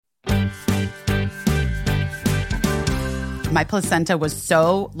My placenta was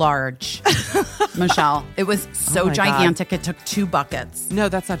so large, Michelle. It was so gigantic. God. It took 2 buckets. No,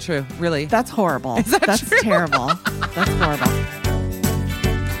 that's not true. Really? That's horrible. That's true? terrible. That's horrible.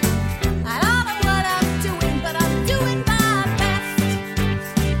 I don't know what I'm doing, but I'm doing my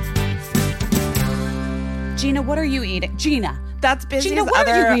best. Gina, what are you eating? Gina. That's Busy's Gina, what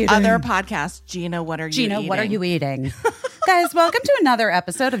are you eating? other podcast. Gina, what are you eating? Gina, what are you eating? Guys, welcome to another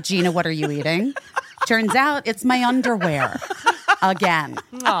episode of Gina, what are you eating? Turns out it's my underwear again.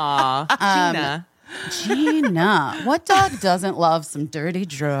 Aw, Gina, what dog doesn't love some dirty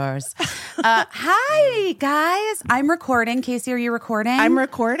drawers? Hi, guys. I'm recording. Casey, are you recording? I'm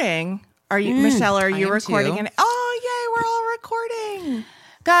recording. Are you, Michelle? Are you recording? Too. Oh, yay! We're all recording.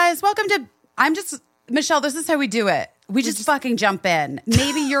 Guys, welcome to. Michelle. This is how we do it. We just fucking jump in.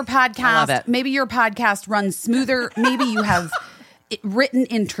 Maybe your podcast runs smoother. Maybe you have written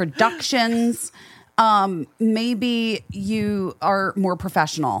introductions. Maybe you are more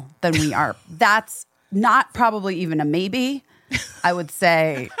professional than we are. That's not probably even a maybe. I would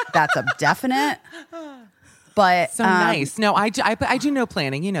say that's a definite. But so nice. No, I do no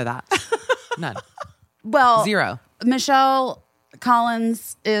planning. You know that. None. Well, 0. Michelle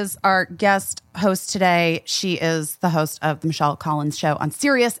Collins is our guest host today. She is the host of the Michelle Collins Show on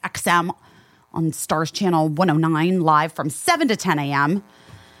Sirius XM on Stars Channel 109, live from 7 to 10 a.m.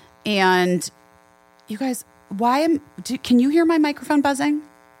 And you guys, can you hear my microphone buzzing?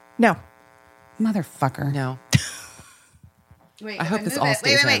 No. Motherfucker. No. Wait, I hope this all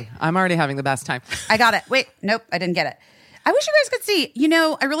stays in. I'm already having the best time. I got it. Wait, nope, I didn't get it. I wish you guys could see. You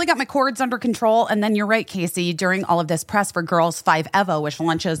know, I really got my cords under control. And then you're right, Casey, during all of this press for Girls 5 Evo, which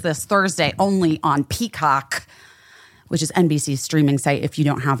launches this Thursday only on Peacock, which is NBC's streaming site. If you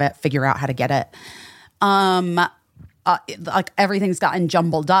don't have it, figure out how to get it. Like everything's gotten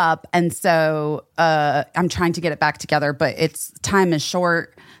jumbled up. And so I'm trying to get it back together, but time is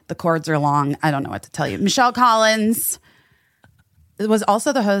short. The cords are long. I don't know what to tell you. Michelle Collins was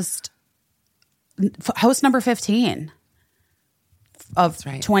also the host number 15 of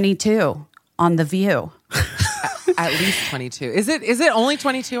 22 on The View. At least 22. Is it only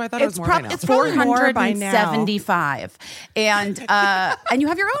 22? I thought it was more by now. It's 475. And you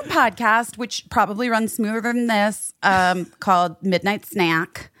have your own podcast, which probably runs smoother than this, called Midnight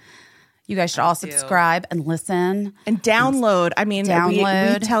Snack. You guys should all subscribe and listen. And download. I mean,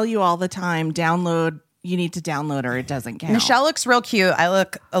 download. We tell you all the time, download. You need to download or it doesn't count. Michelle looks real cute. I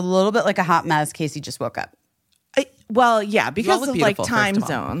look a little bit like a hot mess. Casey just woke up. Well, yeah, because of like time first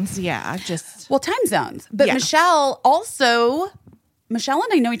of all. zones. Yeah, time zones. But yeah. Michelle and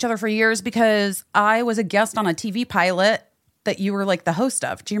I know each other for years because I was a guest on a TV pilot that you were like the host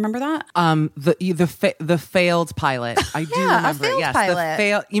of. Do you remember that? The failed pilot. I do remember. A failed yes,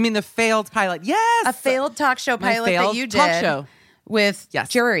 pilot. You mean the failed pilot? Yes, a failed talk show pilot that you did. Talk show. With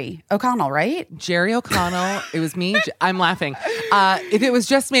Jerry O'Connell, right? Jerry O'Connell. It was me. I'm laughing. If it was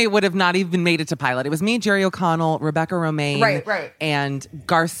just me, it would have not even made it to pilot. It was me, Jerry O'Connell, Rebecca Romaine, right. and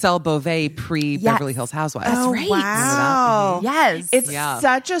Garcelle Beauvais pre-Beverly Hills Housewives. That's right. Wow. Yes. It's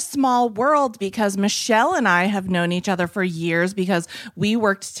such a small world because Michelle and I have known each other for years because we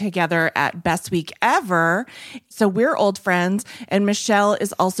worked together at Best Week Ever. So we're old friends. And Michelle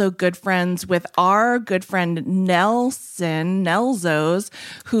is also good friends with our good friend Nelsozos,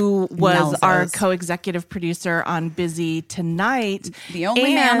 who was our co-executive producer on Busy Tonight. The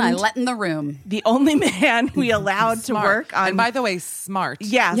only man I let in the room. The only man we allowed to work on. And by the way, smart.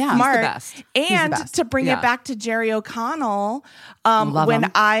 Yeah, He's smart. the best. And the best. to bring it back to Jerry O'Connell, when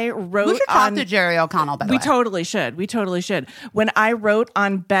I wrote we should talk to Jerry O'Connell, by the way. We totally should. When I wrote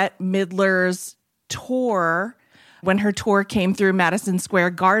on Bette Midler's tour, when her tour came through Madison Square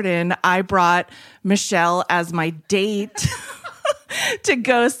Garden, I brought Michelle as my date to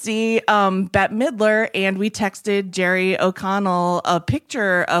go see Bette Midler, and we texted Jerry O'Connell a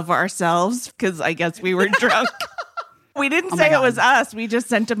picture of ourselves because I guess we were drunk. We didn't say it was us. We just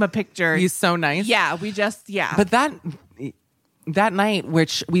sent him a picture. He's so nice. Yeah, But that night,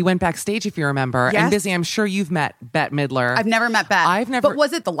 which we went backstage, if you remember, yes. and Busy, I'm sure you've met Bette Midler. I've never met Bette. I've never. But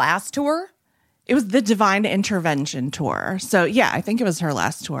was it the last tour? It was the Divine Intervention tour. So, yeah, I think it was her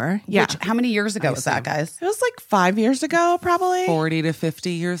last tour. Yeah. How many years ago was that, guys? It was like 5 years ago, probably. 40 to 50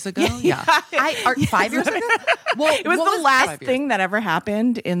 years ago? Yeah. 5 years ago? Well, it was the last thing that ever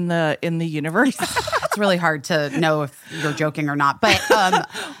happened in the universe. It's really hard to know if you're joking or not. But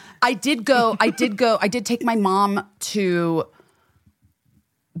I did take my mom to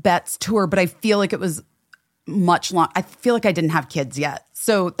Bette's tour, but I feel like it was much long. I feel like I didn't have kids yet.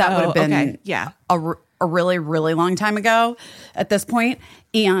 So that would have been a really, really long time ago at this point.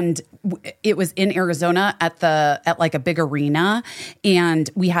 And it was in Arizona at like a big arena. And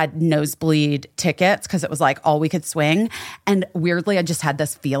we had nosebleed tickets because it was like all we could swing. And weirdly, I just had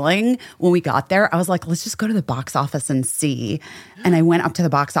this feeling when we got there. I was like, let's just go to the box office and see. And I went up to the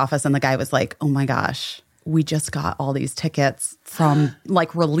box office and the guy was like, oh my gosh, we just got all these tickets from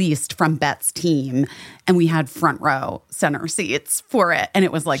like released from Bet's team. And we had front row center seats for it. And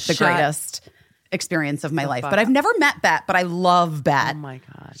it was like the greatest experience of my life. But I've never met Bet, but I love Bet. Oh my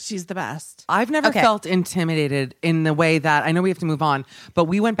God. She's the best. I've never felt intimidated in the way that, I know we have to move on, but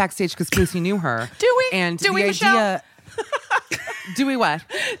we went backstage because Casey knew her. Do we? And Do the we, idea, Michelle? Do we what?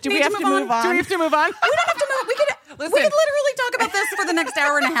 Do we have to move on? Do we have to move on? We don't have to move. We could literally talk about this for the next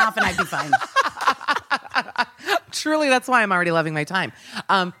hour and a half and I'd be fine. Truly, that's why I'm already loving my time.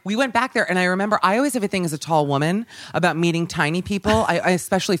 We went back there, and I remember I always have a thing as a tall woman about meeting tiny people, I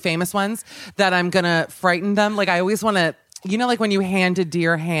especially famous ones, that I'm going to frighten them. Like, I always want to, you know, like when you hand a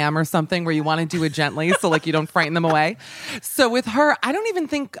deer ham or something where you want to do it gently so like you don't frighten them away. So with her, I don't even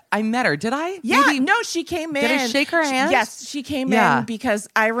think I met her. Did I? Yeah, Maybe. no, she came in. Did I shake her hand? Yes, she came Yeah. in because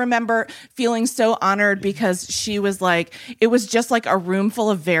I remember feeling so honored because she was like, it was just like a room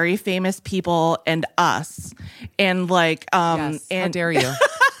full of very famous people and us. And like, Yes. How and dare you?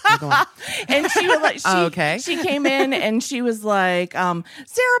 Oh, go on. and she was like, Okay. she came in and she was like, Sarah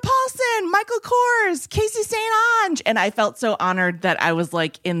Paulson, Michael Kors, Casey St. Ange. And I felt so honored that I was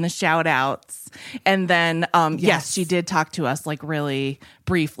like in the shout outs. And then, yes, she did talk to us like really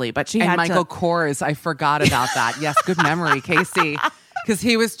briefly, but she And had Michael to. Kors, I forgot about that. Yes, good memory, Casey. Because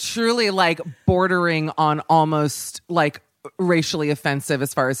he was truly like bordering on almost like racially offensive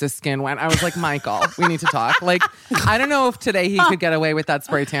as far as his skin went. I was like, Michael, we need to talk. Like, I don't know if today he could get away with that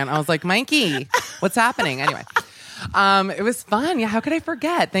spray tan. I was like, Mikey, what's happening? Anyway. It was fun. Yeah, how could I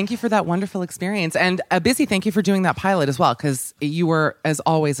forget? Thank you for that wonderful experience. And Busy, thank you for doing that pilot as well, because you were, as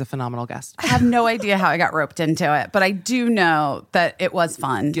always, a phenomenal guest. I have no idea how I got roped into it, but I do know that it was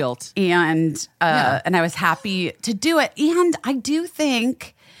fun. Guilt. And and I was happy to do it. And I do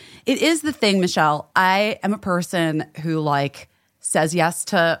think it is the thing, Michelle. I am a person who like says yes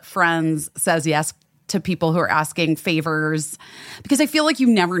to friends, says yes to people who are asking favors, because I feel like you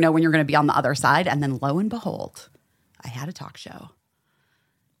never know when you're going to be on the other side. And then lo and behold, I had a talk show.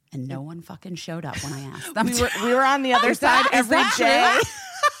 And no one fucking showed up when I asked them. We were on the other side every day.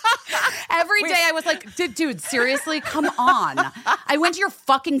 Every day I was like, dude, seriously, come on. I went to your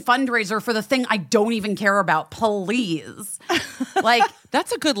fucking fundraiser for the thing I don't even care about. Please. Like,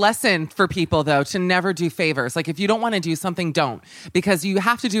 That's a good lesson for people, though, to never do favors. Like, if you don't want to do something, don't. Because you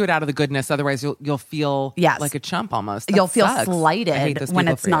have to do it out of the goodness. Otherwise, you'll feel like a chump almost. That you'll feel sucks. I hate slighted those when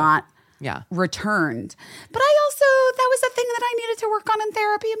people it's for you. not Yeah. returned. But I also, that was a thing that I needed to work on in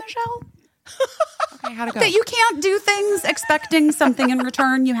therapy, Michelle. Okay, how'd it go? That you can't do things expecting something in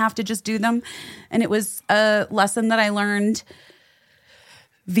return. You have to just do them. And it was a lesson that I learned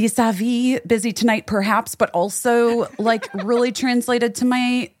vis-a-vis Busy Tonight, perhaps, but also like really translated to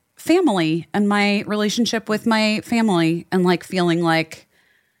my family and my relationship with my family, and like feeling like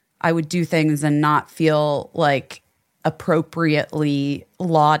I would do things and not feel like appropriately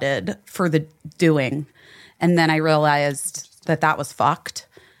lauded for the doing. And then I realized that that was fucked.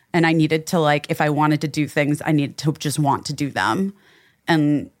 And I needed to, like, if I wanted to do things, I needed to just want to do them.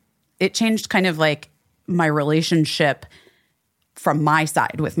 And it changed kind of like my relationship from my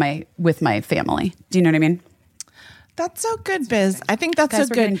side with my family. Do you know what I mean? That's so good, Biz. I think that's Guys,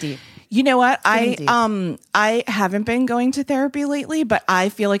 so we're getting good. deep. You know what? Getting I haven't been going to therapy lately, but I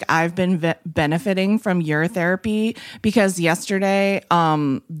feel like I've been benefiting from your therapy, because yesterday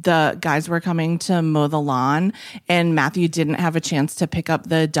the guys were coming to mow the lawn and Matthew didn't have a chance to pick up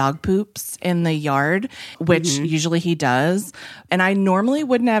the dog poops in the yard, which usually he does. And I normally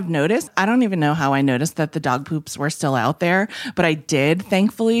wouldn't have noticed. I don't even know how I noticed that the dog poops were still out there, but I did,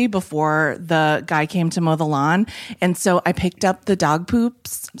 thankfully, before the guy came to mow the lawn. And so I picked up the dog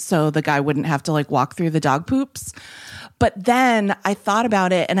poops so the guy wouldn't have to like walk through the dog poops. But then I thought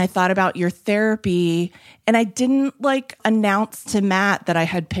about it, and I thought about your therapy, and I didn't like announce to Matt that I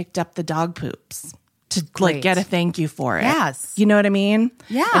had picked up the dog poops to like Great. get a thank you for it. Yes. You know what I mean?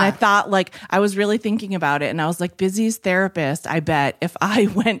 Yeah. And I thought, like, I was really thinking about it, and I was like, Busy's therapist, I bet if I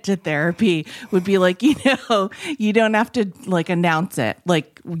went to therapy, would be like, you know, you don't have to like announce it.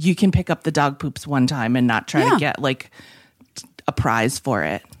 Like, you can pick up the dog poops one time and not try to get like a prize for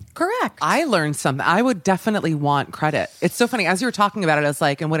it. Correct. I learned something. I would definitely want credit. It's so funny. As you were talking about it, I was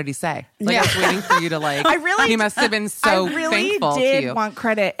like, and what did he say? Like, I was waiting for you to like, he must have been so I really thankful did to you. want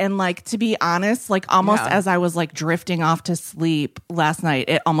credit. And like, to be honest, like almost as I was like drifting off to sleep last night,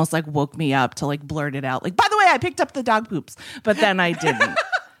 it almost like woke me up to like blurt it out. Like, by the way, I picked up the dog poops, but then I didn't.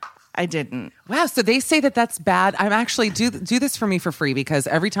 I didn't. Wow. So they say that that's bad. I'm actually do this for me for free because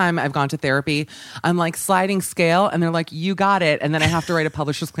every time I've gone to therapy, I'm like sliding scale and they're like, you got it. And then I have to write a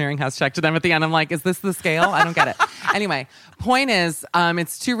Publishers Clearinghouse check to them at the end. I'm like, is this the scale? I don't get it. Anyway, point is,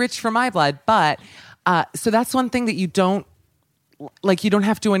 it's too rich for my blood. But so that's one thing that you don't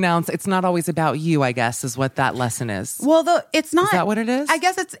have to announce. It's not always about you, I guess, is what that lesson is. Well, it's not. Is that what it is? I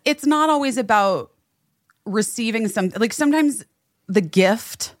guess it's not always about receiving something. Like sometimes the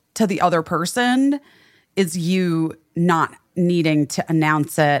gift to the other person is you not needing to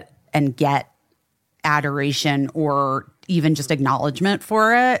announce it and get adoration or even just acknowledgement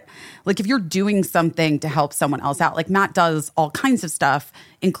for it. Like if you're doing something to help someone else out, like Matt does all kinds of stuff,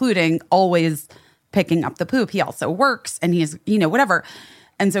 including always picking up the poop. He also works and he's, whatever.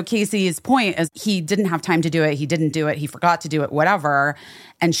 And so Casey's point is he didn't have time to do it. He didn't do it. He forgot to do it, whatever.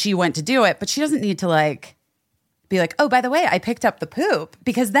 And she went to do it, but she doesn't need to like be like, oh, by the way, I picked up the poop,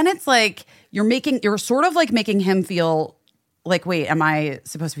 because then it's like you're sort of like making him feel like, wait, am I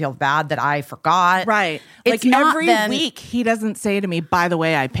supposed to feel bad that I forgot? Right. It's like not every week he doesn't say to me, by the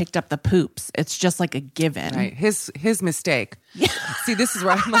way, I picked up the poops. It's just like a given. Right. His mistake. Yeah. See, this is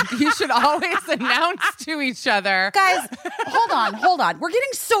where I'm like, you should always announce to each other. Guys, hold on. We're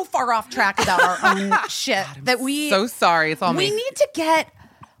getting so far off track about our own shit that we So sorry. It's all we me. need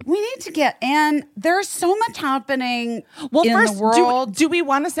to get, and there's so much happening Well, in first, the world. do we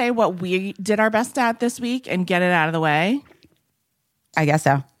want to say what we did our best at this week and get it out of the way? I guess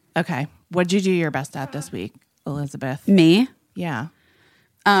so. Okay. What'd you do your best at this week, Elizabeth? Me? Yeah.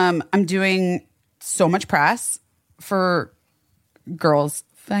 I'm doing so much press for Girls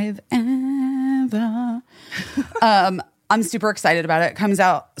 5 Ever. I'm super excited about it. It comes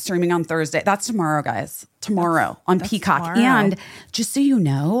out streaming on Thursday. That's tomorrow, guys. Tomorrow on Peacock. Tomorrow. And just so you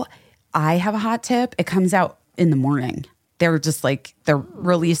know, I have a hot tip. It comes out in the morning. They're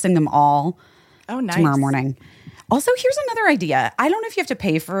releasing them all tomorrow morning. Also, here's another idea. I don't know if you have to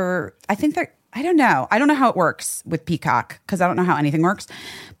pay for, I don't know. I don't know how it works with Peacock because I don't know how anything works.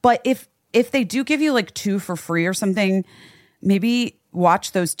 But if they do give you like 2 for free or something, maybe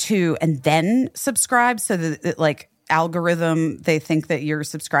watch those 2 and then subscribe so that it, like, algorithm, they think that you're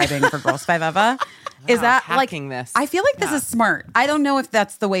subscribing for Girls 5 Eva. Is that like this? I feel like this is smart. I don't know if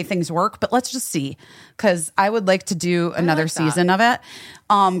that's the way things work, but let's just see, because I would like to do another season of it,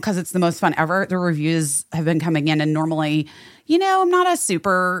 because it's the most fun ever. The reviews have been coming in, and normally, I'm not a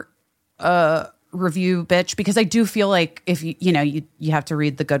super review bitch, because I do feel like if you have to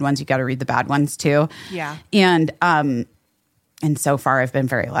read the good ones, you got to read the bad ones too. Yeah. And so far I've been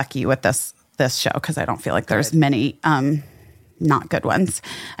very lucky with this show, because I don't feel like there's many not good ones.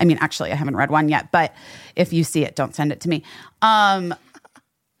 I mean, actually, I haven't read one yet, but if you see it, don't send it to me.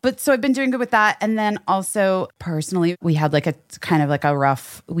 But so I've been doing good with that. And then also personally, we had like a kind of like a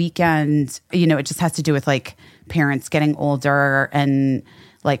rough weekend. It just has to do with like parents getting older and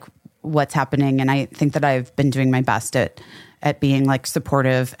like what's happening. And I think that I've been doing my best at being like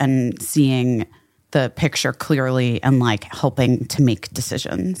supportive and seeing the picture clearly and like helping to make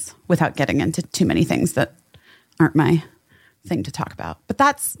decisions without getting into too many things that aren't my thing to talk about.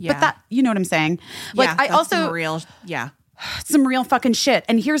 But you know what I'm saying? Like Yeah, I that's also some real fucking shit.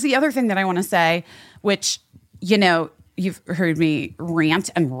 And here's the other thing that I want to say, which, you've heard me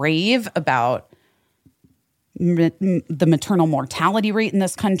rant and rave about the maternal mortality rate in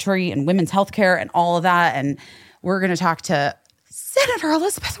this country and women's health care and all of that. And we're going to talk to Senator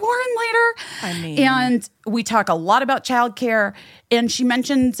Elizabeth Warren later. And we talk a lot about childcare, and she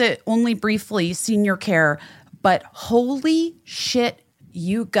mentions it only briefly, senior care. But holy shit,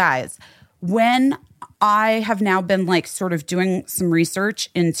 you guys, when I have now been like sort of doing some research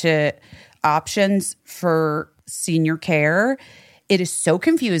into options for senior care, it is so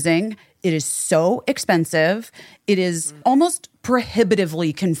confusing. It is so expensive. It is almost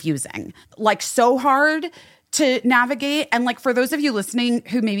prohibitively confusing, like so hard to navigate. And like for those of you listening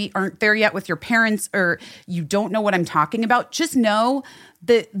who maybe aren't there yet with your parents, or you don't know what I'm talking about, just know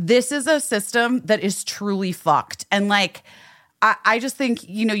that this is a system that is truly fucked. And like, I just think,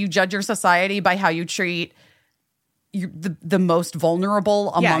 you judge your society by how you treat the most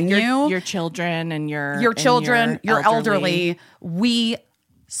vulnerable among your children and your children, your elderly. We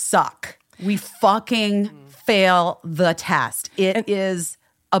suck. We fucking fail the test. It is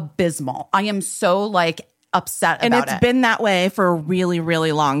abysmal. I am so like upset And about it's it. been that way for a really,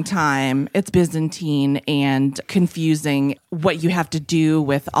 really long time. It's Byzantine and confusing what you have to do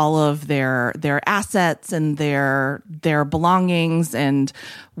with all of their assets and their belongings and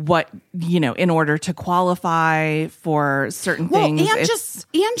what, in order to qualify for certain things.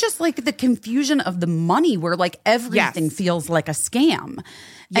 And just like the confusion of the money where like everything Yes. feels like a scam. And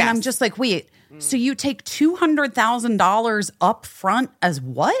Yes. I'm just like, wait, so you take $200,000 up front as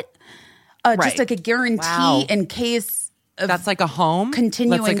what? Just Right. like a guarantee Wow. in case of That's like a home?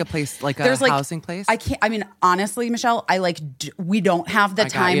 continuing. That's like a place, like a There's, housing place? I can't. I mean, honestly, Michelle, we don't have the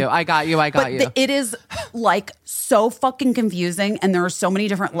time. I got you. But it is like so fucking confusing, and there are so many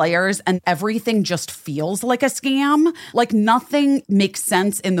different layers, and everything just feels like a scam. Like nothing makes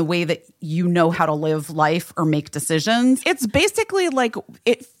sense in the way that you know how to live life or make decisions. It's basically like,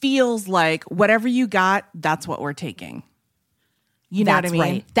 it feels like whatever you got, that's what we're taking. You know what I mean?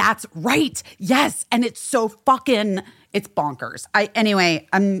 Right. That's right. Yes, and it's so fucking. It's bonkers. Anyway,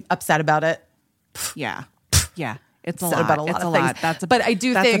 I'm upset about it. Yeah. Yeah. It's a Said lot. about a lot it's of a things. lot. That's But I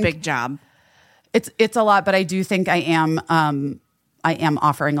do that's think- a big job. It's a lot, but I do think I am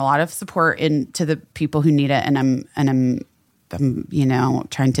offering a lot of support to the people who need it, and I'm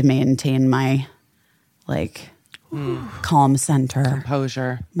trying to maintain my like calm center,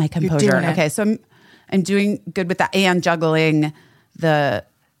 Composure. my composure. doing it. Okay, so I'm doing good with that, and juggling the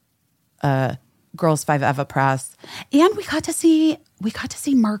Girls 5 Eva Press, and we got to see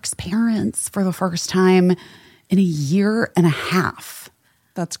Mark's parents for the first time in a year and a half.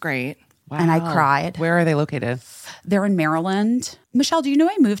 That's great. Wow. And I cried. Where are they located? They're in Maryland. Michelle, do you know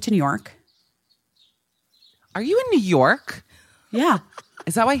I moved to New York? Are you in New York? Yeah.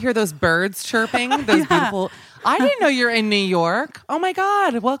 Is that why I hear those birds chirping? Those beautiful. I didn't know you're in New York. Oh my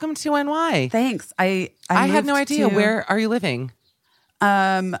God. Welcome to NY. Thanks. I had no moved idea. to- Where are you living?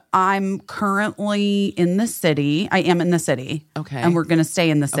 I'm currently in the city. I am in the city. Okay. And we're going to stay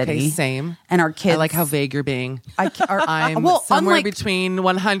in the city. Okay, same. And our kids. I like how vague you're being. I'm well, somewhere unlike- between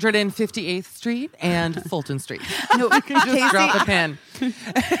 158th Street and Fulton Street. No, Just drop a pin.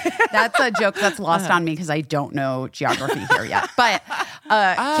 That's a joke that's lost on me because I don't know geography here yet. But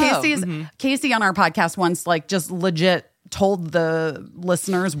Casey on our podcast once like just legit told the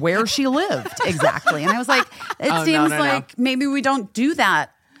listeners where she lived exactly. And I was like, it seems like maybe we don't do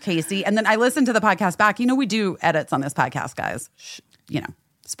that, Casey. And then I listened to the podcast back. We do edits on this podcast, guys.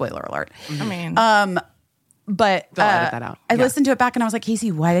 Spoiler alert. I mean, But They'll edit that out. I Yeah. listened to it back and I was like,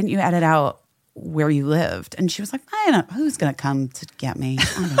 Casey, why didn't you edit out where you lived? And she was like, I don't know. Who's going to come to get me?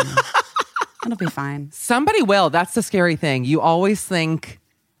 I don't know. It'll be fine. Somebody will. That's the scary thing. You always think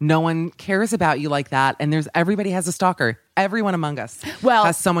no one cares about you like that. And everybody has a stalker. Everyone among us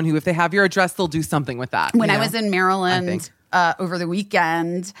has someone who, if they have your address, they'll do something with that. When I was in Maryland over the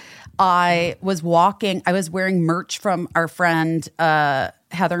weekend, I was wearing merch from our friend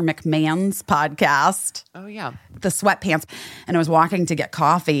Heather McMahon's podcast. Oh, yeah. The sweatpants. And I was walking to get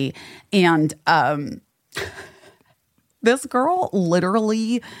coffee. And this girl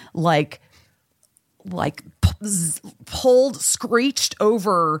literally screeched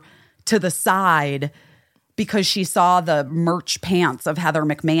over to the side because she saw the merch pants of Heather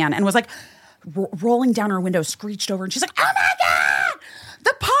McMahon and was like rolling down her window, screeched over, and she's like, oh my God,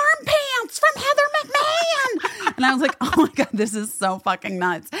 the parm pants from Heather McMahon. And I was like, oh my God, this is so fucking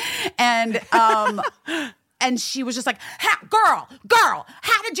nuts. And and she was just like, girl, that's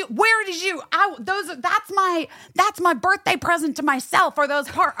my birthday present to myself.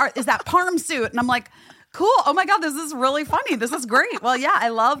 Is that parm suit? And I'm like, cool. Oh my God, this is really funny. This is great. Well, yeah, I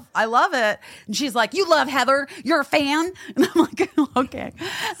love it. And she's like, you love Heather. You're a fan. And I'm like, okay.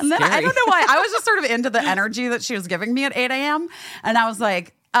 And then I don't know why. I was just sort of into the energy that she was giving me at 8 a.m. And I was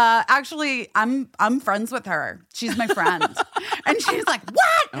like, actually, I'm friends with her. She's my friend. And she's like,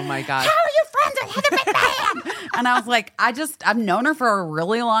 what? Oh my God. How are you friends with Heather McMahon? And I was like, I've known her for a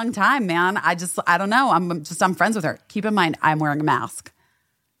really long time, man. I don't know. I'm friends with her. Keep in mind, I'm wearing a mask.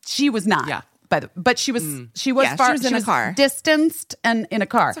 She was not. Yeah. But she was Yeah, far. she was in a car. Distanced and in a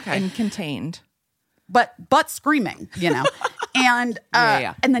car. okay. and contained. But screaming, And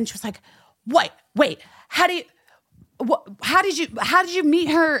Yeah. and then she was like, wait, how did you meet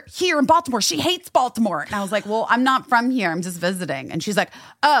her here in Baltimore? She hates Baltimore. And I was like, well, I'm not from here. I'm just visiting. And she's like,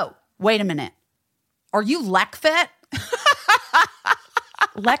 oh, wait a minute. Are you LecFit?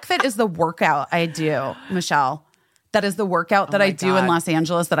 LecFit is the workout I do, Michelle. That is the workout that I do in God. Los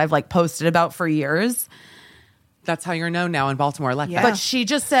Angeles that I've posted about for years. That's how you're known now in Baltimore. Like Yeah. that. But she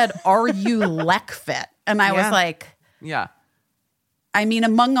just said, are you LecFit? And I was Yeah. like, Yeah. I mean,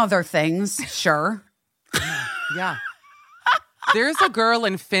 among other things, sure. Yeah. There's a girl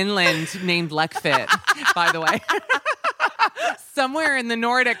in Finland named Lekfit, by the way. Somewhere in the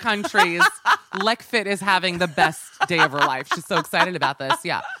Nordic countries, Lekfit is having the best day of her life. She's so excited about this.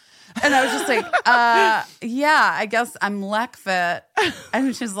 Yeah. And I was just like, yeah, I guess I'm Lekfit.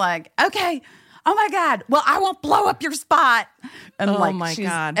 And she's like, okay. Oh my God. Well, I won't blow up your spot. And Oh my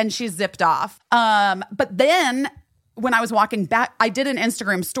God. And she zipped off. But then when I was walking back, I did an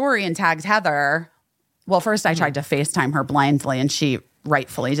Instagram story and tagged Heather. Well, first I tried to FaceTime her blindly and she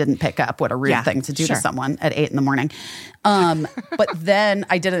rightfully didn't pick up. What a rude thing to do to someone at 8 a.m. But then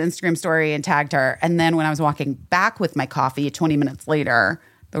I did an Instagram story and tagged her. And then when I was walking back with my coffee 20 minutes later,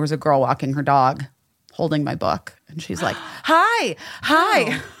 there was a girl walking her dog holding my book. And she's like, hi.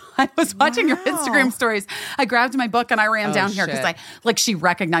 Oh. I was watching your Instagram stories. I grabbed my book and I ran down here because she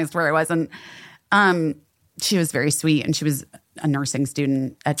recognized where I was. And she was very sweet. And she was a nursing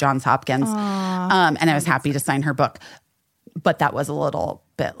student at Johns Hopkins. And I was happy to sign her book. But that was a little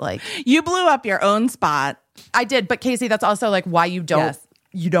bit like... You blew up your own spot. I did. But Casey, that's also like why you don't...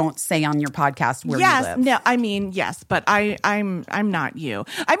 You don't say on your podcast where you live. No, I mean, yes, but I'm not you.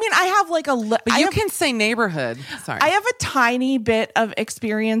 I mean, I have like But you can say neighborhood. Sorry. I have a tiny bit of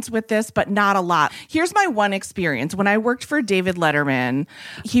experience with this, but not a lot. Here's my one experience. When I worked for David Letterman,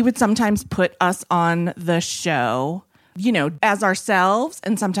 he would sometimes put us on the show, you know, as ourselves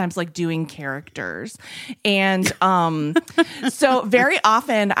and sometimes like doing characters. And so very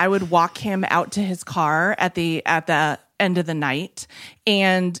often I would walk him out to his car at the end of the night,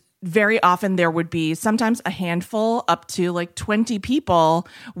 and very often there would be sometimes a handful up to like 20 people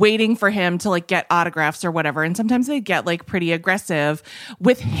waiting for him to like get autographs or whatever, and sometimes they'd get like pretty aggressive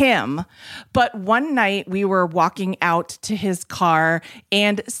with him. But one night we were walking out to his car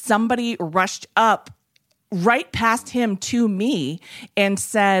and somebody rushed up right past him to me and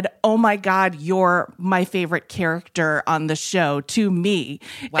said, "Oh my God, you're my favorite character on the show," to me.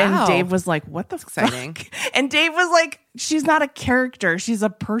 Wow. And Dave was like, "What the exciting." fuck?" And Dave was like, "She's not a character, she's a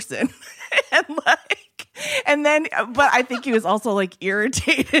person." and then, but I think he was also like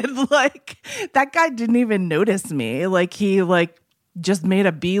irritated. Like, that guy didn't even notice me. Like, he like just made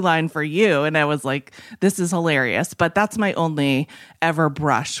a beeline for you. And I was like, this is hilarious. But that's my only ever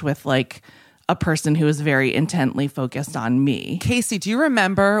brush with like a person who is very intently focused on me. Casey, do you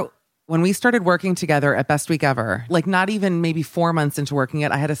remember when we started working together at Best Week Ever? Like not even maybe 4 months into working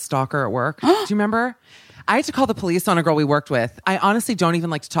it, I had a stalker at work. Do you remember? I had to call the police on a girl we worked with. I honestly don't even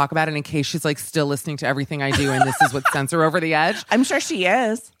like to talk about it in case she's like still listening to everything I do and this is what sends her over the edge. I'm sure she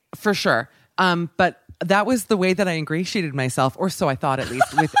is. For sure. But that was the way that I ingratiated myself, or so I thought at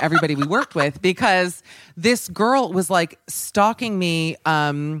least, with everybody we worked with, because this girl was like stalking me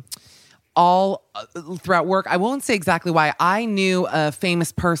all throughout work. I won't say exactly why. I knew a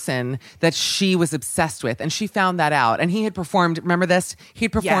famous person that she was obsessed with, and she found that out. And he had performed, remember this? He'd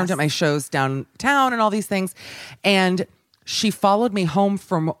performed at my shows downtown and all these things. And she followed me home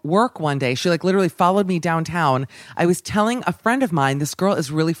from work one day. She like literally followed me downtown. I was telling a friend of mine, this girl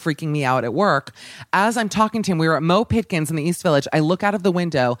is really freaking me out at work. As I'm talking to him, we were at Mo Pitkins in the East Village. I look out of the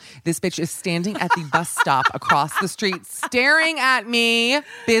window. This bitch is standing at the bus stop across the street, staring at me.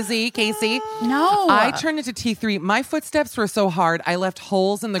 Busy, Casey. No. I turned into T3. My footsteps were so hard, I left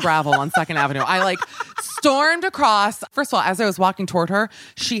holes in the gravel on 2nd Avenue. I like stormed across. First of all, as I was walking toward her,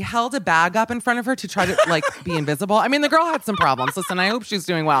 she held a bag up in front of her to try to like be invisible. I mean, the girl had some problems. Listen, I hope she's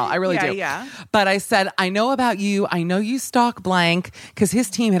doing well. I really do. Yeah. But I said, I know about you. I know you stalk blank, because his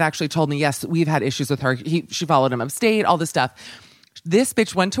team had actually told me, yes, we've had issues with her. She followed him upstate, all this stuff. This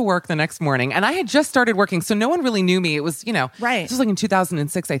bitch went to work the next morning, and I had just started working, so no one really knew me. It was, you know, right. This was like in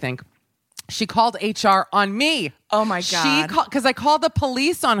 2006, I think. She called HR on me. Oh my God. Because I called the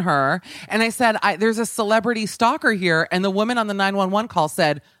police on her, and I said, there's a celebrity stalker here. And the woman on the 911 call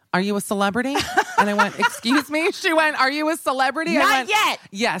said, "Are you a celebrity?" And I went, "Excuse me?" She went, "Are you a celebrity?" Not I went, yet.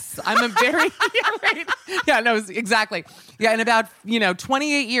 "Yes, I'm a very," yeah, right. Yeah, no, exactly. Yeah, in about,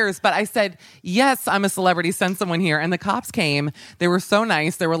 28 years. But I said, "Yes, I'm a celebrity. Send someone here." And the cops came. They were so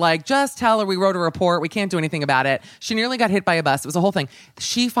nice. They were like, "Just tell her we wrote a report. We can't do anything about it." She nearly got hit by a bus. It was a whole thing.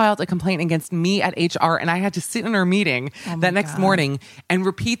 She filed a complaint against me at HR, and I had to sit in her meeting that next morning and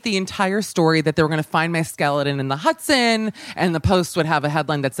repeat the entire story, that they were going to find my skeleton in the Hudson, and the Post would have a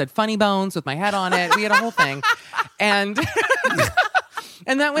headline that said "Funny Bones" with my head on it. We had a whole thing. And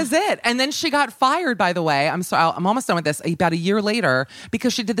and that was it. And then she got fired, by the way. I'm almost done with this. About a year later,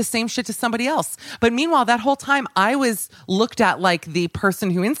 because she did the same shit to somebody else. But meanwhile, that whole time I was looked at like the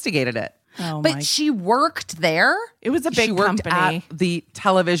person who instigated it. Oh But she worked there. It was a big She worked company. at the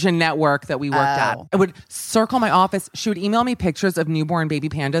television network that we worked at. Oh. I would circle my office. She would email me pictures of newborn baby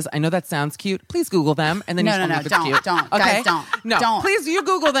pandas. I know that sounds cute. Please Google them, and then you No, tell no, me no, if it's don't, cute. don't. Okay? Guys, don't. No, Don't. please, you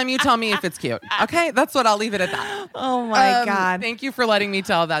Google them. You tell me if it's cute. Okay, that's what I'll leave it at that. Oh my God. Thank you for letting me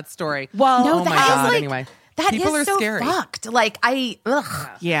tell that story. Well, No, oh that my is God. like, Anyway, that people is are so scary. fucked. Like ugh.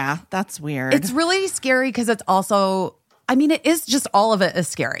 yeah, that's weird. It's really scary because it's also, I mean, it is just all of it is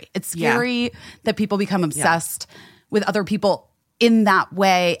scary. It's scary that people become obsessed with other people in that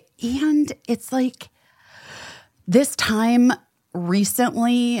way. And it's like this time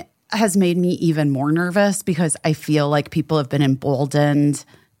recently has made me even more nervous because I feel like people have been emboldened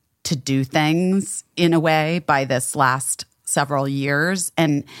to do things in a way by this last several years.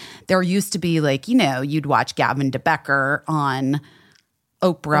 And there used to be like, you know, you'd watch Gavin DeBecker on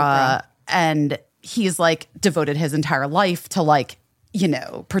Oprah. And he's like devoted his entire life to like, you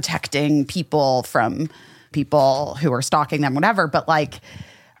know, protecting people from people who are stalking them, whatever. But like,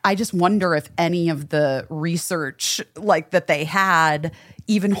 I just wonder if any of the research like that they had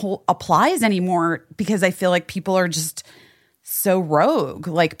even applies anymore, because I feel like people are just so rogue.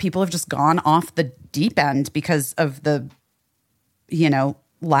 Like people have just gone off the deep end because of the, you know,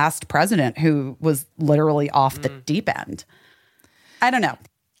 last president who was literally off the deep end. I don't know.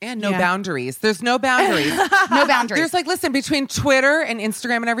 And no boundaries. There's no boundaries. No boundaries. There's like, listen, between Twitter and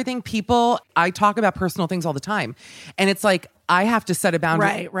Instagram and everything, I talk about personal things all the time. And it's like, I have to set a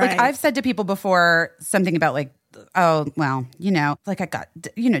boundary. right. Like I've said to people before something about like, oh, well, you know, like I got,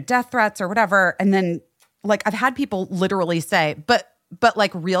 you know, death threats or whatever. And then like I've had people literally say, but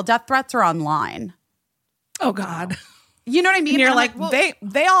like real death threats are online. Oh God. You know what I mean? And you're I'm like, well,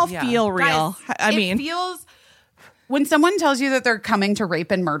 they all feel real. guys, I it mean, feels when someone tells you that they're coming to rape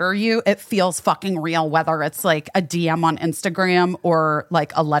and murder you, it feels fucking real, whether it's like a DM on Instagram or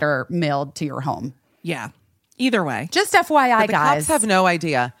like a letter mailed to your home. yeah. Either way. Just FYI, The guys. cops have no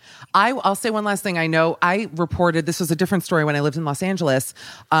idea. I'll say one last thing. I know I reported, this was a different story when I lived in Los Angeles,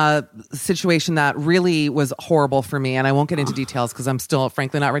 a situation that really was horrible for me. And I won't get into details because I'm still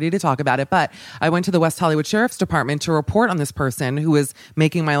frankly not ready to talk about it. But I went to the West Hollywood Sheriff's Department to report on this person who was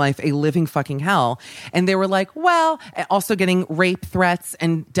making my life a living fucking hell. And they were like, well, also getting rape threats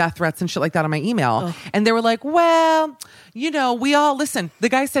and death threats and shit like that on my email. Ugh. And they were like, well, you know, we all listen. The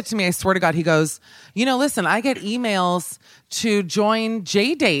guy said to me, I swear to God, he goes, you know, listen, I get emails to join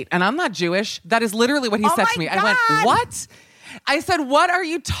J-Date and I'm not Jewish. That is literally what he said to me. I went, what? I said, what are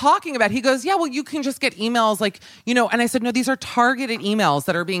you talking about? He goes, yeah, well, you can just get emails like, you know, and I said, no, these are targeted emails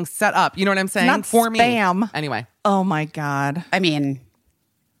that are being set up. You know what I'm saying? Not For spam. me. Anyway. Oh my God. I mean,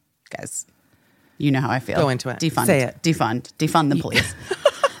 guys, you know how I feel. Go into it. Defund. Say it. Defund the police.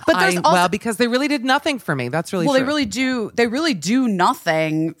 But there's also, well, because they really did nothing for me. That's really well, true. they really do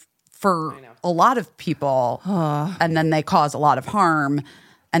nothing for a lot of people, and then they cause a lot of harm.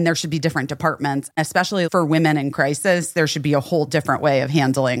 And there should be different departments, especially for women in crisis. There should be a whole different way of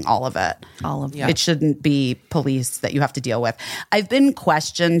handling all of it. All of it. It shouldn't be police that you have to deal with. I've been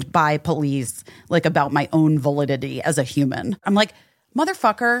questioned by police like about my own validity as a human. I'm like,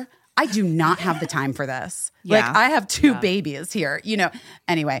 motherfucker, I do not have the time for this. Yeah. Like I have two babies here, you know.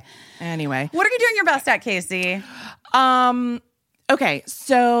 Anyway, what are you doing your best at, Casey? Okay,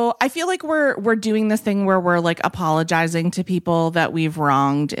 so I feel like we're doing this thing where we're like apologizing to people that we've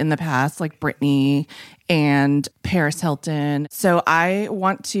wronged in the past, like Britney and Paris Hilton. So I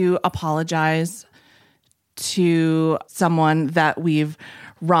want to apologize to someone that we've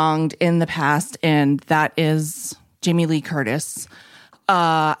wronged in the past, and that is Jamie Lee Curtis.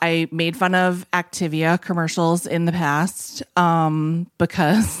 I made fun of Activia commercials in the past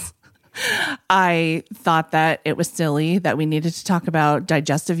because I thought that it was silly that we needed to talk about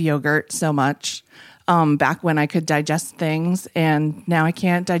digestive yogurt so much back when I could digest things, and now I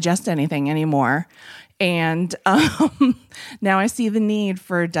can't digest anything anymore. And now I see the need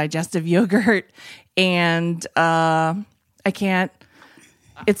for digestive yogurt, and I can't.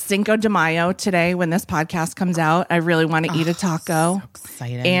 It's Cinco de Mayo today when this podcast comes out. I really want to eat a taco. So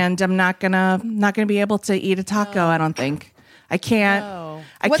exciting. And I'm not gonna be able to eat a taco, I don't think. I can't.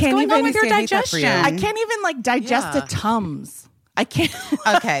 I What's can't going even on with your I hate that for you. digestion? I can't even like digest a Tums. I can't.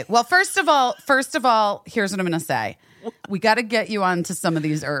 Okay. Well, first of all, here's what I'm going to say. We got to get you onto some of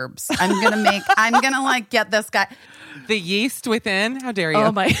these herbs. I'm going to like get this guy. The yeast within. How dare you?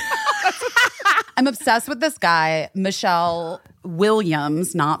 Oh my. I'm obsessed with this guy, Michelle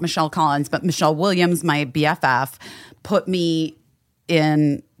Williams, not Michelle Collins, but Michelle Williams, my BFF, put me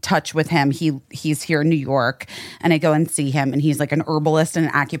in touch with him. He's here in New York, and I go and see him, and he's like an herbalist and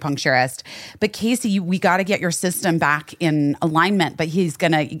an acupuncturist. But Casey, we got to get your system back in alignment. But he's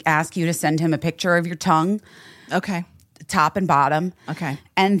going to ask you to send him a picture of your tongue. Okay. Top and bottom. Okay.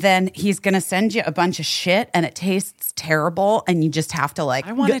 And then he's going to send you a bunch of shit, and it tastes terrible, and you just have to like...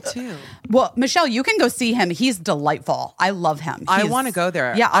 I want it too. Well, Michelle, you can go see him. He's delightful. I love him. I want to go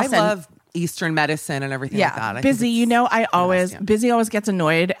there. Yeah, I love Eastern medicine and everything like that. Busy, you know, Busy always gets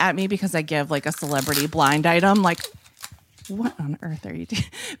annoyed at me because I give like a celebrity blind item. Like, what on earth are you doing?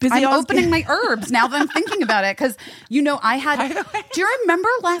 Busy, I'm opening my herbs now that I'm thinking about it because, you know, I had... Do you remember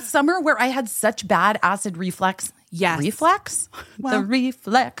last summer where I had such bad acid reflux? Yes. Reflex? Well. The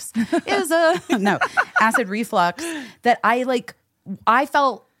reflex is acid reflux that I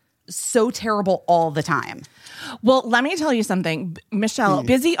felt so terrible all the time. Well, let me tell you something, Michelle.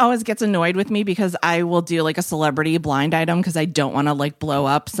 Busy always gets annoyed with me because I will do like a celebrity blind item because I don't want to like blow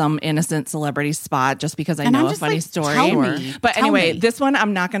up some innocent celebrity spot just because I know a funny story. But anyway, this one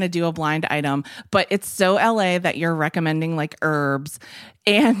I'm not going to do a blind item, but it's so LA that you're recommending like herbs.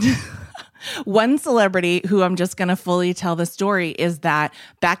 And one celebrity who I'm just going to fully tell the story is that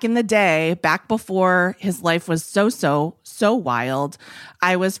back in the day, back before his life was so wild,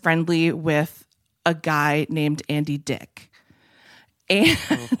 I was friendly with a guy named Andy Dick. And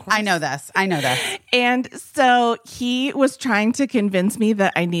I know this. And so he was trying to convince me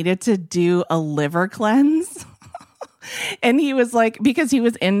that I needed to do a liver cleanse. And he was like, because he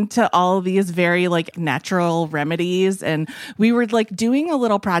was into all these very like natural remedies. And we were like doing a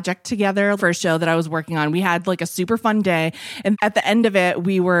little project together for a show that I was working on. We had like a super fun day. And at the end of it,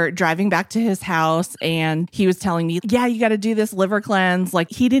 we were driving back to his house and he was telling me, yeah, you got to do this liver cleanse.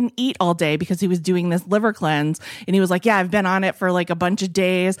 Like he didn't eat all day because he was doing this liver cleanse. And he was like, yeah, I've been on it for like a bunch of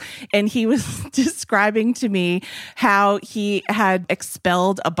days. And he was describing to me how he had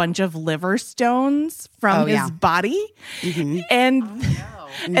expelled a bunch of liver stones from his body. Mm-hmm.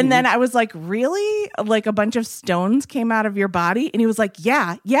 And then I was like, really? Like a bunch of stones came out of your body? And he was like,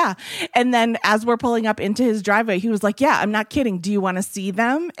 yeah. And then as we're pulling up into his driveway, he was like, yeah, I'm not kidding. Do you want to see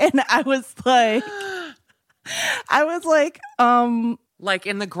them? And I was like, like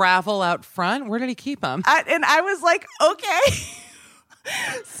in the gravel out front? Where did he keep them? And I was like, okay.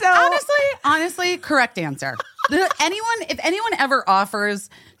 So honestly, correct answer. If anyone ever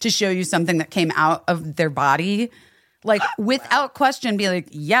offers to show you something that came out of their body, like without question, be like,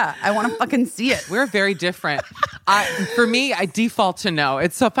 yeah, I want to fucking see it. We're very different. For me, I default to no.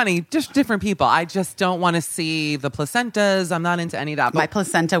 It's so funny. Just different people. I just don't want to see the placentas. I'm not into any of that. My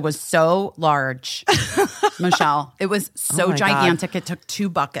placenta was so large, Michelle. It was so gigantic. God. It took 2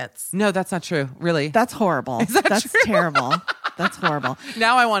 buckets. No, that's not true. Really? That's horrible. That's true? Terrible. That's horrible.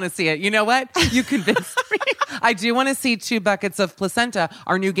 Now I want to see it. You know what? You convinced me. I do want to see 2 buckets of placenta,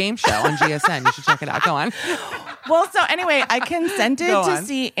 our new game show on GSN. You should check it out. Go on. Well, so anyway, I consented to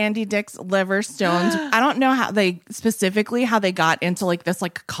see Andy Dick's liver stones. I don't know how they got into like this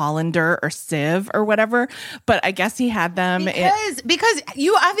like colander or sieve or whatever, but I guess he had them. Because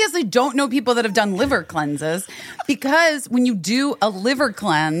you obviously don't know people that have done liver cleanses, because when you do a liver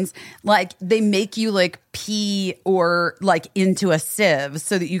cleanse, like they make you like pee or like into a sieve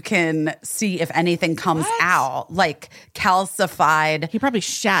so that you can see if anything comes out, like calcified. He probably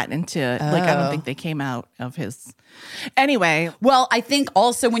shat into like, I don't think they came out of his. Anyway. Well, I think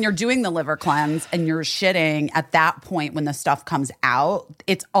also when you're doing the liver cleanse and you're shitting, at that point when the stuff comes out,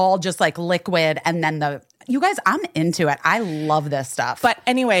 it's all just like liquid. And then you guys, I'm into it. I love this stuff. But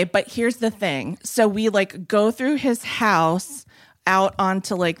anyway, here's the thing. So we like go through his house out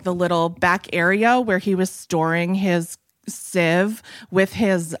onto like the little back area where he was storing his sieve with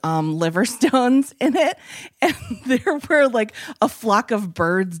his liver stones in it, and there were like a flock of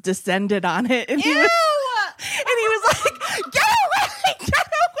birds descended on it, and he was like, get away,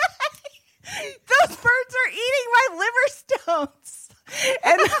 those birds are eating my liver stones.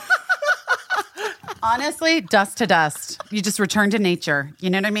 And honestly, dust to dust. You just return to nature. You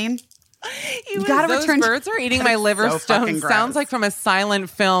know what I mean? You gotta return. Birds are eating my liver stones. Sounds like from a silent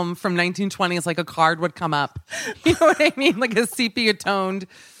film from 1920s, like a card would come up. You know what I mean? Like a sepia toned.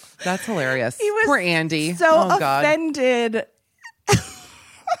 That's hilarious. He was poor Andy. So offended.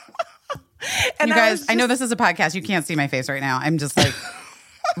 And you guys, I know this is a podcast. You can't see my face right now. I'm just like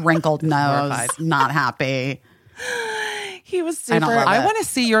wrinkled nose, not happy. He was super. I want to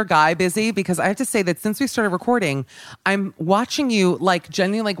see your guy, Busy, because I have to say that since we started recording, I'm watching you like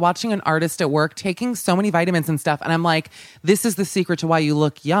genuinely like watching an artist at work taking so many vitamins and stuff. And I'm like, this is the secret to why you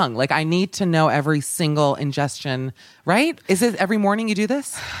look young. Like I need to know every single ingestion, right? Is it every morning you do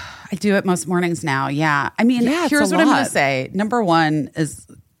this? I do it most mornings now. Yeah. I mean, here's what I'm going to say. Number one is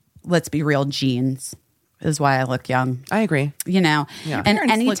let's be real, genes is why I look young. I agree. You know, Yeah. and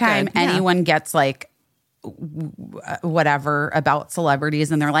Parents look anytime good. Yeah. anyone gets like whatever about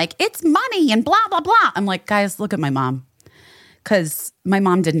celebrities and they're like, it's money and blah, blah, blah. I'm like, guys, look at my mom. Because my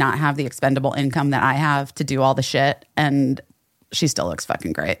mom did not have the expendable income that I have to do all the shit. And she still looks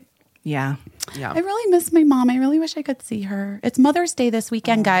fucking great. Yeah. Yeah. I really miss my mom. I really wish I could see her. It's Mother's Day this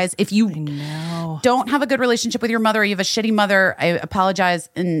weekend, guys. If you don't have a good relationship with your mother or you have a shitty mother, I apologize.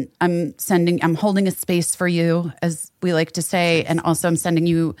 And I'm holding a space for you, as we like to say. And also I'm sending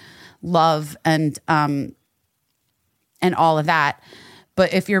you love and all of that.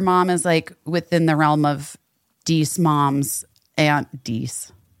 But if your mom is like within the realm of Deece moms and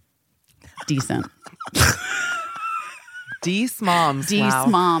decent. Deece moms. Deece Wow.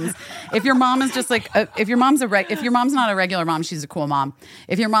 moms. If your mom is just like, if your mom's not a regular mom, she's a cool mom.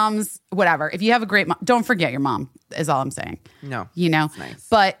 If your mom's whatever, if you have a great mom, don't forget your mom is all I'm saying. No, you know, that's nice.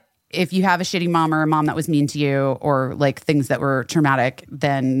 But if you have a shitty mom or a mom that was mean to you or like things that were traumatic,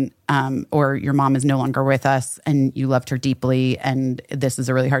 then, or your mom is no longer with us and you loved her deeply and this is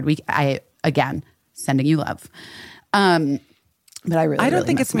a really hard week, again, sending you love. But I don't really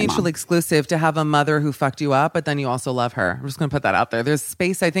think miss it's my mutually mom. exclusive to have a mother who fucked you up, but then you also love her. I'm just going to put that out there. There's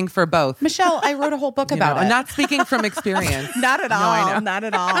space, I think, for both. Michelle, I wrote a whole book about I'm it. not speaking from experience. Not at all. I know. Not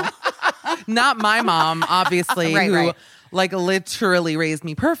at all. Not my mom, obviously, Right, who right. like literally raised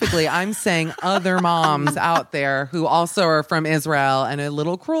me perfectly. I'm saying other moms out there who also are from Israel and a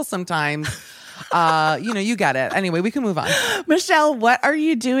little cruel sometimes. You get it. Anyway, we can move on. Michelle, what are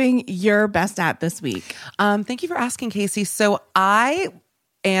you doing your best at this week? Thank you for asking, Casey. So I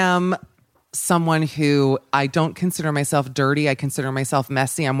am someone who I don't consider myself dirty. I consider myself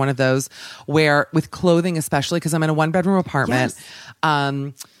messy. I'm one of those where with clothing, especially because I'm in a 1-bedroom apartment.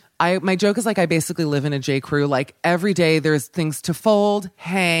 My joke is like I basically live in a J. Crew. Like every day there's things to fold,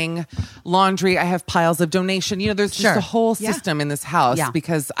 hang, laundry. I have piles of donation. There's just a whole system in this house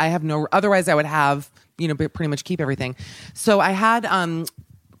because I have otherwise I would have, pretty much keep everything. So I had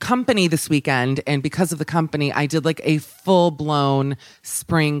company this weekend, and because of the company, I did like a full-blown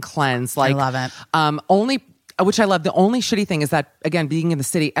spring cleanse. Like, I love it. Which I love. The only shitty thing is that, again, being in the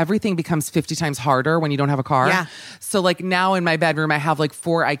city, everything becomes 50 times harder when you don't have a car. Yeah. So like now in my bedroom, I have like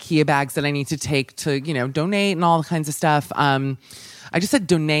 4 IKEA bags that I need to take to, donate and all kinds of stuff. I just said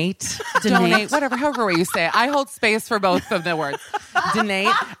donate, whatever, however way you say it. I hold space for both of the words. Donate.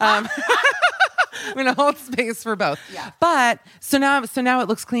 I'm gonna hold space for both. Yeah. But so now it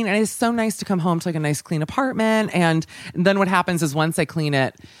looks clean, and it is so nice to come home to like a nice clean apartment. And then what happens is once I clean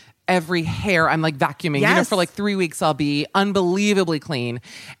it, every hair I'm like vacuuming. Yes. For like 3 weeks I'll be unbelievably clean,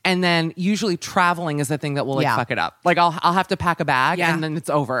 and then usually traveling is the thing that will like fuck it up. Like I'll have to pack a bag and then it's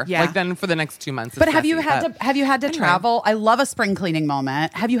over. Yeah. Like then for the next 2 months. But it's have you messy. had to anyway. travel? I love a spring cleaning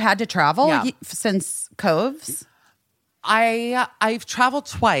moment. Have you had to travel Yeah. since Coves? I've traveled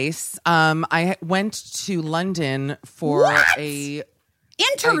twice. I went to London for What? a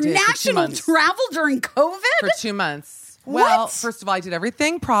International months. travel during COVID? for 2 months. Well, first of all, I did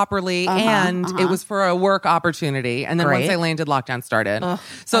everything properly, and it was for a work opportunity. And then once Great. I landed, lockdown started.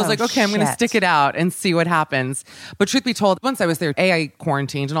 So I was like, okay, I'm going to shit. stick it out and see what happens. But truth be told, once I was there, I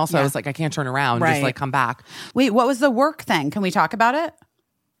quarantined, and also I was like, I can't turn around, just Right. like come back. Wait, what was the work thing? Can we talk about it?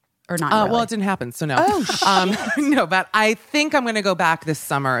 Or not really? Well, it didn't happen, so no. Oh, no, but I think I'm going to go back this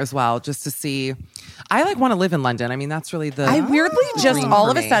summer as well, just to see. I want to live in London. I mean, that's really the. I weirdly just dream all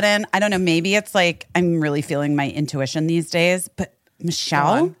for of a me. sudden, I don't know, maybe it's like I'm really feeling my intuition these days, but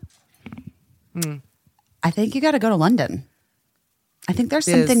Michelle, I think you got to go to London. I think there's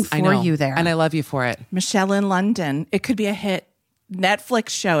something I for know, you there. and I love you for it. Michelle in London. It could be a hit Netflix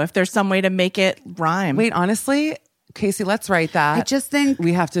show if there's some way to make it rhyme. Wait, honestly, Casey, let's write that. I just think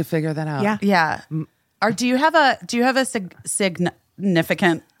we have to figure that out. Yeah. Yeah. Or do you have a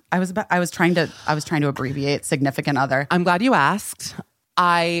significant? I was trying to abbreviate significant other. I'm glad you asked.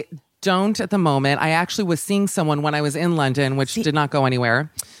 I don't at the moment. I actually was seeing someone when I was in London, which did not go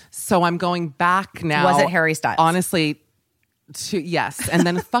anywhere. So I'm going back now. Was it Harry Styles? Honestly, yes. And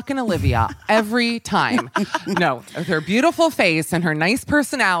then fucking Olivia every time. No, her beautiful face and her nice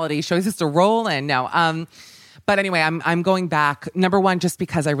personality shows us to roll in. No, but anyway, I'm going back. Number one, just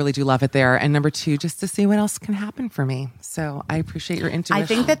because I really do love it there, and number two, just to see what else can happen for me. So I appreciate your intuition. I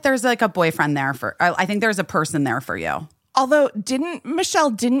think that there's like a boyfriend there for. I think there's a person there for you. Although,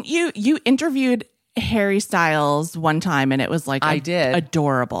 didn't you interviewed Harry Styles one time, and it was like I did.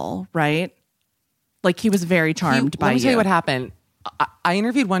 adorable, right? Like he was very charmed by Let me you. tell you what happened. I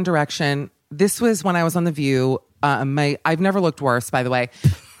interviewed One Direction. This was when I was on The View. I've never looked worse, by the way,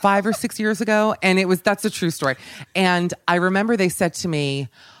 5 or 6 years ago. And that's a true story. And I remember they said to me,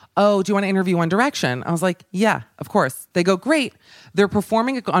 oh, do you want to interview One Direction? I was like, yeah, of course. They go, great. They're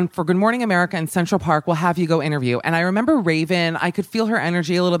performing for Good Morning America in Central Park. We'll have you go interview. And I remember Raven, I could feel her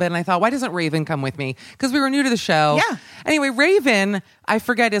energy a little bit. And I thought, why doesn't Raven come with me? Because we were new to the show. Yeah. Anyway, Raven, I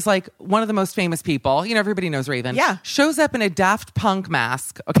forget, is like one of the most famous people. You know, everybody knows Raven. Yeah. Shows up in a Daft Punk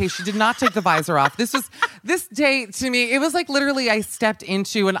mask. Okay, she did not take the visor off. This date to me, it was like literally I stepped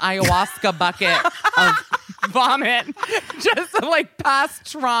into an ayahuasca bucket of vomit, just of like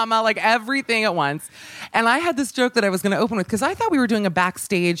past trauma, like everything at once. And I had this joke that I was going to open with because I thought we were doing a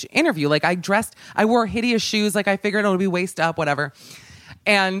backstage interview. Like I wore hideous shoes. Like I figured it would be waist up, whatever.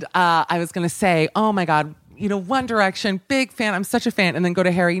 And I was going to say, oh my God, you know, One Direction, big fan. I'm such a fan. And then go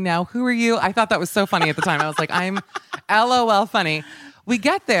to Harry. Now, who are you? I thought that was so funny at the time. I was like, I'm LOL funny. We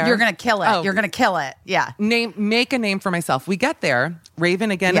get there. You're going to kill it. Oh. You're going to kill it. Yeah. Make a name for myself. We get there.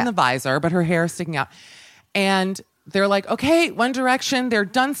 Raven again in the visor, but her hair is sticking out. And they're like, okay, One Direction, they're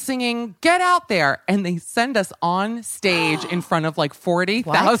done singing. Get out there. And they send us on stage in front of like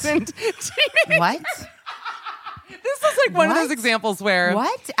 40,000 teenagers. What? This is like one of those examples where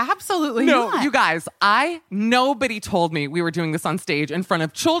What? Absolutely no, not. you guys, nobody told me we were doing this on stage in front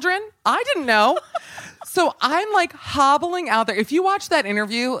of children. I didn't know. So I'm like hobbling out there. If you watch that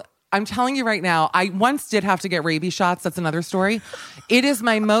interview, I'm telling you right now, I once did have to get rabies shots. That's another story. It is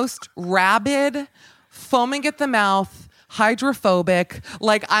my most rabid, foaming at the mouth, hydrophobic.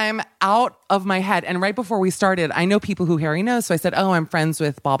 Like I'm out of my head. And right before we started, I know people who Harry knows. So I said, oh, I'm friends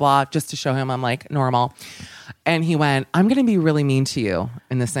with blah, blah, just to show him I'm like normal. And he went, I'm going to be really mean to you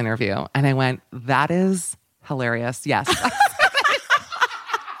in this interview. And I went, that is hilarious. Yes.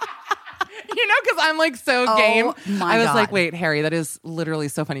 You know, because I'm like so game. My I was God. like, wait, Harry, that is literally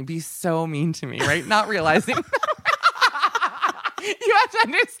so funny. Be so mean to me, right? Not realizing. You have to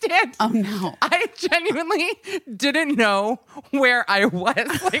understand. Oh, no. I genuinely didn't know where I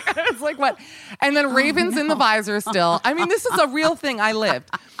was. Like, I was like, what? And then Raven's in the visor still. I mean, this is a real thing I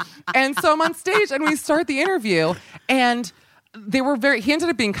lived. And so I'm on stage and we start the interview and he ended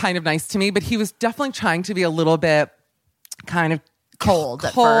up being kind of nice to me, but he was definitely trying to be a little bit kind of Cold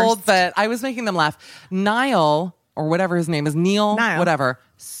at first. but I was making them laugh. Niall, or whatever his name is, Neil, Niall. whatever.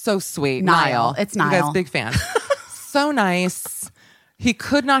 So sweet. Niall. It's You Niall. guys, big fan. So nice. He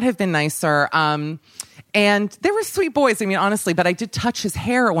could not have been nicer. And they were sweet boys. I mean, honestly, but I did touch his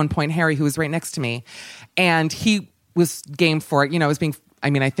hair at one point, Harry, who was right next to me. And he was game for it. You know,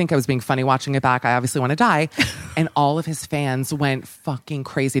 I think I was being funny watching it back. I obviously want to die. And all of his fans went fucking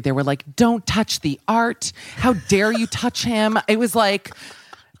crazy. They were like, don't touch the art. How dare you touch him? It was like,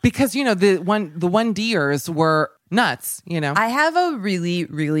 because, you know, the 1Ders were nuts, you know? I have a really,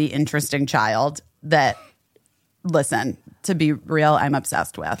 really interesting child that, listen, to be real, I'm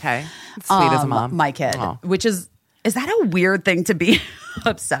obsessed with. Okay. Sweet as a mom. My kid, Oh. which is that a weird thing to be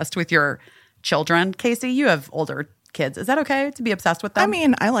obsessed with your children? Casey, you have older kids. Is that okay to be obsessed with them? I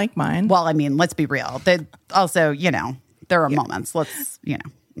mean, I like mine. well, I mean, let's be real. They also, you know, there are moments. Let's, you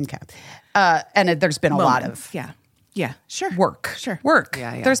know, okay. And there's been a lot of Yeah, sure. work. Sure. Work.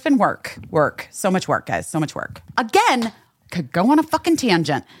 Yeah. There's been work. So much work, guys. So much work. Again, could go on a fucking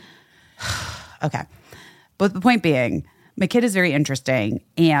tangent. Okay. But the point being, my kid is very interesting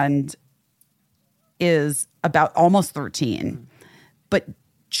and is about almost 13, but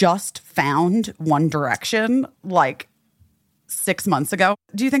just found One Direction like 6 months ago.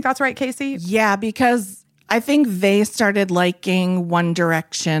 Do you think that's right, Casey? Yeah, because I think they started liking One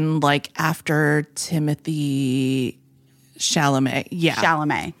Direction like after Timothy Chalamet. Yeah.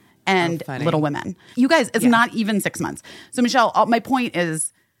 Chalamet and funny. Little Women. You guys, it's not even 6 months. So Michelle, my point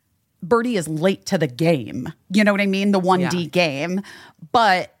is Birdie is late to the game. You know what I mean? The 1D game.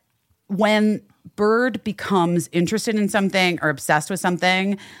 But when Bird becomes interested in something or obsessed with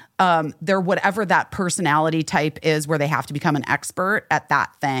something, they're whatever that personality type is where they have to become an expert at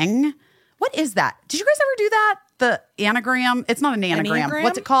that thing. What is that? Did you guys ever do that? The anagram? It's not an anagram. Enneagram?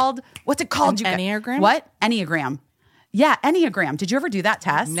 What's it called? What's it called? An you guys? Enneagram? What? Enneagram. Yeah, Enneagram. Did you ever do that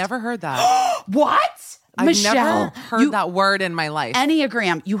test? Never heard that. What? I've Michelle, never heard that word in my life.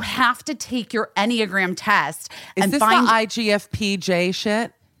 Enneagram. You have to take your Enneagram test Is and this find. the IGFPJ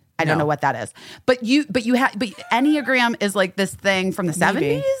shit? I don't know what that is, but Enneagram is like this thing from the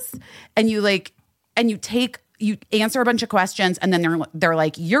 70s, and you take you answer a bunch of questions, and then they're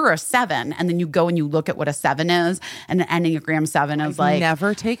like, you're a 7. And then you go and you look at what a 7 is. And an Enneagram 7 is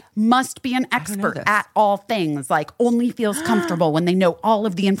must be an expert at all things, like only feels comfortable when they know all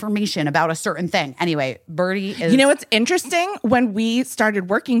of the information about a certain thing. Anyway, Birdie is... You know what's interesting? When we started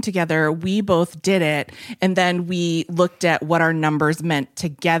working together, we both did it. And then we looked at what our numbers meant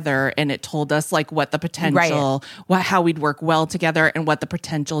together. And it told us like what the potential, how we'd work well together and what the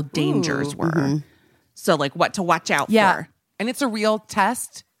potential dangers were. Mm-hmm. So like what to watch out for. And it's a real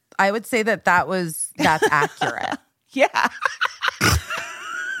test. I would say that's accurate. Yeah.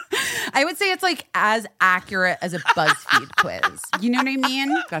 I would say it's like as accurate as a BuzzFeed quiz. You know what I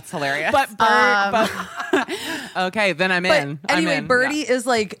mean? That's hilarious. But okay, then I'm in. Anyway, Birdie is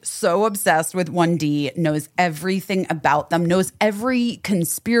like so obsessed with 1D, knows everything about them, knows every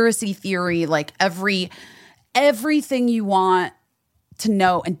conspiracy theory, like everything you want to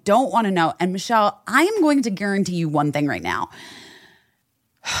know and don't want to know. And Michelle, I am going to guarantee you one thing right now.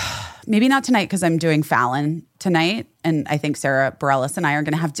 Maybe not tonight because I'm doing Fallon tonight. And I think Sarah Bareilles and I are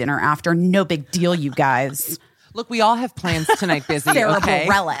going to have dinner after. No big deal, you guys. Look, we all have plans tonight, busy. Sarah okay?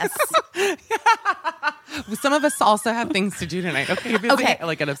 Bareilles. Some of us also have things to do tonight. Okay, busy. Okay. I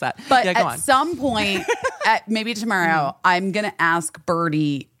like get upset. But go at on. some point, maybe tomorrow, I'm going to ask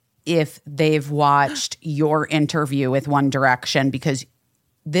Birdie if they've watched your interview with One Direction, because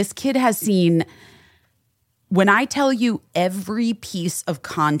this kid has seen, when I tell you every piece of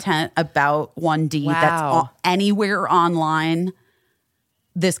content about 1D that's anywhere online,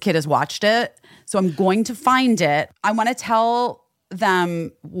 this kid has watched it. So I'm going to find it. I want to tell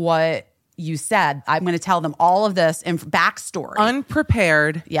them what you said. I'm going to tell them all of this backstory.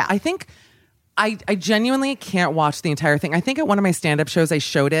 Unprepared. Yeah. I think I genuinely can't watch the entire thing. I think at one of my stand-up shows, I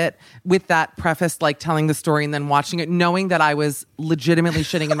showed it with that preface, like telling the story and then watching it, knowing that I was legitimately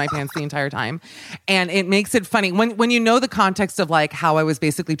shitting in my pants the entire time. And it makes it funny when you know the context of like how I was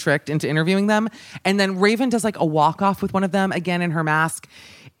basically tricked into interviewing them. And then Raven does like a walk-off with one of them again in her mask.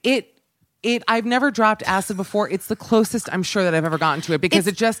 I've never dropped acid before. It's the closest I'm sure that I've ever gotten to it because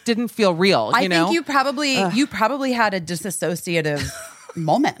it just didn't feel real. I think you probably had a disassociative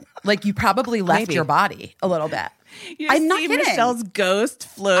moment. Like you probably left your body a little bit. I'm not kidding. Michelle's ghost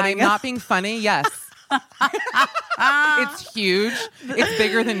floating. I'm not being funny. Yes. It's huge. It's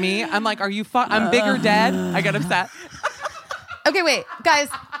bigger than me. I'm like, are you I'm bigger dead. I got upset. Okay, wait, guys.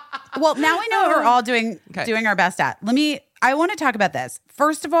 Well, now we know what we're all doing our best at. I want to talk about this.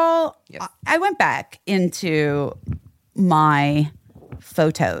 First of all, yes. I went back into my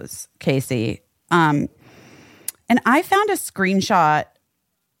photos, Casey. And I found a screenshot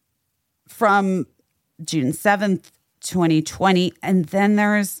from June 7th, 2020. And then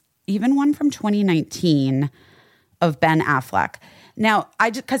there's even one from 2019 of Ben Affleck. Now,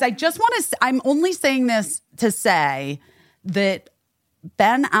 I'm only saying this to say that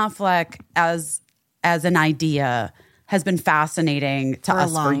Ben Affleck as an idea has been fascinating to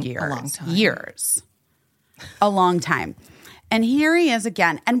us for years. A long time. And here he is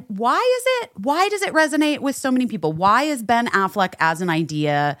again. And why does it resonate with so many people? Why is Ben Affleck as an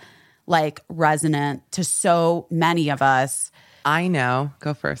idea like resonant to so many of us? I know.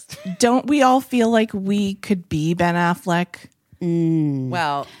 Go first. Don't we all feel like we could be Ben Affleck?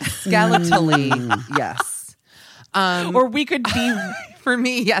 Well, skeletally, yes. Or we could be, for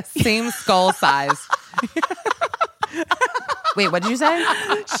me, yes, same skull size. Wait, what did you say?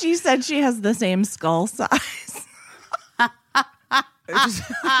 She said she has the same skull size.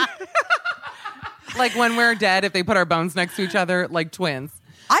 Like when we're dead, if they put our bones next to each other, like twins.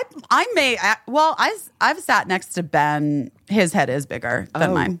 I've sat next to Ben. His head is bigger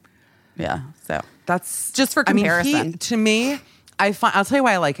than mine. Yeah, so that's just for comparison. To me, I'll tell you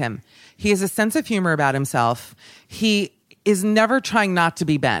why I like him. He has a sense of humor about himself. He is never trying not to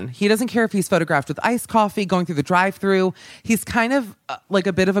be Ben. He doesn't care if he's photographed with iced coffee, going through the drive-thru. He's kind of like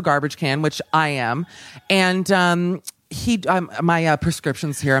a bit of a garbage can, which I am. And my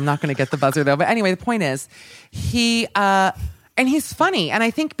prescription's here. I'm not going to get the buzzer though. But anyway, the point is, and he's funny. And I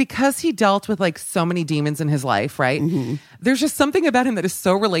think because he dealt with like so many demons in his life, right? Mm-hmm. There's just something about him that is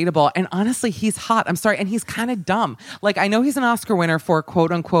so relatable. And honestly, he's hot. I'm sorry. And he's kind of dumb. Like I know he's an Oscar winner for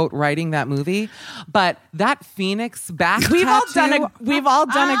quote unquote writing that movie, but that Phoenix back we've tattoo, all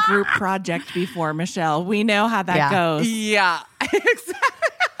done a group project before, Michelle. We know how that goes. Yeah.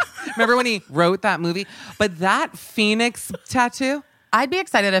 Exactly. Remember when he wrote that movie? But that Phoenix tattoo, I'd be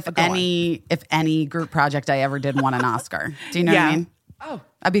excited if any group project I ever did won an Oscar. Do you know what I mean? Oh,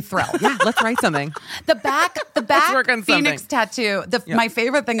 I'd be thrilled. Yeah, let's write something. The back Phoenix tattoo. My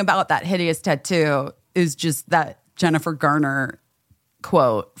favorite thing about that hideous tattoo is just that Jennifer Garner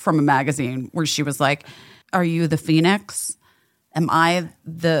quote from a magazine where she was like, Are you the phoenix? Am I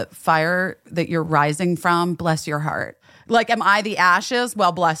the fire that you're rising from? Bless your heart. Like, am I the ashes?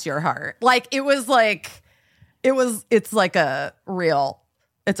 Well, bless your heart. Like,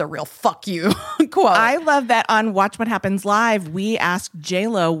 it's a real fuck you quote. I love that on Watch What Happens Live, we asked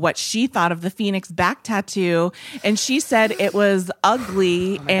J-Lo what she thought of the Phoenix back tattoo, and she said it was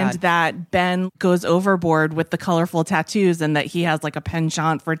ugly and that Ben goes overboard with the colorful tattoos and that he has like a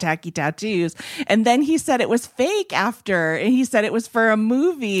penchant for tacky tattoos. And then he said it was fake after, and he said it was for a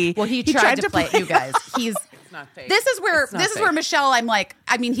movie. Well, he tried to play it, you guys. He's not fake. This is where Michelle, I'm like,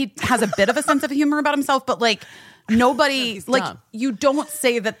 I mean, he has a bit of a sense of humor about himself, but like nobody, like dumb. you don't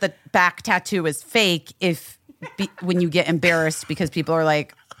say that the back tattoo is fake when you get embarrassed because people are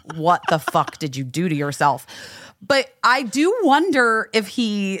like, what the fuck did you do to yourself? But I do wonder if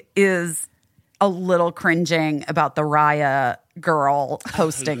he is a little cringing about the Raya girl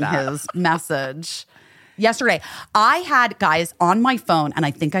posting his message. Yesterday, I had guys on my phone, and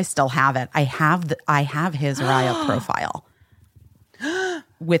I think I still have it. I have his Raya profile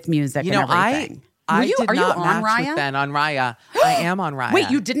with music and everything. Are you on match Raya? with Ben on Raya. I am on Raya. Wait,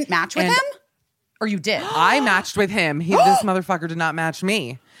 you didn't match with And- him? Or you did? I matched with him. This motherfucker did not match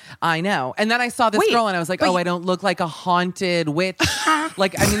me. I know. And then I saw this Wait, girl and I was like, but oh, I don't look like a haunted witch.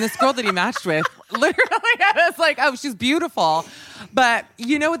 Like, I mean, this girl that he matched with, literally, I was like, oh, she's beautiful. But,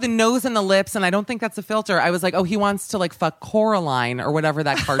 you know, with the nose and the lips, and I don't think that's a filter, I was like, oh, he wants to like fuck Coraline or whatever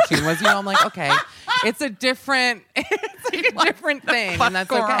that cartoon was. You know, I'm like, okay, it's like a different thing. And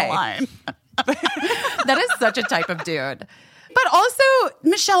that's okay. That is such a type of dude. But also,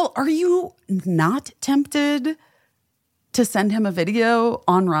 Michelle, are you not tempted to send him a video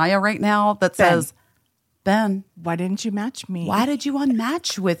on Raya right now that says, Ben, Why didn't you match me? why did you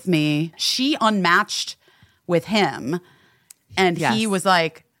unmatch with me? She unmatched with him, and he Yes. was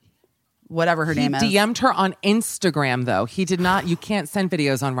like, whatever her name is. He DM'd her on Instagram, though. He did not. You can't send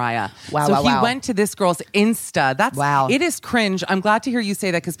videos on Raya. Wow, so wow, he wow. went to this girl's Insta. That's Wow. It is cringe. I'm glad to hear you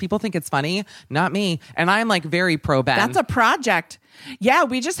say that because people think it's funny. Not me. And I'm like very pro Ben. That's a project. Yeah,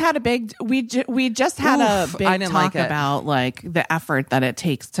 we just had a big just had Oof, a big I didn't talk like it. about like the effort that it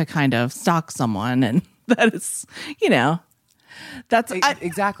takes to kind of stalk someone, and that is, you know, that's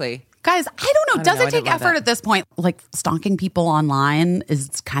exactly. Guys, I don't know. Does know. it I take didn't love effort it. at this point? Like stalking people online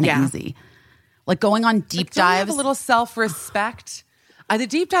is kind of Yeah. easy. Like going on deep Don't you have dives. a little self-respect? The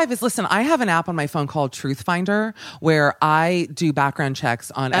deep dive is, listen, I have an app on my phone called Truth Finder where I do background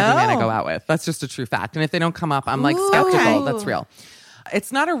checks on every man I go out with. That's just a true fact. And if they don't come up, I'm like skeptical. Okay. That's real.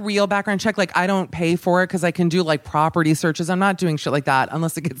 It's not a real background check. Like, I don't pay for it because I can do like property searches. I'm not doing shit like that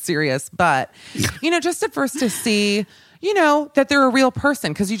unless it gets serious. But, you know, just at first to see, you know, that they're a real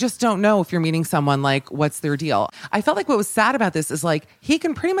person, because you just don't know if you're meeting someone, like, what's their deal. I felt like what was sad about this is like he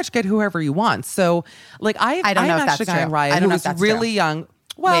can pretty much get whoever he wants. So, like, I don't know if matched that's a guy on true. Raya I don't who know if was that's really true. young.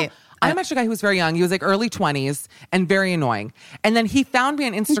 Well, Wait, I matched a guy who was very young. He was like early 20s and very annoying. And then he found me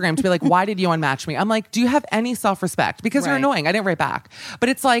on Instagram to be like, why did you unmatch me? I'm like, do you have any self-respect? Because you're Right. annoying. I didn't write back. But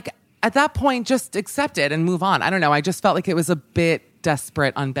it's like, at that point, just accept it and move on. I don't know. I just felt like it was a bit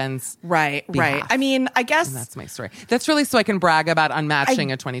desperate on Ben's right. behalf. I mean, I guess And that's my story. That's really so I can brag about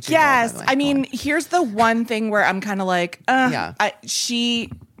unmatching a 22-year-old. Yes, by the way. I mean, here's the one thing where I'm kind of like, Yeah. she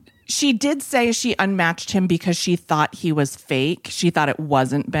did say she unmatched him because she thought he was fake. She thought it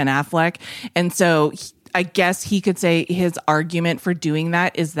wasn't Ben Affleck, and so I guess he could say his argument for doing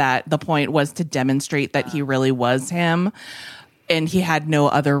that is that the point was to demonstrate that he really was him, and he had no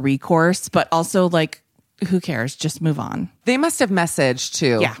other recourse. But also, like, who cares? Just move on. They must have messaged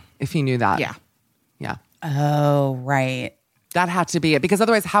too. Yeah. If he knew that. Yeah. Yeah. Oh, right. That had to be it. Because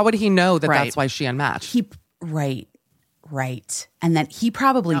otherwise, how would he know that Right. that's why she unmatched? Right. And then he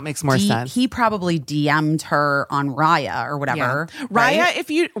probably That makes more sense. He probably DM'd her on Raya or whatever. Raya, right? if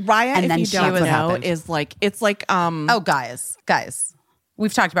you And then if you she don't was- know, happened. is like it's like Oh, guys.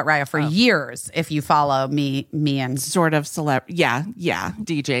 We've talked about Raya for years. If you follow me and sort of yeah.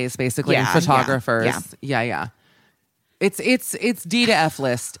 DJs basically and Yeah, photographers. Yeah. It's D to F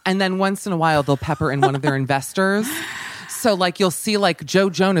list. And then once in a while they'll pepper in one of their investors. So like you'll see like Joe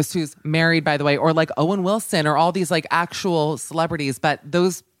Jonas, who's married, by the way, or like Owen Wilson, or all these like actual celebrities, but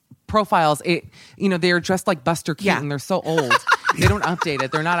those profiles, they're dressed like Buster Keaton. Yeah. They're so old. They don't update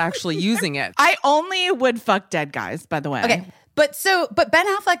it. They're not actually using it. I only would fuck dead guys, by the way. Okay. But Ben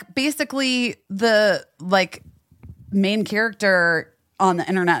Affleck, basically the like main character on the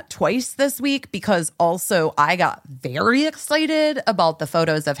internet twice this week, because also I got very excited about the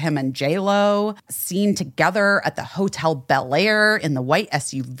photos of him and J-Lo seen together at the Hotel Bel Air in the white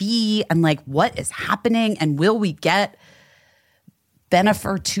SUV, and like, what is happening? And will we get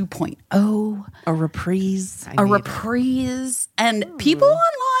Bennifer 2.0. A reprise. A reprise. And people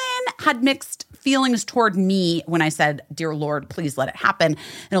online had mixed feelings toward me when I said, dear Lord, please let it happen.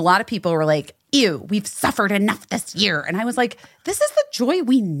 And a lot of people were like, ew, we've suffered enough this year. And I was like, this is the joy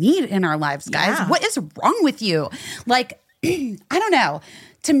we need in our lives, guys. Yeah. What is wrong with you? Like, I don't know.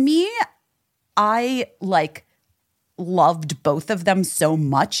 To me, I like loved both of them so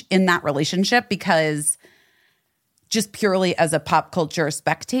much in that relationship because just purely as a pop culture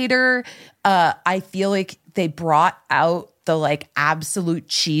spectator, I feel like they brought out the like absolute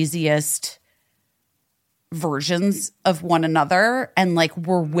cheesiest versions of one another and like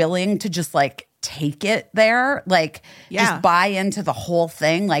were willing to just like take it there, like just buy into the whole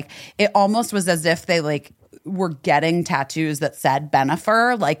thing. Like it almost was as if they like were getting tattoos that said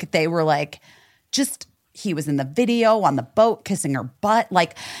Bennifer. Like they were like, just he was in the video on the boat kissing her butt.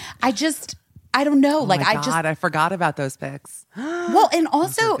 Like I don't know. Like I forgot about those pics. Well, and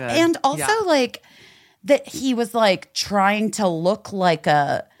also Yeah. like that he was like trying to look like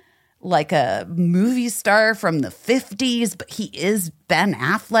a movie star from the 50s, but he is Ben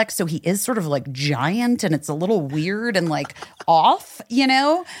Affleck, so he is sort of like giant and it's a little weird and like off, you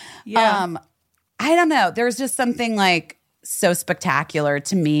know? Yeah. I don't know. There's just something like so spectacular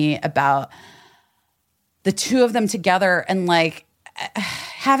to me about the two of them together and like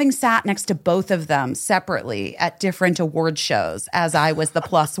having sat next to both of them separately at different award shows as I was the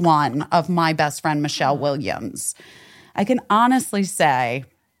plus one of my best friend, Michelle Williams. I can honestly say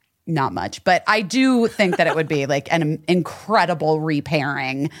not much, but I do think that it would be like an incredible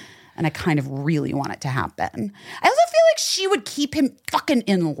repairing and I kind of really want it to happen. I also feel like she would keep him fucking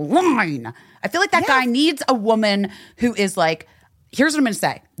in line. I feel like that guy needs a woman who is like, here's what I'm going to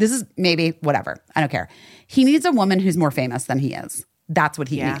say. This is maybe whatever. I don't care. He needs a woman who's more famous than he is. That's what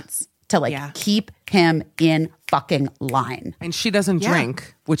he needs to like keep him in fucking line. And she doesn't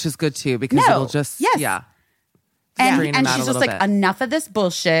drink, which is good too because it'll just strain him And out she's a just little like, bit. enough of this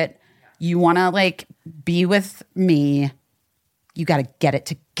bullshit. You want to like be with me. You got to get it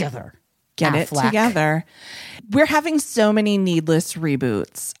together. Get Affleck. it together. We're having so many needless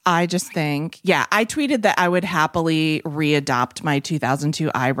reboots. I just think, I tweeted that I would happily readopt my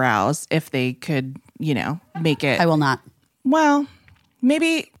 2002 eyebrows if they could, you know, make it. I will not. Well,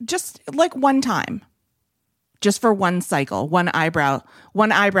 maybe just like one time, just for one cycle, one eyebrow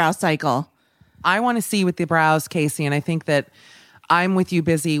cycle. I want to see with the brows, Casey, and I think that I'm with you,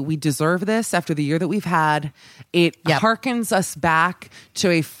 Busy. We deserve this after the year that we've had. It harkens us back to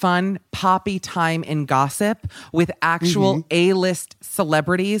a fun poppy time in gossip with actual A-list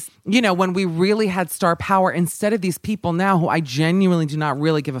celebrities. You know, when we really had star power instead of these people now who I genuinely do not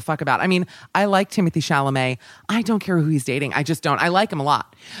really give a fuck about. I mean, I like Timothy Chalamet. I don't care who he's dating. I just don't. I like him a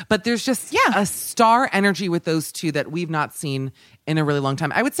lot. But there's just a star energy with those two that we've not seen in a really long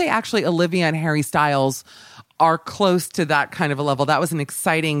time. I would say actually Olivia and Harry Styles are close to that kind of a level. That was an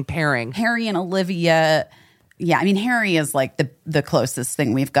exciting pairing. Harry and Olivia. Yeah, I mean, Harry is like the closest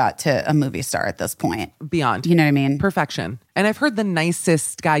thing we've got to a movie star at this point. Beyond. You know what I mean? Perfection. And I've heard the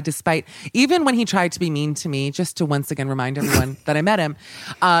nicest guy, despite, even when he tried to be mean to me, just to once again remind everyone that I met him,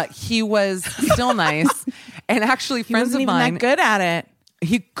 he was still nice. And actually, friends of mine. That good at it.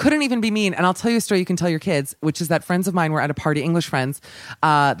 He couldn't even be mean. And I'll tell you a story you can tell your kids, which is that friends of mine were at a party, English friends,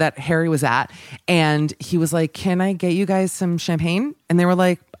 that Harry was at. And he was like, can I get you guys some champagne? And they were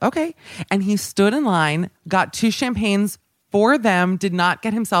like, okay. And he stood in line, got 2 champagnes for them, did not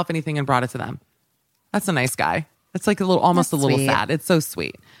get himself anything and brought it to them. That's a nice guy. It's like almost a little sweet. sad. It's so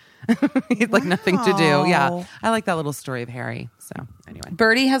sweet. He had like nothing to do. Yeah. I like that little story of Harry. So anyway.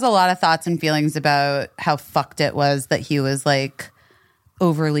 Birdie has a lot of thoughts and feelings about how fucked it was that he was like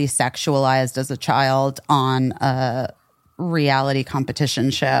overly sexualized as a child on a reality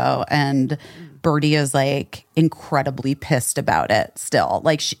competition show, and Birdie is like incredibly pissed about it still.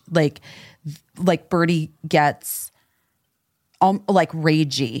 Like like Birdie gets like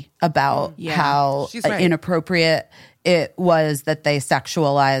ragey about how she's right. inappropriate it was that they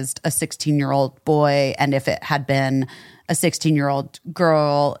sexualized a 16-year-old boy, and if it had been a 16-year-old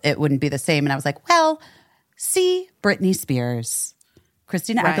girl, it wouldn't be the same. And I was like, well, see Britney Spears,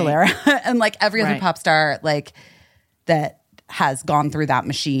 Christina Aguilera, and like every other pop star like that has gone through that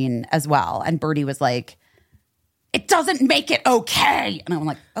machine as well. And Birdie was like, it doesn't make it okay. And I'm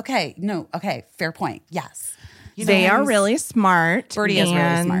like, okay, no, okay, fair point. Yes. They are really smart. Birdie is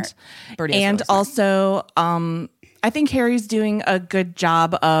really smart. Birdie is and really smart. also, I think Harry's doing a good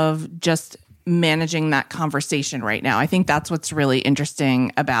job of just managing that conversation right now. I think that's what's really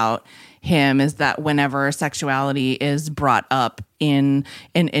interesting about him is that whenever sexuality is brought up in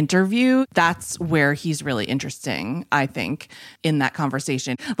an interview, that's where he's really interesting, I think, in that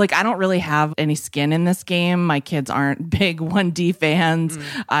conversation. Like, I don't really have any skin in this game. My kids aren't big 1D fans.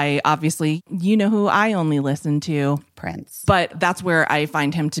 I obviously, you know who I only listen to. Prince. But that's where I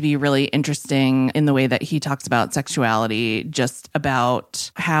find him to be really interesting in the way that he talks about sexuality, just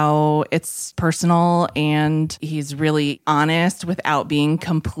about how it's personal, and he's really honest without being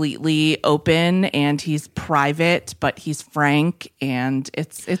completely open, and he's private, but he's frank, and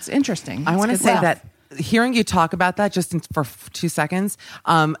it's interesting. I want to It's good say stuff. that hearing you talk about that just for 2 seconds,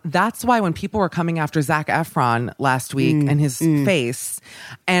 that's why when people were coming after Zac Efron last week and his face,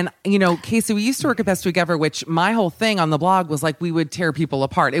 and you know, Casey, we used to work at Best Week Ever, which my whole thing on the blog was like we would tear people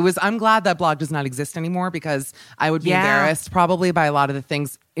apart. I'm glad that blog does not exist anymore, because I would be embarrassed probably by a lot of the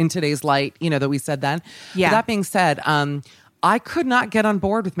things in today's light, you know, that we said then. Yeah. But that being said, I could not get on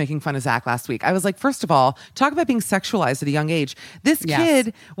board with making fun of Zach last week. I was like, first of all, talk about being sexualized at a young age. This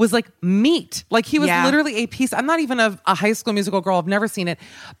kid was like meat. Like, he was literally a piece. I'm not even a High School Musical girl. I've never seen it.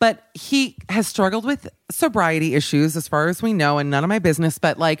 But he has struggled with sobriety issues as far as we know, and none of my business.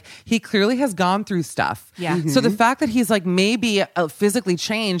 But like, he clearly has gone through stuff. Yeah. So the fact that he's like maybe physically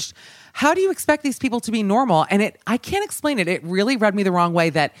changed, how do you expect these people to be normal? And I can't explain it. It really rubbed me the wrong way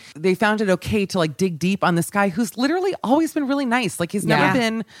that they found it okay to like dig deep on this guy who's literally always been really nice. Like, he's never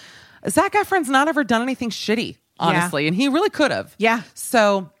been, Zac Efron's not ever done anything shitty, honestly. And he really could have. Yeah.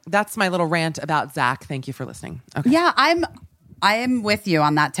 So that's my little rant about Zach. Thank you for listening. Okay. Yeah, I am with you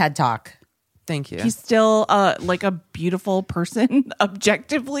on that TED Talk. Thank you. He's still like a beautiful person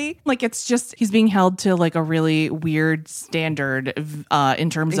objectively. Like, it's just he's being held to like a really weird standard in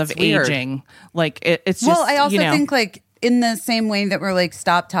terms of weird. aging. Like, it's just, Well, I also you know, think, like, in the same way that we're like,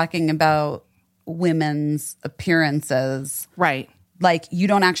 stop talking about women's appearances. right. Like, you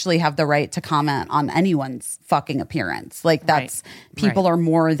don't actually have the right to comment on anyone's fucking appearance. Like, that's people are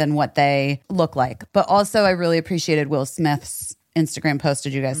more than what they look like. But also, I really appreciated Will Smith's Instagram post.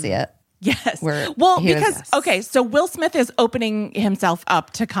 Did you guys see it? Yes. Where Well, he was- because, okay, so Will Smith is opening himself up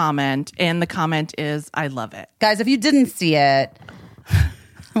to comment, and the comment is, I love it. Guys, if you didn't see it,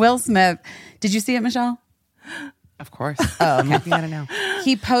 Will Smith, did you see it, Michelle? Of course. Oh, okay. I don't know.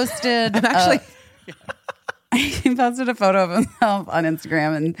 He posted he posted a photo of himself on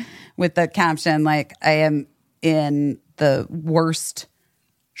Instagram, and with the caption like, I am in the worst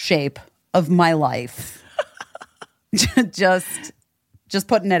shape of my life. just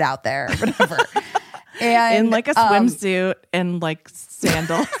putting it out there, whatever. And In like a swimsuit and like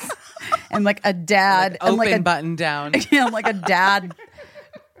sandals. and like a dad Open and like a button down. you know, like a dad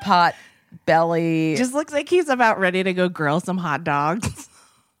pot belly. Just looks like he's about ready to go grill some hot dogs.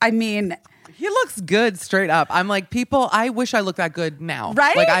 I mean, He looks good straight up. I'm like, people, I wish I looked that good now.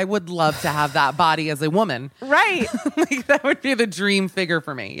 Right? Like, I would love to have that body as a woman. Right. Like, that would be the dream figure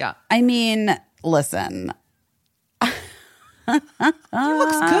for me. Yeah. I mean, listen. He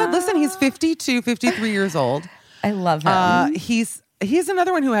looks good. Listen, he's 52, 53 years old. I love him. He's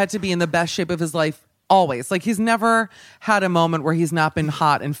another one who had to be in the best shape of his life always. Like, he's never had a moment where he's not been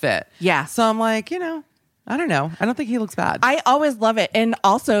hot and fit. Yeah. So I'm like, you know, I don't know. I don't think he looks bad. I always love it. And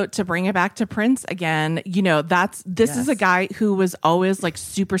also, to bring it back to Prince again, you know, this is a guy who was always like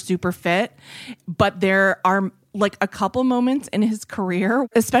super, super fit, but there are like a couple moments in his career,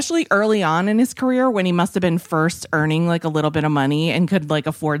 especially early on in his career, when he must have been first earning like a little bit of money and could like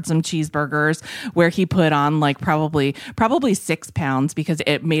afford some cheeseburgers, where he put on like probably 6 pounds, because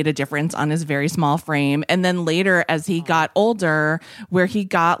it made a difference on his very small frame. And then later, as he got older, where he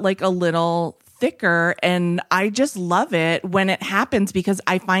got like a little thicker, and I just love it when it happens, because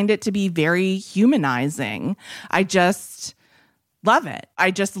I find it to be very humanizing. I just love it.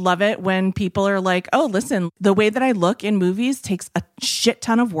 I just love it when people are like, oh, listen, the way that I look in movies takes a shit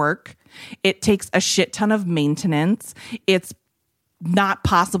ton of work. It takes a shit ton of maintenance. It's not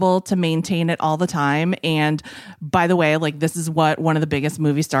possible to maintain it all the time. And by the way, like, this is what one of the biggest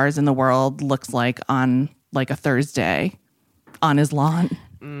movie stars in the world looks like on like a Thursday on his lawn.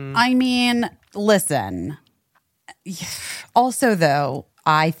 I mean, listen. Also, though,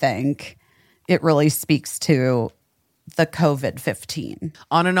 I think it really speaks to the COVID-15.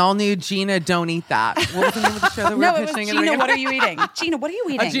 On an all new Gina, don't eat that. What was the name of the show that we were pitching? Gina, what are you eating? Gina, what are you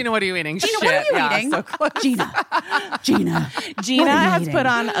eating? Gina, what are you eating? Gina, Shit. what are you Yeah, eating? so close. Gina. Gina What are you has eating? put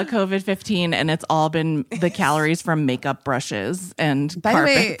on a COVID-15, and it's all been the calories from makeup brushes and By the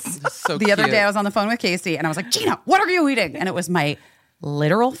way, carpets. So the other cute. day I was on the phone with Casey, and I was like, Gina, what are you eating? And it was my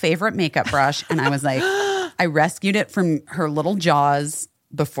literal favorite makeup brush. And I was like, I rescued it from her little jaws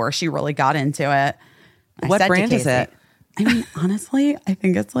before she really got into it. I What said to brand is Casey, it? I mean, honestly, I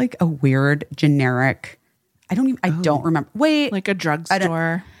think it's like a weird generic. I don't remember. Wait, Like a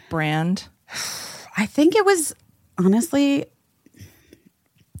drugstore brand. I think it was honestly.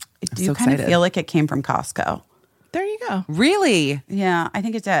 I do so kind of excited. feel like it came from Costco. There you go. Really? Yeah, I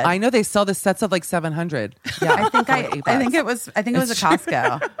think it did. I know they sell the sets of like 700. Yeah, I think it was a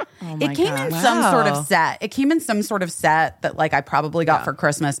Costco. It came in some sort of set. It came in some sort of set that like I probably got for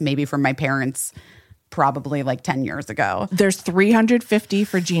Christmas, maybe from my parents, probably like 10 years ago. There's 350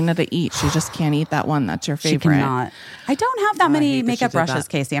 for Gina to eat. She just can't eat that one. That's your She favorite. cannot. I don't have that many hate that she makeup did brushes, that.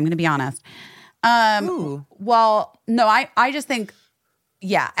 Casey. I'm going to be honest. Ooh. Well, no, I just think,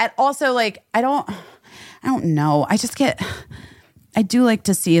 yeah. And also, like, I don't know. I do like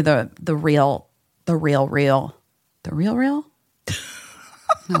to see the real. Oh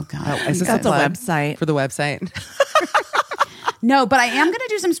God. Is this That's a plug website. for the website? No, but I am going to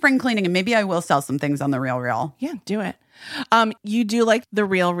do some spring cleaning and maybe I will sell some things on the Real. Yeah, do it. You do like the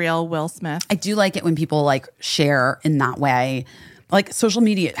real Will Smith. I do like it when people like share in that way. Like social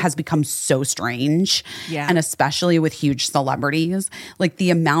media has become so strange. Yeah. And especially with huge celebrities, like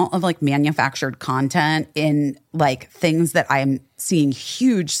the amount of like manufactured content in like things that I'm seeing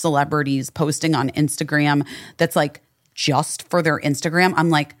huge celebrities posting on Instagram that's like just for their Instagram.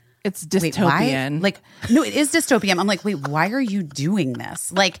 I'm like, It's wait, why? dystopian. Like, no, it is dystopian. I'm like, wait, why are you doing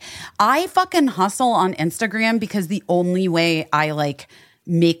this? Like, I fucking hustle on Instagram because the only way I like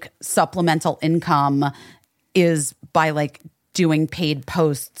make supplemental income is by like doing paid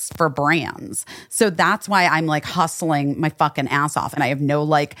posts for brands. So that's why I'm like hustling my fucking ass off. And I have no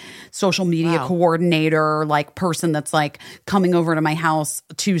like social media coordinator, like person that's like coming over to my house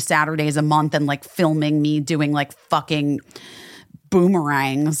 2 Saturdays a month and like filming me doing like fucking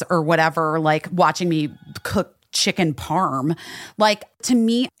boomerangs or whatever, like watching me cook chicken parm. Like to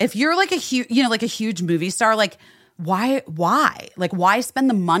me, if you're like a huge, like a huge movie star, like why? Like why spend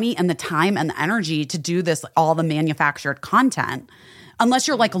the money and the time and the energy to do this, all the manufactured content, unless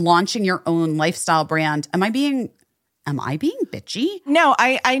you're like launching your own lifestyle brand? Am I being bitchy? No,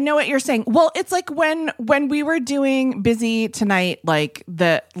 I know what you're saying. Well, it's like when we were doing Busy Tonight, like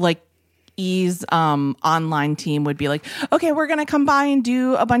E's online team would be like, okay, we're gonna come by and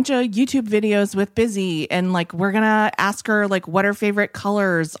do a bunch of YouTube videos with Busy, and like we're gonna ask her like what her favorite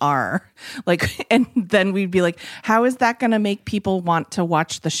colors are, like, and then we'd be like, how is that gonna make people want to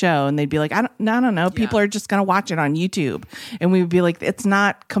watch the show? And they'd be like, I don't know, people are just gonna watch it on YouTube. And we would be like, it's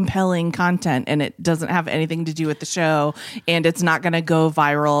not compelling content, and it doesn't have anything to do with the show, and it's not gonna go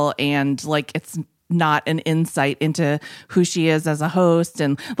viral, and like it's not an insight into who she is as a host,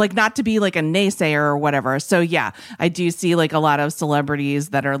 and like not to be like a naysayer or whatever. So yeah, I do see like a lot of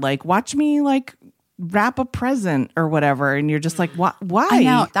celebrities that are like, watch me like wrap a present or whatever. And you're just like, why? I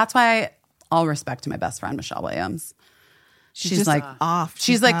know. That's why all respect to my best friend, Michelle Williams. She's just like off.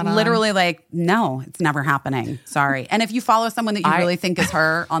 She's like not on. literally like, no, it's never happening. Sorry. And if you follow someone that you really think is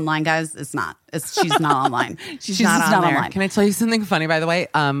her online, guys, she's not online. She's not just on not there. online. Can I tell you something funny, by the way?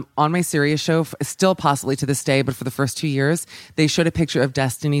 On my Sirius show, still possibly to this day, but for the first 2 years, they showed a picture of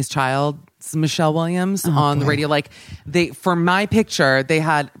Destiny's Child, Michelle Williams, on the radio. Like for my picture, they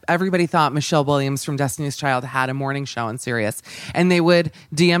had, everybody thought Michelle Williams from Destiny's Child had a morning show on Sirius, and they would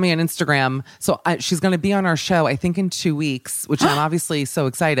DM me on Instagram. So she's going to be on our show, I think in 2 weeks, which I'm obviously so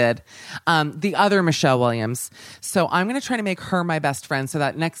excited. The other Michelle Williams. So I'm going to try to make her my best friend, so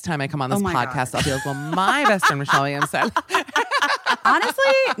that next time I come on this my podcast, I'll be like, well, my best friend Michelle Williams said.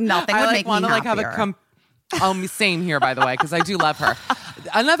 Honestly, nothing would I make me want to like have happier. same here, by the way, because I do love her.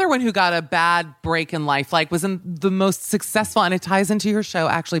 Another one who got a bad break in life, like was in the most successful, and it ties into your show,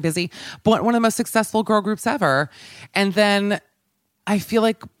 actually, Busy, but one of the most successful girl groups ever. And then I feel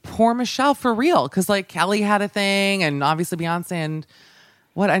like poor Michelle, for real, because like Kelly had a thing, and obviously Beyonce, and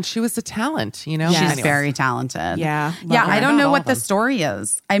she was a talent, you know? She's Anyways. very talented. Yeah. Yeah. Love I her. don't Not know all what of the them. story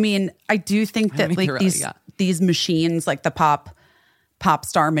is. I mean, I do think that don't like either, yeah. these machines, like the pop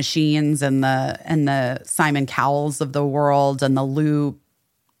star machines and the Simon Cowells of the world and the Lou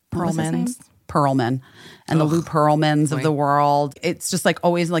Pearlman and the Lou Pearlmans of the world. It's just like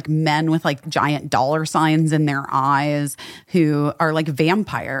always like men with like giant dollar signs in their eyes who are like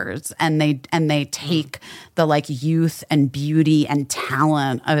vampires, and they take the like youth and beauty and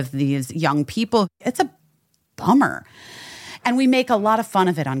talent of these young people. It's a bummer. And we make a lot of fun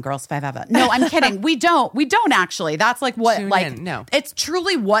of it on Girls 5 Eva. No, I'm kidding. We don't actually. That's like what, Tune like, in. No. It's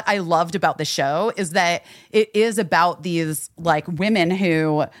truly what I loved about the show, is that it is about these like women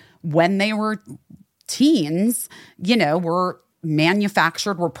who, when they were teens, were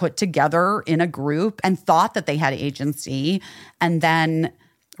manufactured, were put together in a group and thought that they had agency, and then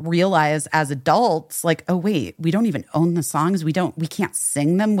realize as adults, like, oh wait, we don't even own the songs. We can't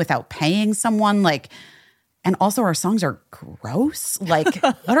sing them without paying someone. Like, and also our songs are gross. Like,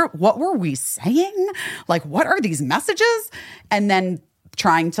 what were we saying? Like, what are these messages? And then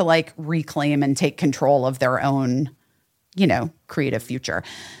trying to like reclaim and take control of their own, creative future.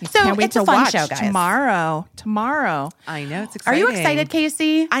 So Can't wait it's to a fun watch show, guys. tomorrow. I know, it's Are exciting. you excited,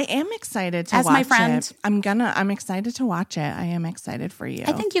 Casey? I am excited to As watch my friend. it. I'm excited to watch it. I am excited for you.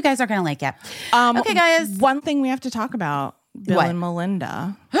 I think you guys are going to like it. Okay, guys. One thing we have to talk about, Bill What? and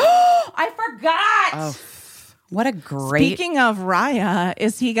Melinda. I forgot. What a great. Speaking of Raya,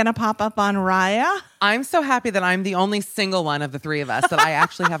 is he going to pop up on Raya? I'm so happy that I'm the only single one of the three of us that I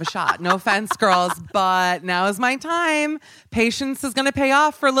actually have a shot. No offense, girls, but now is my time. Patience is going to pay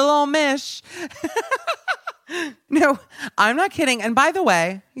off for little old Mish. No, I'm not kidding. And by the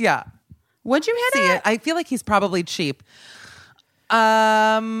way, yeah. Would you hit See it? it? I feel like he's probably cheap.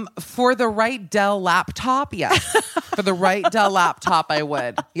 For the right Dell laptop, yes. For the right Dell laptop, I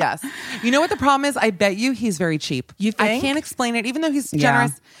would. Yes. You know what the problem is? I bet you he's very cheap. You I think? can't explain it, even though he's Yeah.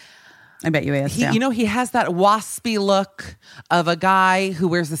 generous. I bet you is. He, too. he has that waspy look of a guy who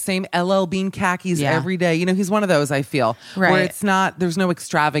wears the same LL Bean khakis Yeah. every day. He's one of those, I feel. Where Right. it's not, there's no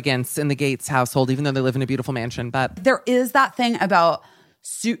extravagance in the Gates household, even though they live in a beautiful mansion. But there is that thing about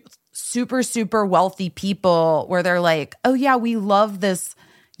super, super wealthy people where they're like, oh, yeah, we love this,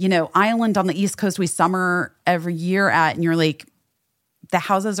 island on the East Coast we summer every year at. And you're like, the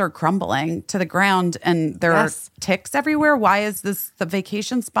houses are crumbling to the ground and there Yes. are ticks everywhere. Why is this the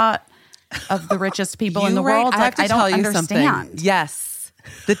vacation spot of the richest people in the Right, world? I have to don't tell you understand. something. Yes.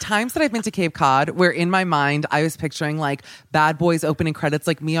 The times that I've been to Cape Cod, where in my mind I was picturing like Bad Boys opening credits,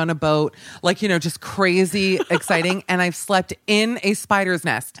 like me on a boat, like, just crazy exciting. And I've slept in a spider's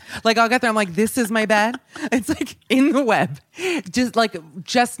nest. Like I'll get there, I'm like, this is my bed. It's like in the web.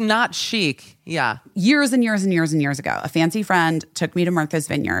 Just not chic. Yeah. Years and years and years and years ago, a fancy friend took me to Martha's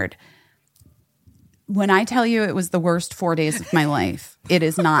Vineyard. When I tell you it was the worst 4 days of my life, it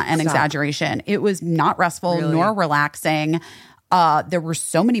is not an exaggeration. It was not restful Really? nor relaxing. There were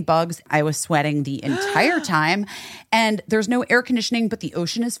so many bugs. I was sweating the entire time. And there's no air conditioning, but the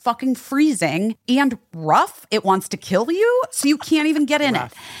ocean is fucking freezing and rough. It wants to kill you, so you can't even get in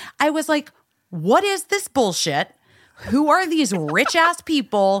it. I was like, what is this bullshit? Who are these rich ass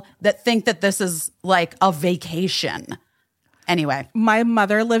people that think that this is like a vacation? Anyway, My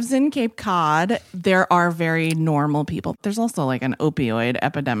mother lives in Cape Cod. There are very normal people. There's also like an opioid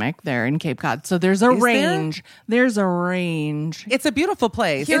epidemic there in Cape Cod. So there's a Is there? range. There's a range. It's a beautiful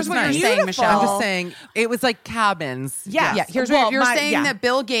place. Here's It's what you're nice. saying, Beautiful. Michelle. I'm just saying it was like cabins. Yes. yeah, here's Well, what you're saying yeah. that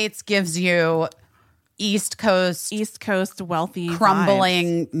Bill Gates gives you East Coast East Coast wealthy vibes.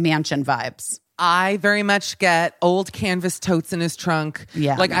 crumbling mansion vibes. I very much get old canvas totes in his trunk.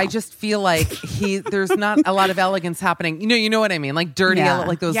 Yeah, like no. I just feel like there's not a lot of elegance happening. You know what I mean? Like dirty, Yeah.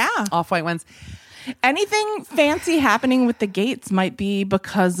 like those Yeah. off-white ones. Anything fancy happening with the Gates might be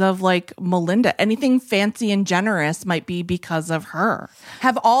because of like Melinda. Anything fancy and generous might be because of her.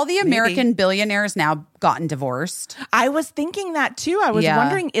 Have all the American billionaires now gotten divorced? I was thinking that too. I was Yeah.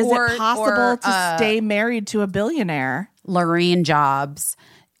 wondering, is Or- it possible or, to stay married to a billionaire? Lorraine Jobs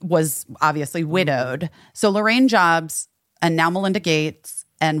was obviously widowed. So Lorraine Jobs and now Melinda Gates,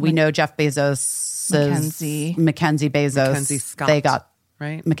 and we know Jeff Bezos, Mackenzie Bezos. Mackenzie Scott, They got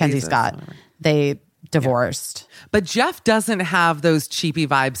right? Mackenzie Bezos, Scott. whatever. They divorced. But Jeff doesn't have those cheapy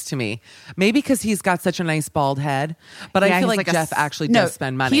vibes to me. Maybe because he's got such a nice bald head. But I Yeah, feel he's like like a Jeff actually No, does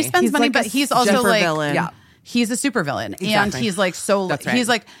spend money. He spends He's money, like but a he's also like supervillain. Yeah. he's a supervillain, and Exactly. he's like so That's right. he's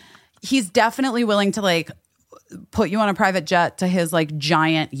like he's definitely willing to like put you on a private jet to his like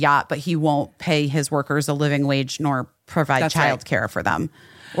giant yacht, but he won't pay his workers a living wage nor provide That's right. child care for them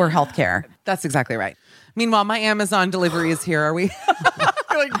or health care. That's exactly right. Meanwhile, my Amazon delivery is here. Are we?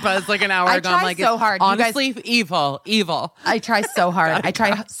 Like buzz like an hour I ago. try I'm like, so it's hard. You guys- Honestly, evil. I try so hard. I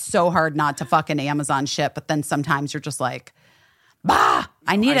try so hard not to fucking Amazon shit, but then sometimes you're just like, bah,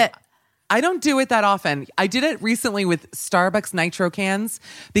 I need it. I don't do it that often. I did it recently with Starbucks nitro cans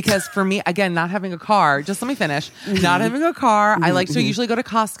because for me, again, not having a car, just let me finish. Not having a car, I like to usually go to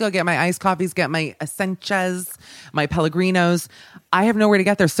Costco, get my iced coffees, get my Essenchas, my Pellegrinos. I have nowhere to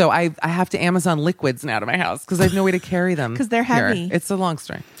get there. So I have to Amazon liquids now to my house because I have no way to carry them. 'Cause they're here. heavy. It's a long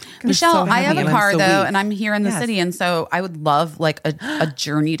story. Michelle, so I have heavy a and I'm car so though, weak. and I'm here in the Yes. city, and so I would love like a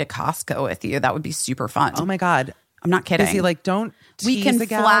journey to Costco with you. That would be super fun. Oh my God. I'm not kidding. Is he like, don't We tease can a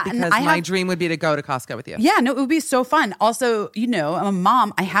gal flatten- because I my have- dream would be to go to Costco with you. Yeah, no, it would be so fun. Also, I'm a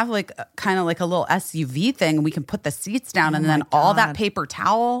mom. I have like kind of like a little SUV thing. We can put the seats down and then all that paper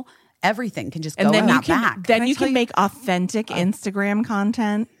towel everything can just go And then in you that can bag. then you can make authentic Instagram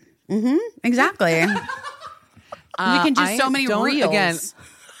content. Exactly. We can do I so many don't- reels. again,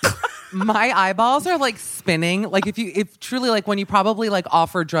 my eyeballs are like spinning. Like if truly like when you probably like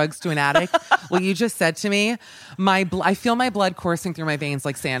offer drugs to an addict, what you just said to me, I feel my blood coursing through my veins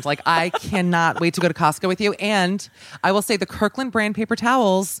like sand. Like I cannot wait to go to Costco with you. And I will say the Kirkland brand paper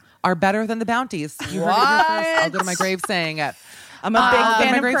towels are better than the Bounties. You heard it here first. I'll go to my grave saying it. I'm a big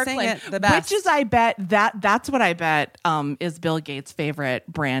fan of Grave Kirkland, saying it, the best. which is I bet that's what I bet is Bill Gates' favorite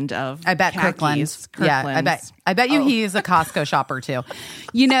brand of. I bet khakis. Kirkland's. Yeah, I bet you he's a Costco shopper too.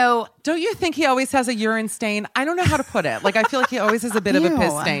 You know, Don't you think he always has a urine stain? I don't know how to put it. Like I feel like he always has a bit of a Ew.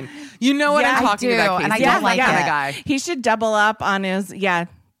 piss stain. You know what Yeah, I'm I talking do, about, and I Casey. don't He's like that kind it. of guy. He should double up on his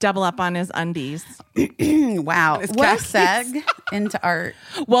undies. wow. His What a khakis. seg into art.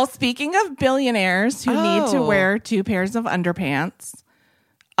 Well, speaking of billionaires who need to Oh. wear 2 pairs of underpants,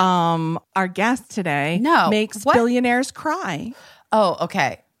 our guest today makes What? billionaires cry. Oh,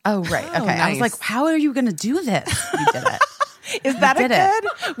 okay. Oh, right. Okay. I was nice. like, how are you going to do this? You did it. Is that a did it.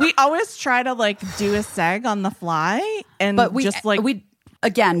 good? We always try to like do a seg on the fly, and But we just like we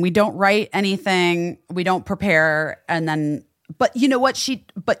don't write anything. We don't prepare, and then. But you know what? She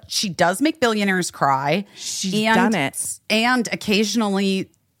does make billionaires cry. She's done it. And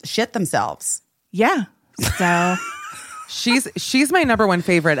occasionally shit themselves. yeah. So She's my number one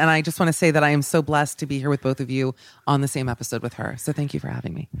favorite, and I just want to say that I am so blessed to be here with both of you on the same episode with her. So thank you for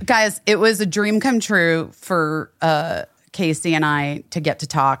having me. Guys, it was a dream come true for Casey and I to get to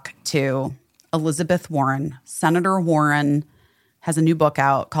talk to Elizabeth Warren. Senator Warren has a new book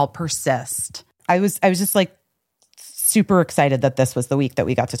out called Persist. I was just like super excited that this was the week that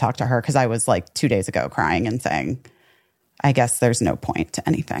we got to talk to her, because I was like 2 days ago crying and saying, I guess there's no point to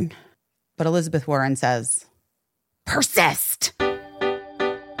anything. But Elizabeth Warren says, persist.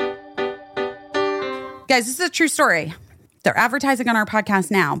 Guys, this is a true story. They're advertising on our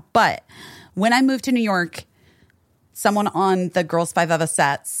podcast now. But when I moved to New York, someone on the Girls Five Eva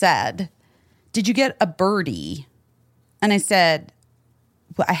set said, did you get a birdie? And I said,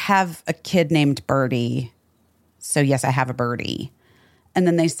 well, I have a kid named Birdie. So yes, I have a birdie. And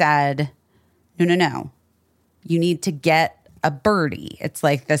then they said, no. You need to get a birdie. It's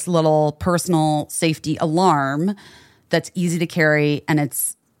like this little personal safety alarm that's easy to carry and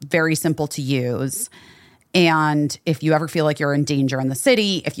it's very simple to use. And if you ever feel like you're in danger in the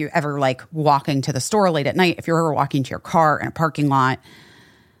city, if you're ever like walking to the store late at night, if you're ever walking to your car in a parking lot,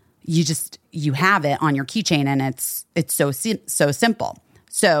 you have it on your keychain, and it's so simple.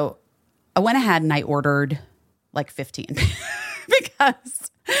 So I went ahead and I ordered like 15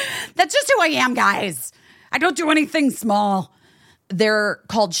 because that's just who I am, guys. I don't do anything small. They're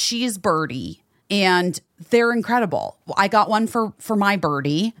called She's Birdie, and they're incredible. I got one for my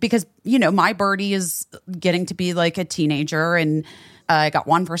birdie because, you know, my birdie is getting to be like a teenager, and I got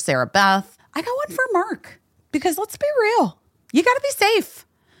one for Sarah Beth. I got one for Mark because let's be real. You got to be safe.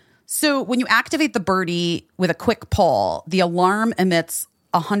 So when you activate the birdie with a quick pull, the alarm emits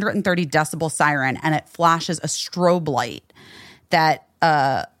a 130 decibel siren, and it flashes a strobe light that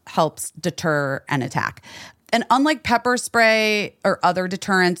helps deter an attack. And unlike pepper spray or other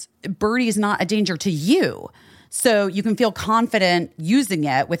deterrents, birdie is not a danger to you. So you can feel confident using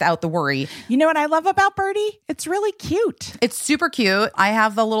it without the worry. you know what I love about Birdie? It's really cute. It's super cute. I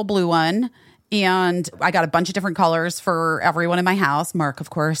have the little blue one, and I got a bunch of different colors for everyone in my house. Mark, of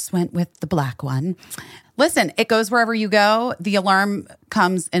course, went with the black one. Listen, it goes wherever you go. The alarm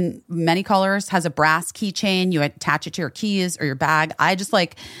comes in many colors, has a brass keychain. You attach it to your keys or your bag. I just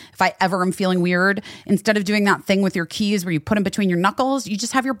like, if I ever am feeling weird, instead of doing that thing with your keys where you put them between your knuckles, you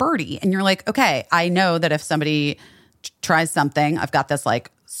just have your birdie. And you're like, okay, I know that if somebody tries something, I've got this like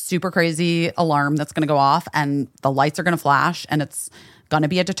super crazy alarm that's going to go off, and the lights are going to flash, and it's going to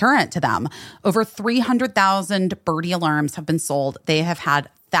be a deterrent to them. Over 300,000 birdie alarms have been sold. They have had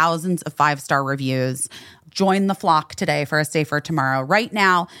thousands of 5-star reviews. Join the flock today for a safer tomorrow. Right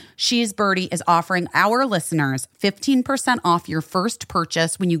now, She's Birdie is offering our listeners 15% off your first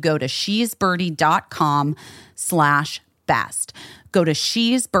purchase when you go to shesbirdie.com/best. Go to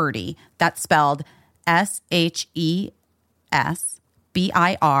She's Birdie. That's spelled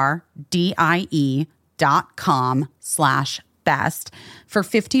SHESBIRDIE.com/best for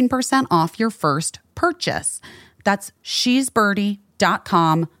 15% off your first purchase. That's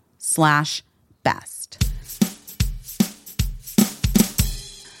shesbirdie.com/best.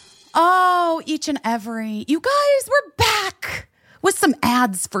 Oh, each and every. You guys, we're back with some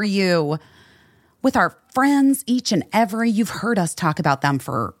ads for you. with our friends, each and every. You've heard us talk about them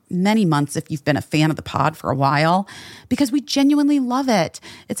for many months if you've been a fan of the pod for a while, because we genuinely love it.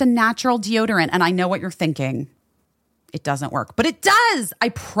 It's a natural deodorant, and I know what you're thinking. It doesn't work, but it does. I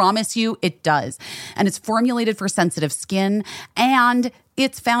promise you it does. And it's formulated for sensitive skin, and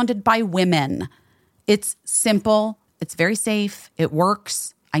it's founded by women. It's simple. It's very safe. It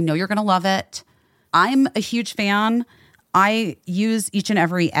works. I know you're going to love it. I'm a huge fan. I use each and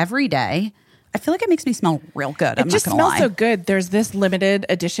every day. I feel like it makes me smell real good. It just smells so good. There's this limited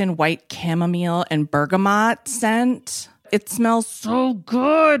edition white chamomile and bergamot scent. It smells so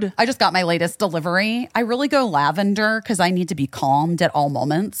good. I just got my latest delivery. I really go lavender because I need to be calmed at all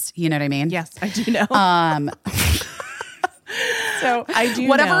moments. You know what I mean? Yes, I do know. So I do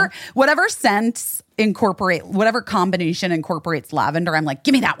whatever scents incorporate, whatever combination incorporates lavender, I'm like,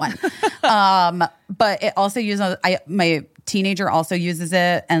 give me that one. But it also uses, my teenager also uses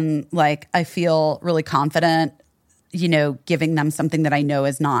it, and like I feel really confident, you know, giving them something that I know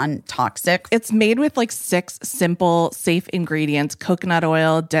is non-toxic. It's made with like 6 simple, safe ingredients: coconut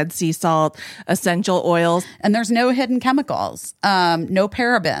oil, Dead Sea salt, essential oils. And there's no hidden chemicals, no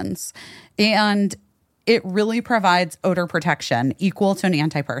parabens. And it really provides odor protection equal to an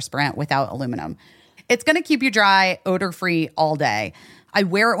antiperspirant without aluminum. It's going to keep you dry, odor-free all day. I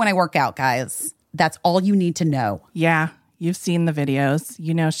wear it when I work out, guys. That's all you need to know. Yeah. You've seen the videos.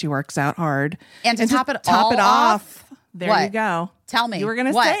 You know she works out hard. And to top it off, there what? you go. Tell me. You were going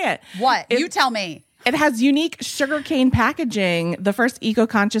to say it. What? You tell me. It has unique sugarcane packaging, the first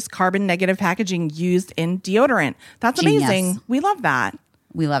eco-conscious carbon-negative packaging used in deodorant. That's Genius. amazing. We love that.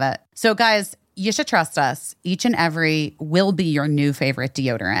 We love it. So, guys, you should trust us. Each and every will be your new favorite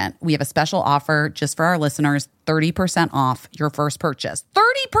deodorant. We have a special offer just for our listeners, 30% off your first purchase.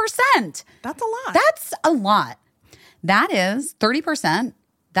 30%! That's a lot. That's a lot. That is 30%.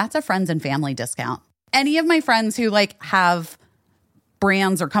 That's a friends and family discount. Any of my friends who like have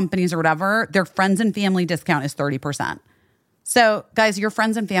brands or companies or whatever, their friends and family discount is 30%. So guys, you're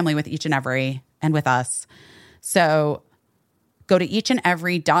friends and family with each and every and with us. So go to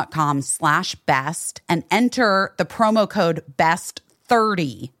eachandevery.com/best and enter the promo code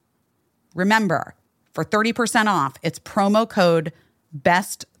BEST30. Remember, for 30% off, it's promo code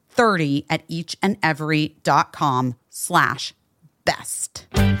BEST30 at eachandevery.com/best.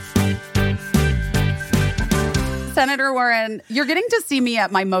 Senator Warren, you're getting to see me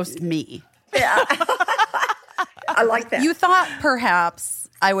at my most me. Yeah. I like that. You thought perhaps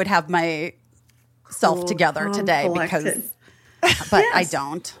I would have myself together today collected. but Yes. I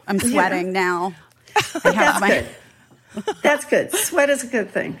don't. I'm sweating now. I have That's good. That's good. Sweat is a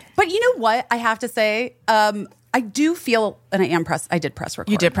good thing. But you know what? I have to say, I do feel, and I did press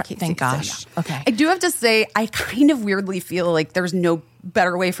record. You did. Casey, Thank so gosh. yeah. Okay. I do have to say, I kind of weirdly feel like there's no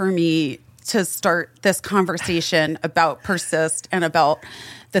better way for me to start this conversation about Persist and about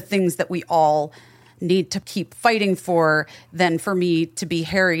the things that we all need to keep fighting for than for me to be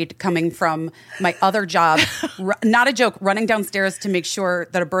harried coming from my other job. Not a joke, running downstairs to make sure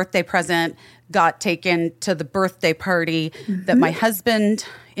that a birthday present got taken to the birthday party that my husband,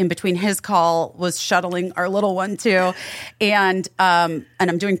 in between his call, was shuttling our little one to. And I'm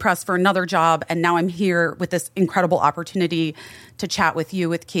doing press for another job. And now I'm here with this incredible opportunity to chat with you,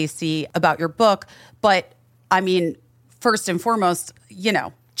 with Casey, about your book. But I mean, first and foremost, you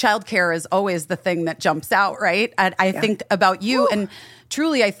know, childcare is always the thing that jumps out, right? And I think about you, and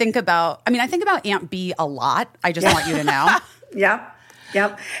truly I think about Aunt B a lot. I just want you to know. Yeah.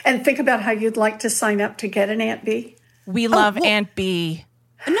 And think about how you'd like to sign up to get an Aunt B. We love Aunt B.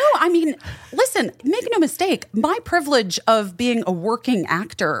 No, I mean, listen, make no mistake. My privilege of being a working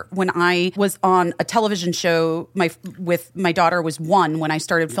actor when I was on a television show with my daughter was 1 when I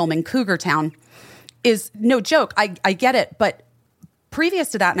started filming Cougar Town is no joke. I get it. But previous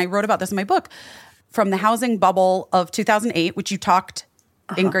to that, and I wrote about this in my book, from the housing bubble of 2008, which you talked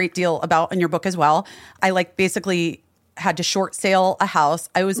in great deal about in your book as well, I basically had to short sale a house.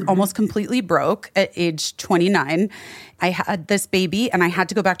 I was almost completely broke at age 29. I had this baby and I had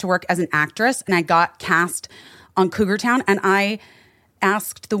to go back to work as an actress, and I got cast on Cougar Town, and I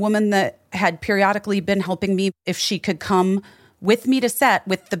asked the woman that had periodically been helping me if she could come with me to set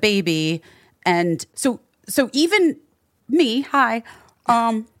with the baby. And so even me,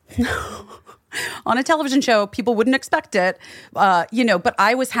 on a television show, people wouldn't expect it, but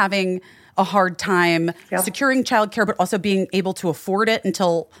I was having a hard time securing childcare, but also being able to afford it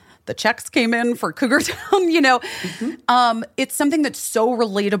until the checks came in for Cougar Town, It's something that's so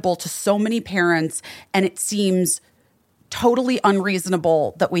relatable to so many parents, and it seems totally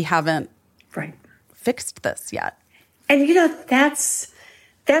unreasonable that we haven't fixed this yet. And that's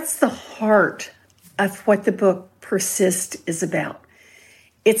the heart of what the book Persist is about.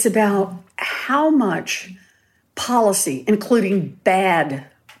 It's about how much policy, including bad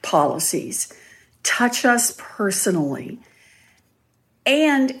policies, touch us personally,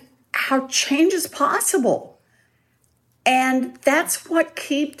 and how change is possible. And that's what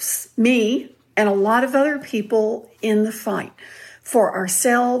keeps me and a lot of other people in the fight for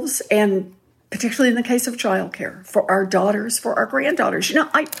ourselves, and particularly in the case of childcare, for our daughters, for our granddaughters. You know,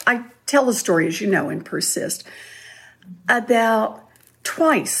 I tell a story, as you know, in Persist, about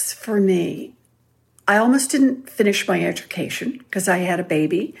twice for me, I almost didn't finish my education because I had a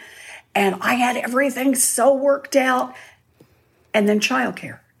baby and I had everything so worked out. And then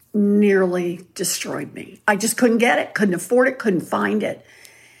childcare nearly destroyed me. I just couldn't get it, couldn't afford it, couldn't find it.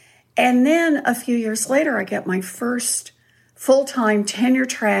 And then a few years later, I get my first full-time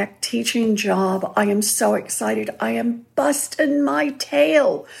tenure-track teaching job. I am so excited. I am busting my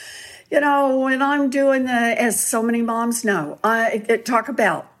tail. You know, when I'm doing as so many moms know, I talk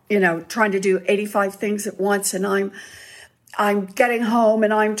about, you know, trying to do 85 things at once, and I'm getting home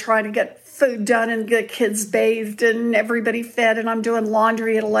and I'm trying to get food done and get kids bathed and everybody fed, and I'm doing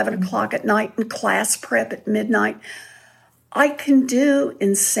laundry at 11 o'clock at night and class prep at midnight. I can do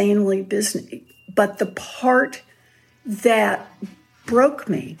insanely busy, but the part that broke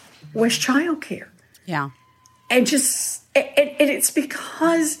me was childcare. Yeah. And it's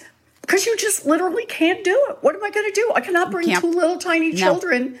because you just literally can't do it. What am I going to do? I cannot bring two little tiny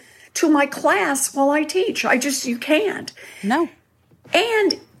children to my class while I teach. You can't. No.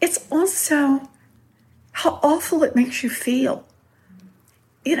 And it's also how awful it makes you feel.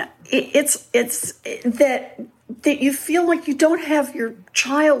 You know, it's that you feel like you don't have your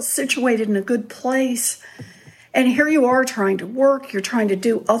child situated in a good place. And here you are trying to work, you're trying to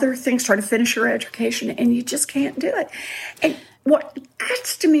do other things, trying to finish your education, and you just can't do it. And what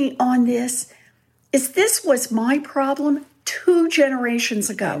gets to me on this is this was my problem 2 generations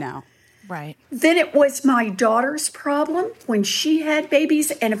ago. I know. Right. Then it was my daughter's problem when she had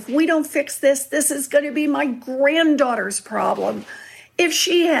babies. And if we don't fix this, this is going to be my granddaughter's problem if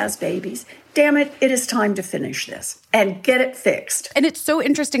she has babies. Damn it, it is time to finish this and get it fixed. And it's so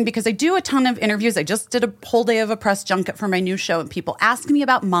interesting because I do a ton of interviews. I just did a whole day of a press junket for my new show, and people ask me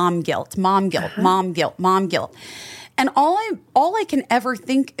about mom guilt, mom guilt, mom guilt, mom guilt. And all I can ever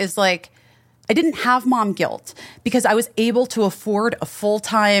think is like, I didn't have mom guilt because I was able to afford a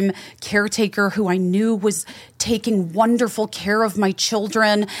full-time caretaker who I knew was taking wonderful care of my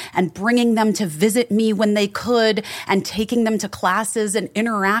children and bringing them to visit me when they could and taking them to classes and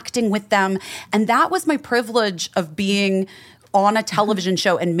interacting with them. And that was my privilege of being on a television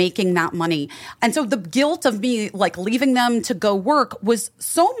show and making that money. And so the guilt of me like leaving them to go work was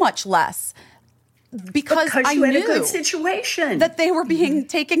so much less because I you had knew a good situation that they were being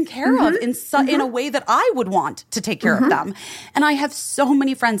taken care of in a way that I would want to take care of them. And I have so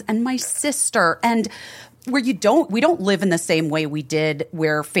many friends and my sister, and where we don't live in the same way we did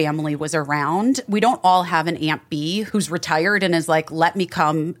where family was around. We don't all have an Aunt B who's retired and is like, let me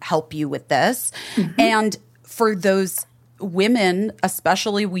come help you with this. And for those women,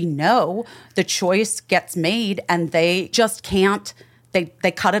 especially, we know the choice gets made and they just can't.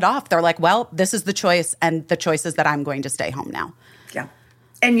 They cut it off. They're like, well, this is the choice, and the choice is that I'm going to stay home now. Yeah.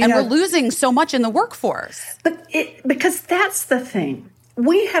 And we're losing so much in the workforce. But because that's the thing.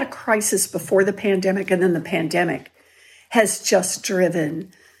 We had a crisis before the pandemic, and then the pandemic has just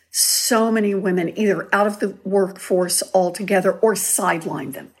driven so many women either out of the workforce altogether or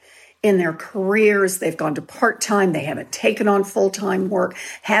sidelined them in their careers. They've gone to part-time. They haven't taken on full-time work,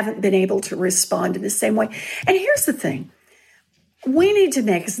 haven't been able to respond in the same way. And here's the thing. We need to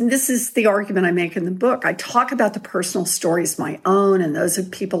make, and this is the argument I make in the book. I talk about the personal stories, my own and those of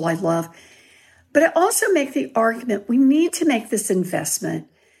people I love. But I also make the argument we need to make this investment.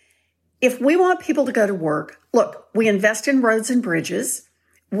 If we want people to go to work, look, we invest in roads and bridges.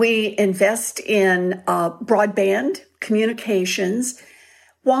 We invest in broadband communications.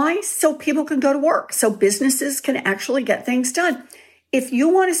 Why? So people can go to work, so businesses can actually get things done. If you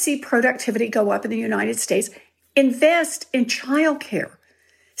want to see productivity go up in the United States, invest in childcare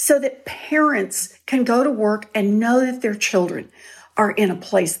so that parents can go to work and know that their children are in a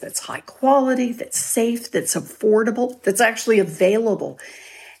place that's high quality, that's safe, that's affordable, that's actually available.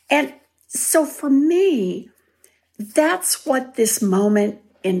 And so for me, that's what this moment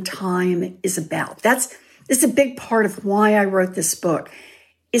in time is about. This is a big part of why I wrote this book,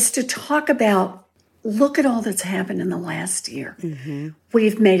 is to talk about, look at all that's happened in the last year.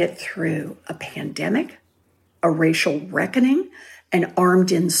 We've made it through a pandemic, a racial reckoning, an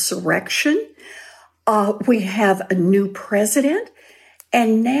armed insurrection. We have a new president.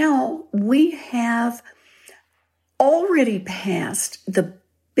 And now we have already passed the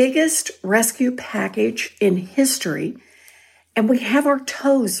biggest rescue package in history, and we have our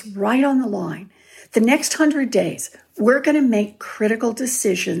toes right on the line. The next 100 days, we're going to make critical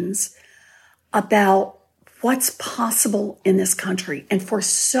decisions about what's possible in this country. And for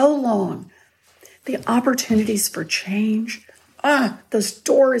so long, the opportunities for change, those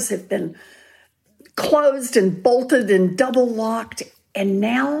doors have been closed and bolted and double locked. And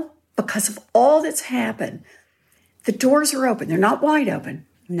now, because of all that's happened, the doors are open. They're not wide open,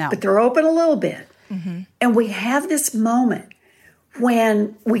 but they're open a little bit. Mm-hmm. And we have this moment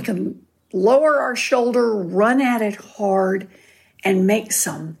when we can lower our shoulder, run at it hard, and make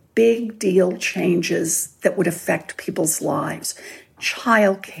some big deal changes that would affect people's lives.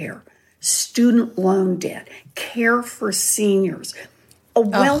 Childcare, student loan debt, care for seniors, a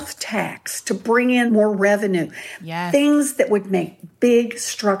wealth tax to bring in more revenue, things that would make big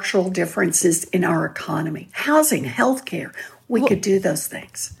structural differences in our economy. Housing, healthcare, we could do those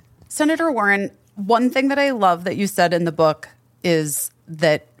things. Senator Warren, one thing that I love that you said in the book is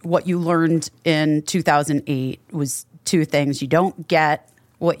that what you learned in 2008 was two things. You don't get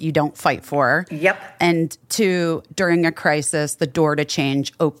what you don't fight for. Yep. And two, during a crisis, the door to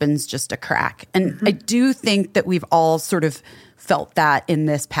change opens just a crack. And I do think that we've all sort of felt that in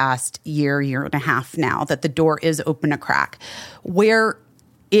this past year and a half now, that the door is open a crack. Where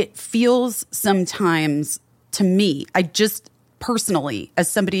it feels sometimes to me, I just personally,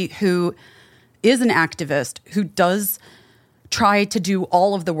 as somebody who is an activist, who does try to do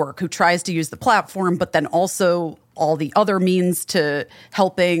all of the work, who tries to use the platform, but then also all the other means to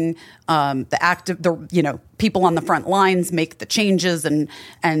helping the people on the front lines make the changes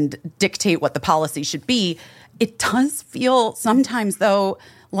and dictate what the policy should be. It does feel sometimes, though,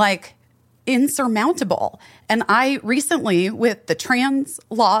 like insurmountable. And I recently, with the trans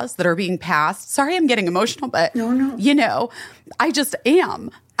laws that are being passed, sorry I'm getting emotional, but I just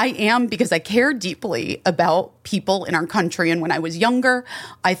am. I am, because I care deeply about people in our country. And when I was younger,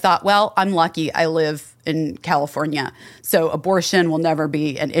 I thought, well, I'm lucky I live in California, so abortion will never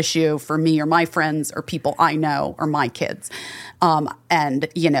be an issue for me or my friends or people I know or my kids. And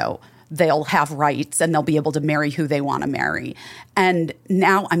they'll have rights and they'll be able to marry who they want to marry. And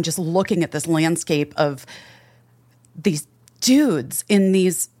now I'm just looking at this landscape of these dudes in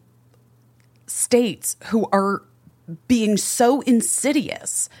these states who are being so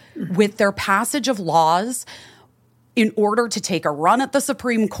insidious with their passage of laws in order to take a run at the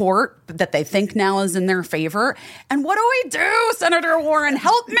Supreme Court that they think now is in their favor. And what do we do, Senator Warren?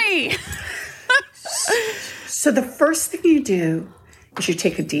 Help me. So the first thing you do is you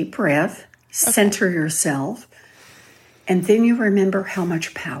take a deep breath, center yourself, and then you remember how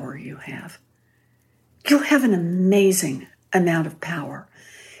much power you have. You have an amazing amount of power.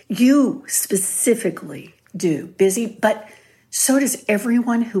 You specifically do, Busy, but so does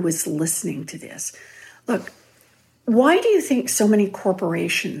everyone who is listening to this. Look, why do you think so many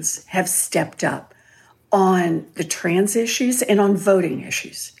corporations have stepped up on the trans issues and on voting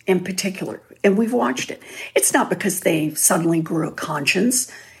issues in particular? And we've watched it. It's not because they suddenly grew a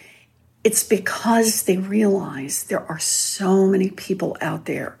conscience. It's because they realize there are so many people out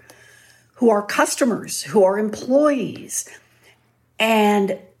there who are customers, who are employees,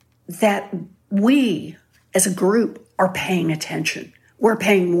 and that we as a group are paying attention. We're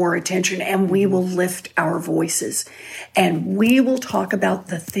paying more attention, and we will lift our voices, and we will talk about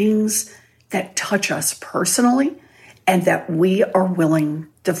the things that touch us personally and that we are willing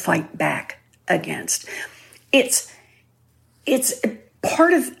to fight back against. It's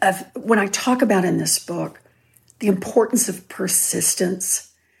part of when I talk about in this book, the importance of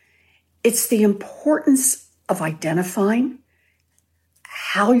persistence. It's the importance of identifying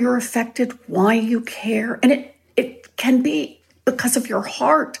how you're affected, why you care. And it can be because of your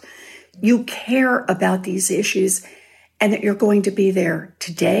heart. You care about these issues and that you're going to be there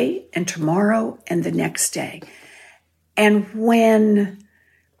today and tomorrow and the next day. And when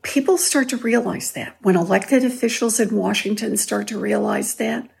people start to realize that, when elected officials in Washington start to realize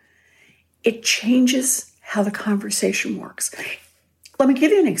that, it changes how the conversation works. Let me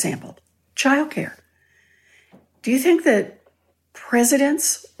give you an example. Childcare. Do you think that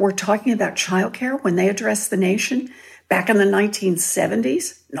presidents were talking about childcare when they addressed the nation back in the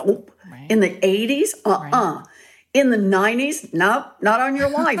 1970s? Nope. Right. In the 80s? Right. In the 90s? Nope, not on your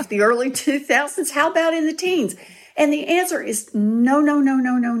life. The early 2000s? How about in the teens? And the answer is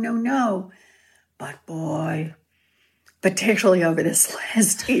no. But boy, particularly over this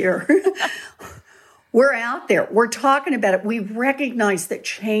last year, we're out there. We're talking about it. We recognize that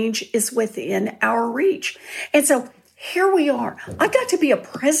change is within our reach. And so here we are. I got to be a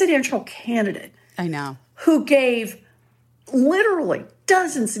presidential candidate. I know. Who gave literally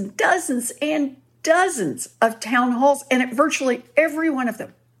dozens and dozens and dozens of town halls, and at virtually every one of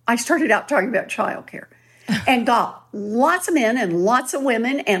them, I started out talking about childcare and got lots of men and lots of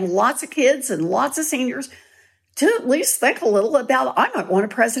women and lots of kids and lots of seniors to at least think a little about, I might want a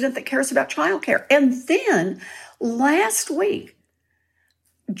president that cares about childcare. And then last week,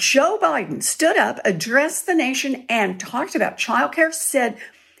 Joe Biden stood up, addressed the nation, and talked about childcare, said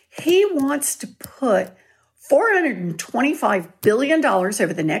he wants to put $425 billion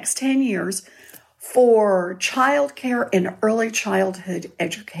over the next 10 years for childcare and early childhood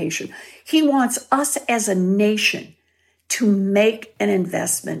education. He wants us as a nation to make an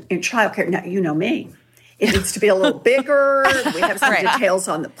investment in childcare. Now, you know me. It needs to be a little bigger. We have some details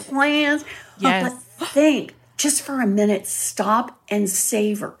on the plans. Yes. But think, just for a minute, stop and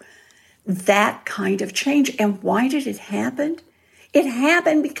savor that kind of change. And why did it happen? It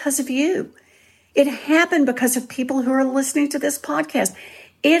happened because of you. It happened because of people who are listening to this podcast.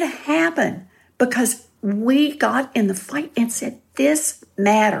 It happened because we got in the fight and said, this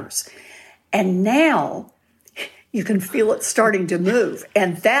matters. And now you can feel it starting to move.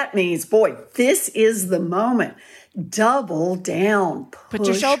 And that means, boy, this is the moment. Double down. Put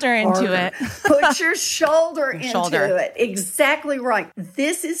your shoulder into it. Put your shoulder into it. Exactly right.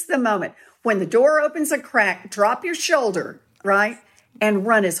 This is the moment. When the door opens a crack, drop your shoulder, right? And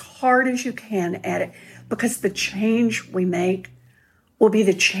run as hard as you can at it. Because the change we make will be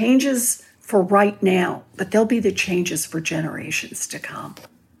the changes for right now, but they'll be the changes for generations to come.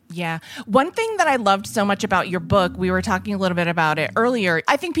 Yeah. One thing that I loved so much about your book, we were talking a little bit about it earlier.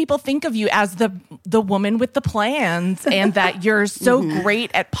 I think people think of you as the woman with the plans and that you're so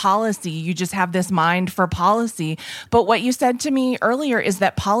great at policy. You just have this mind for policy. But what you said to me earlier is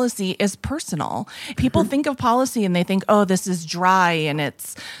that policy is personal. People think of policy and they think, oh, this is dry and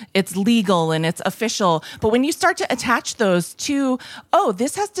it's legal and it's official. But when you start to attach those to, oh,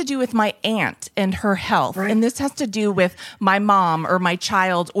 this has to do with my aunt and her health, and this has to do with my mom or my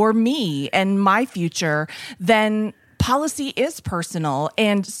child or me and my future, then policy is personal.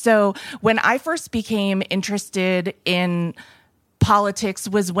 And so when I first became interested in politics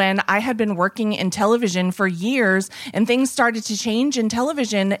was when I had been working in television for years and things started to change in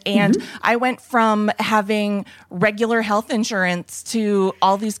television. And I went from having regular health insurance to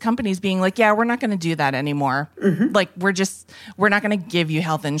all these companies being like, yeah, we're not going to do that anymore. Like, we're not going to give you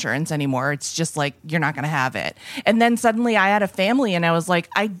health insurance anymore. It's just like, you're not going to have it. And then suddenly I had a family and I was like,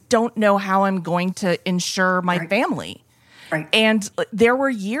 I don't know how I'm going to insure my family. And there were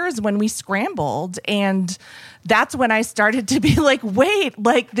years when we scrambled, and that's when I started to be like, wait,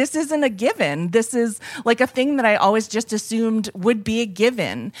 like, this isn't a given. This is like a thing that I always just assumed would be a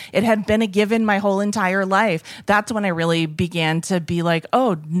given. It had been a given my whole entire life. That's when I really began to be like,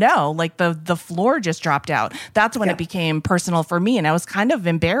 oh no, like the floor just dropped out. That's when it became personal for me. And I was kind of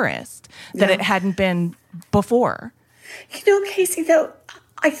embarrassed that it hadn't been before. You know, Casey, though,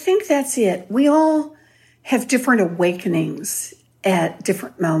 I think that's it. We all have different awakenings at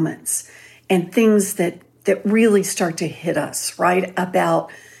different moments and things that really start to hit us, right,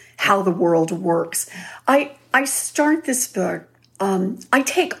 about how the world works. I start this book, I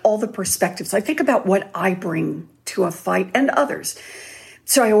take all the perspectives. I think about what I bring to a fight and others.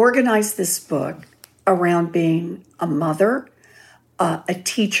 So I organize this book around being a mother, a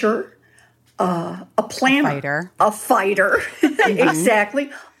teacher, a planner, a fighter, exactly,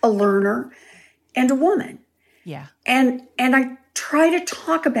 a learner, and a woman. Yeah. And I try to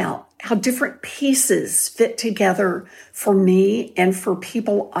talk about how different pieces fit together for me and for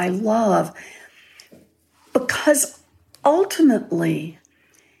people I love. Because ultimately,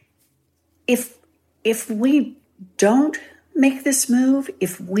 if we don't make this move,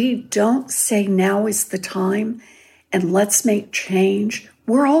 if we don't say now is the time and let's make change,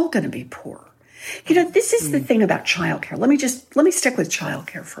 we're all going to be poor. You know, this is the thing about childcare. Let me stick with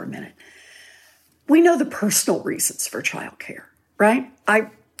childcare for a minute. We know the personal reasons for childcare, right?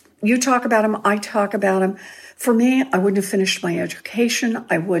 You talk about them, I talk about them. For me, I wouldn't have finished my education.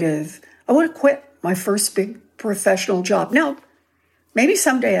 I would have quit my first big professional job. No, maybe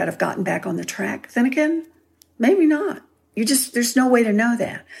someday I'd have gotten back on the track. Then again, maybe not. There's no way to know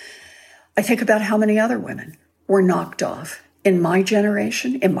that. I think about how many other women were knocked off in my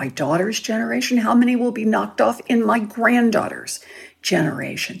generation, in my daughter's generation. How many will be knocked off in my granddaughter's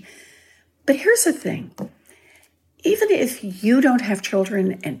generation? But here's the thing. Even if you don't have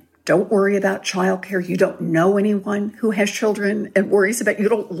children and don't worry about childcare, you don't know anyone who has children and worries about, you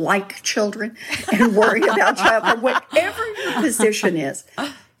don't like children and worry about childcare, whatever your position is,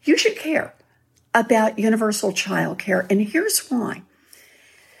 you should care about universal child care. And here's why.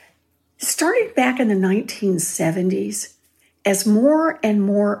 Starting back in the 1970s, as more and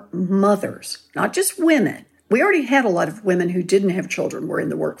more mothers, not just women, we already had a lot of women who didn't have children were in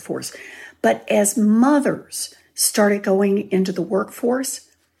the workforce, but as mothers started going into the workforce,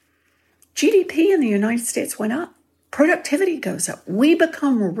 GDP in the United States went up. Productivity goes up. We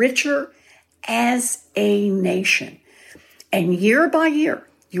become richer as a nation. And year by year,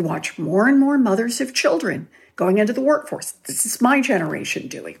 you watch more and more mothers of children going into the workforce. This is my generation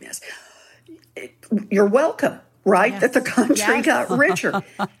doing this. You're welcome, right? Yes. That the country got richer.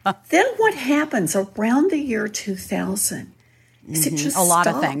 Then what happens around the year 2000 is it just a lot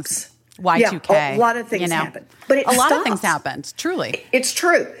stops. of things. Y2K. Yeah, a lot of things happen. But it a lot stops. of things happened, truly. It's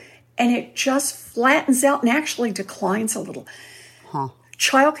true. And it just flattens out and actually declines a little.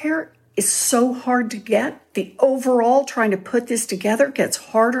 Childcare is so hard to get. The overall trying to put this together gets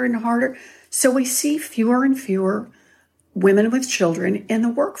harder and harder. So we see fewer and fewer women with children in the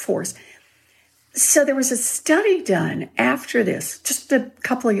workforce. So there was a study done after this, just a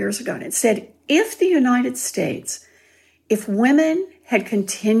couple of years ago, and it said if the United States, if women had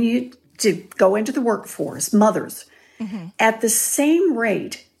continued to go into the workforce, mothers, at the same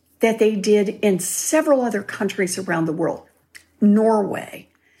rate that they did in several other countries around the world, Norway,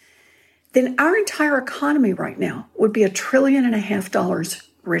 then our entire economy right now would be $1.5 trillion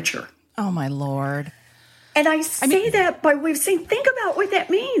richer. Oh, my Lord. And I say that by way of saying, think about what that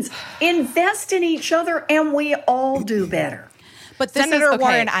means. Invest in each other and we all do better. But this Senator is, okay.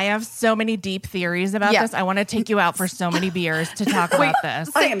 Warren, I have so many deep theories about this. I want to take you out for so many beers to talk about this.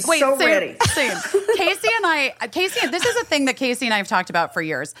 I am so ready. Same. Casey, this is a thing that Casey and I have talked about for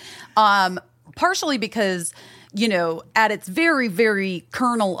years. Partially because, you know, at its very, very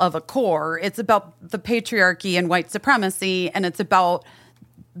kernel of a core, it's about the patriarchy and white supremacy, and it's about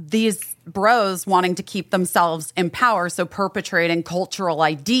these bros wanting to keep themselves in power, so perpetrating cultural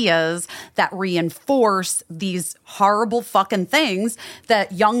ideas that reinforce these horrible fucking things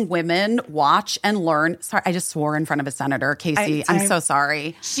that young women watch and learn. Sorry, I just swore in front of a senator, Casey. I'm so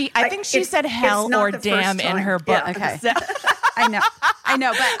sorry. I think she said hell or damn in her book. Yeah, okay. I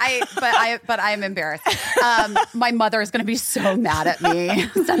know, but I am embarrassed. My mother is going to be so mad at me,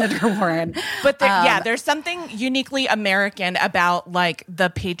 Senator Warren. But there's something uniquely American about like the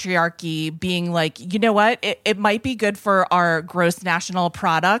patriarchy being like, you know what, it might be good for our gross national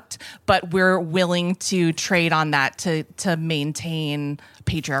product, but we're willing to trade on that to maintain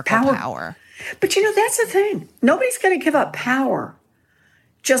patriarchal power. But you know, that's the thing. Nobody's going to give up power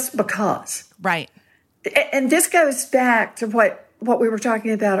just because. Right. And this goes back to what we were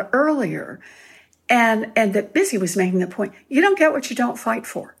talking about earlier, and that Busy was making the point. You don't get what you don't fight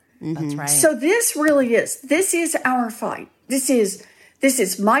for. That's right. So this really is. This is our fight. This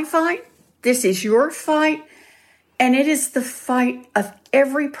is my fight. This is your fight. And it is the fight of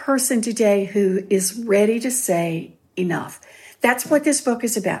every person today who is ready to say enough. That's what this book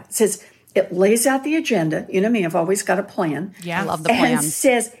is about. It says, it lays out the agenda. You know me, I've always got a plan. Yeah, I love the plan. And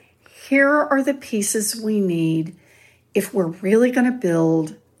says, here are the pieces we need if we're really going to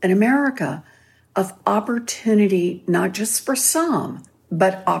build an America of opportunity, not just for some,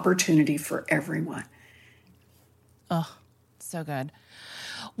 but opportunity for everyone. Oh, so good.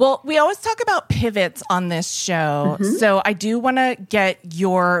 Well, we always talk about pivots on this show. So I do want to get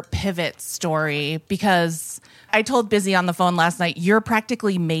your pivot story because I told Busy on the phone last night, you're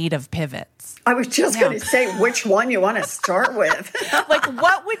practically made of pivots. I was just going to say which one you want to start with. Like,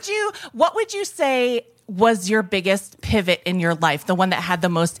 what would you say was your biggest pivot in your life, the one that had the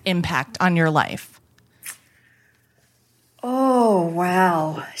most impact on your life? Oh,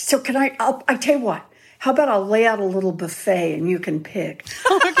 wow. So I tell you what, how about I'll lay out a little buffet and you can pick.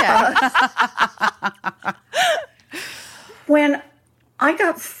 Okay. When I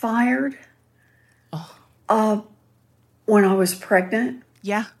got fired when I was pregnant.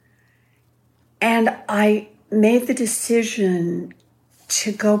 Yeah. And I made the decision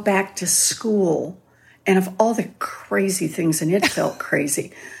to go back to school, and of all the crazy things, and it felt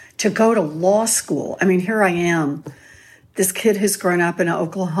crazy, to go to law school. I mean, here I am, this kid who's grown up in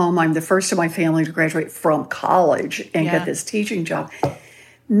Oklahoma. I'm the first of my family to graduate from college and get this teaching job.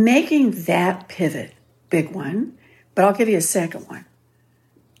 Making that pivot, big one, but I'll give you a second one.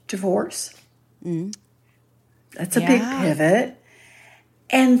 Divorce. That's a big pivot.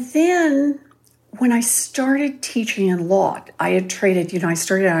 And then when I started teaching in law, I had traded, I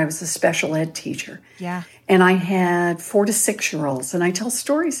started out, I was a special ed teacher. Yeah. And I had 4 to 6-year-olds, and I tell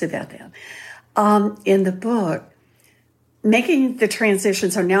stories about that in the book. Making the transition,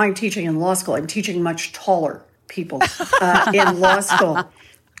 so now I'm teaching in law school. I'm teaching much taller people in law school.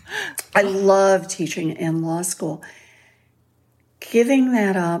 I love teaching in law school. Giving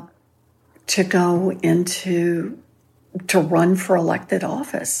that up to go to run for elected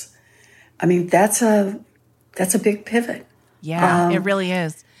office. I mean, that's a big pivot. Yeah, it really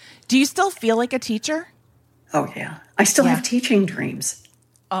is. Do you still feel like a teacher? Oh, yeah. I still have teaching dreams.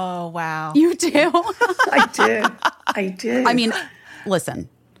 Oh, wow. You do? I do. I mean, listen,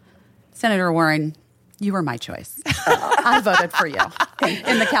 Senator Warren, you were my choice. I voted for you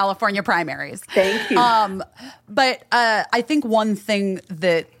in the California primaries. Thank you. But I think one thing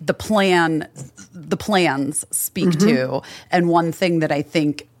that the plans speak to, and one thing that I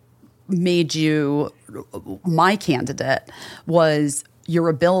think made you my candidate, was your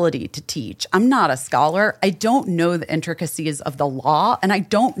ability to teach. I'm not a scholar. I don't know the intricacies of the law, and I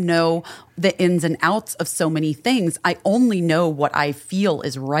don't know the ins and outs of so many things. I only know what I feel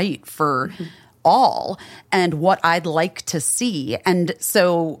is right for all and what I'd like to see. And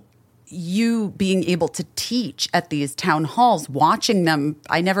so you being able to teach at these town halls, watching them,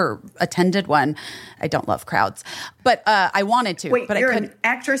 I never attended one. I don't love crowds, but I wanted to. Wait, but you're I couldn't. an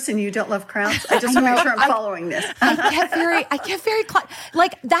actress and you don't love crowds? I just want to make sure I'm following this. I get very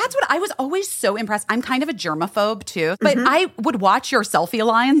like, that's what I was always so impressed. I'm kind of a germaphobe too, but I would watch your selfie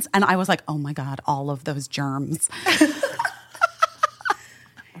lines and I was like, oh my God, all of those germs.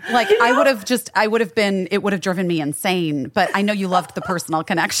 Like, it would have driven me insane, but I know you loved the personal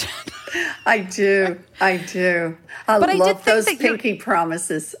connection. I do. I love those pinky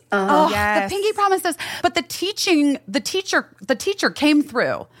promises. The pinky promises. But the teacher came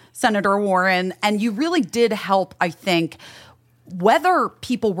through, Senator Warren, and you really did help, I think, whether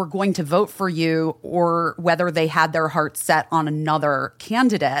people were going to vote for you or whether they had their hearts set on another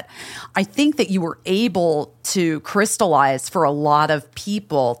candidate. I think that you were able to crystallize for a lot of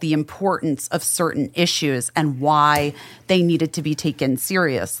people the importance of certain issues and why they needed to be taken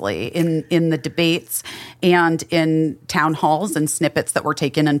seriously in the debates and in town halls and snippets that were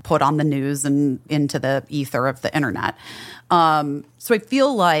taken and put on the news and into the ether of the internet. So I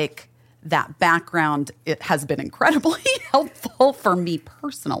feel like that background, it has been incredibly helpful for me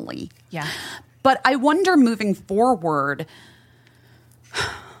personally. Yeah. But I wonder, moving forward,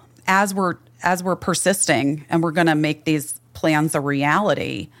 as we're persisting and we're going to make these plans a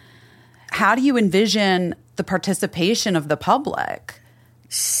reality, how do you envision the participation of the public?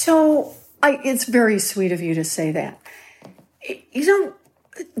 So it's very sweet of you to say that. You know,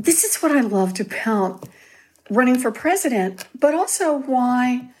 this is what I loved about running for president, but also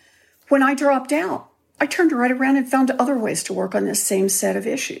why, when I dropped out, I turned right around and found other ways to work on this same set of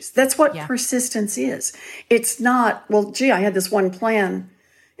issues. That's what persistence is. It's not, well, gee, I had this one plan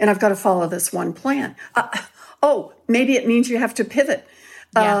and I've got to follow this one plan. Maybe it means you have to pivot.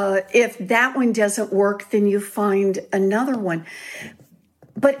 Yeah. If that one doesn't work, then you find another one.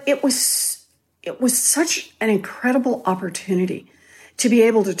 But it was such an incredible opportunity to be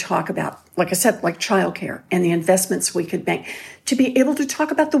able to talk about, like I said, like childcare and the investments we could make, to be able to talk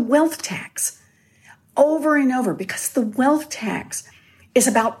about the wealth tax over and over, because the wealth tax is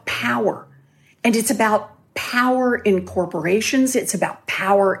about power, and it's about power in corporations. It's about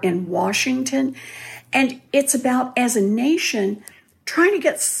power in Washington, and it's about, as a nation, trying to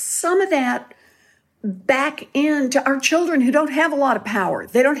get some of that back into our children who don't have a lot of power.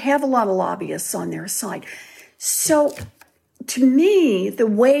 They don't have a lot of lobbyists on their side. So to me, the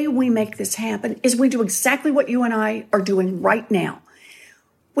way we make this happen is we do exactly what you and I are doing right now.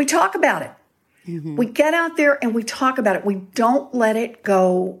 We talk about it. Mm-hmm. We get out there and we talk about it. We don't let it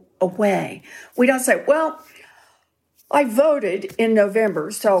go away. We don't say, well, I voted in November,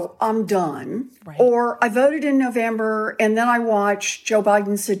 so I'm done. Right. Or I voted in November and then I watched Joe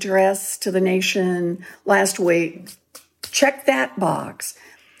Biden's address to the nation last week. Check that box.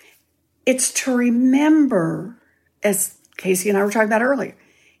 It's to remember, as Casey and I were talking about earlier,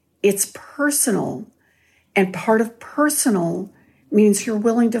 it's personal, and part of personal means you're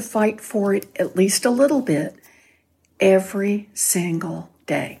willing to fight for it at least a little bit every single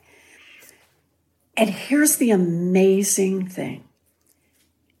day. And here's the amazing thing.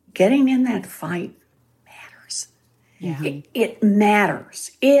 Getting in that fight matters. Yeah. It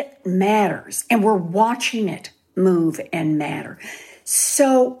matters. It matters. And we're watching it move and matter.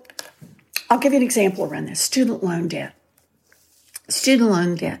 So I'll give you an example around this. Student loan debt.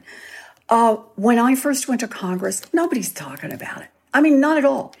 When I first went to Congress, nobody's talking about it. I mean, not at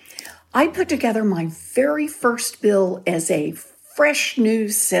all. I put together my very first bill as a fresh new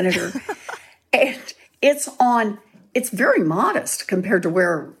senator, and it's very modest compared to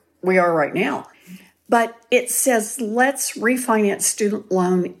where we are right now. But it says, let's refinance student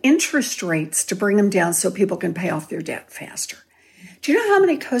loan interest rates to bring them down so people can pay off their debt faster. Do you know how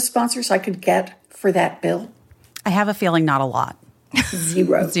many co-sponsors I could get for that bill? I have a feeling not a lot.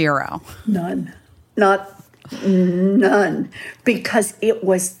 Zero. Zero. None. None. Because it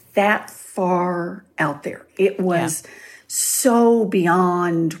was that far out there. It was so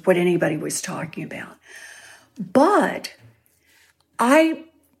beyond what anybody was talking about. But I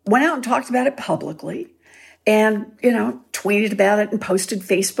went out and talked about it publicly and, tweeted about it and posted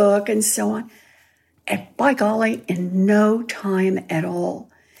Facebook and so on. And by golly, in no time at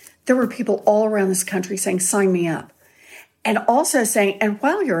all, there were people all around this country saying, sign me up. And also saying, and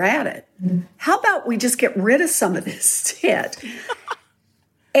while you're at it, how about we just get rid of some of this debt?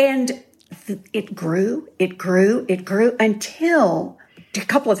 And it grew until a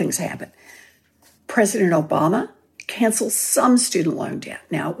couple of things happened. President Obama canceled some student loan debt.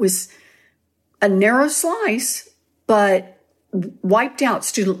 Now, it was a narrow slice, but wiped out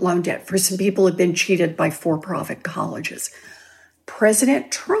student loan debt for some people who had been cheated by for-profit colleges.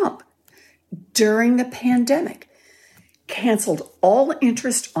 President Trump, during the pandemic, canceled all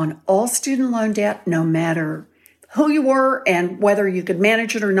interest on all student loan debt, no matter who you were and whether you could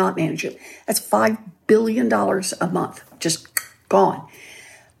manage it or not manage it. That's $5 billion a month, just gone.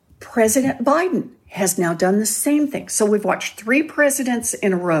 President Biden has now done the same thing. So we've watched 3 presidents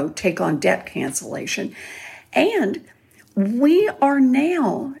in a row take on debt cancellation. And we are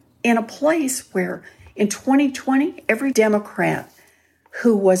now in a place where in 2020, every Democrat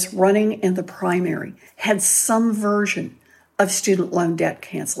who was running in the primary had some version of student loan debt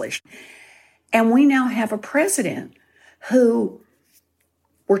cancellation. And we now have a president who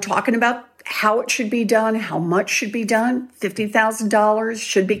we're talking about how it should be done, how much should be done. $50,000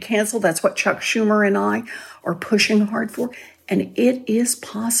 should be canceled. That's what Chuck Schumer and I are pushing hard for. And it is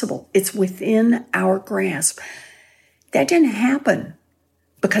possible. It's within our grasp. That didn't happen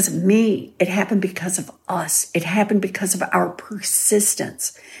because of me. It happened because of us. It happened because of our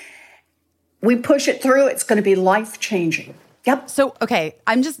persistence. We push it through. It's going to be life-changing. Yep. So, okay,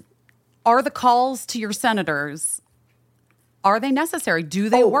 are the calls to your senators, are they necessary? Do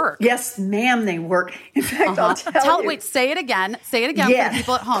they work? Yes, ma'am, they work. In fact, I'll tell you. Wait, say it again. Say it again for the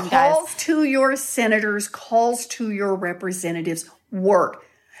people at home, guys. Calls to your senators, calls to your representatives work,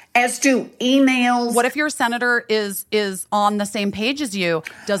 as do emails. What if your senator is on the same page as you?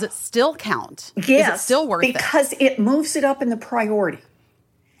 Does it still count? Yes. Is it still worth it? Because it moves it up in the priority.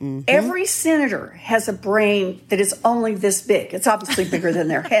 Mm-hmm. Every senator has a brain that is only this big. It's obviously bigger than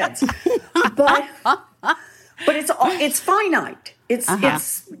their heads, but it's finite.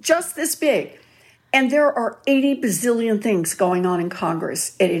 It's just this big, and there are 80 bazillion things going on in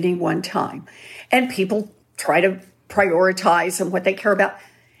Congress at any one time, and people try to prioritize and what they care about.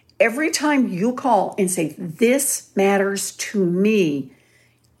 Every time you call and say this matters to me,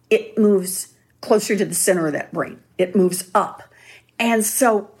 it moves closer to the center of that brain. It moves up. And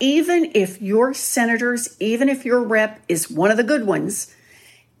so even if your senators, even if your rep is one of the good ones,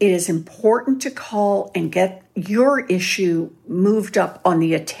 it is important to call and get your issue moved up on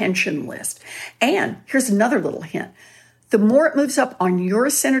the attention list. And here's another little hint. The more it moves up on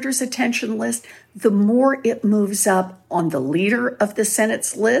your senator's attention list, the more it moves up on the leader of the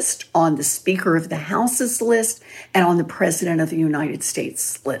Senate's list, on the Speaker of the House's list, and on the President of the United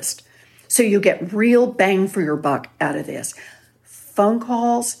States list. So you get real bang for your buck out of this. Phone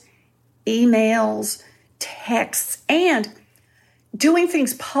calls, emails, texts, and doing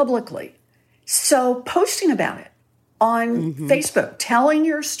things publicly. So posting about it on Facebook, telling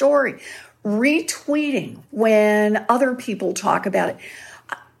your story, retweeting when other people talk about it.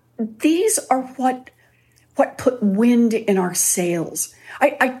 These are what put wind in our sails.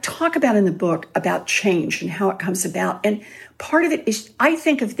 I talk about in the book about change and how it comes about. And part of it is, I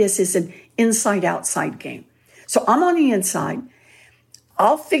think of this as an inside-outside game. So I'm on the inside.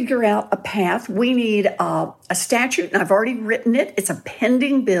 I'll figure out a path. We need a statute, and I've already written it. It's a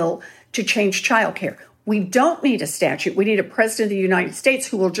pending bill to change childcare. We don't need a statute. We need a president of the United States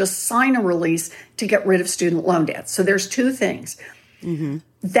who will just sign a release to get rid of student loan debt. So there's 2 things. Mm-hmm.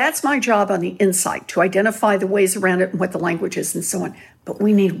 That's my job on the inside, to identify the ways around it and what the language is and so on. But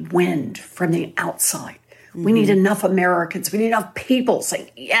we need wind from the outside. Mm-hmm. We need enough Americans. We need enough people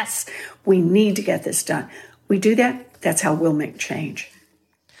saying, yes, we need to get this done. We do that, that's how we'll make change.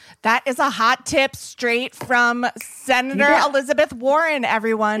 That is a hot tip straight from Senator Elizabeth Warren,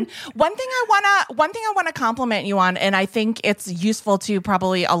 everyone. One thing I want to compliment you on, and I think it's useful to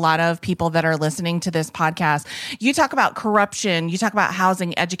probably a lot of people that are listening to this podcast. You talk about corruption, you talk about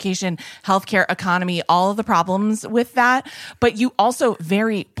housing, education, healthcare, economy, all of the problems with that, but you also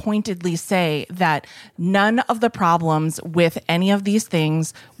very pointedly say that none of the problems with any of these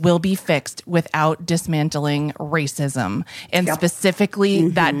things will be fixed without dismantling racism. And specifically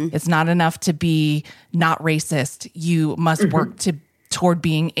that it's not enough to be not racist. You must work toward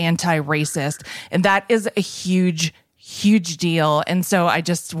being anti-racist. And that is a huge deal. And so I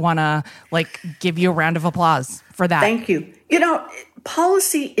just want to give you a round of applause for that. Thank you.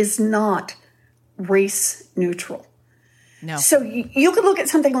 Policy is not race neutral. No. So you could look at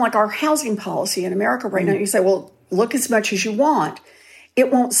something like our housing policy in America right now. You say, well, look as much as you want. It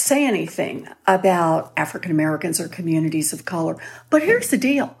won't say anything about African Americans or communities of color. But here's the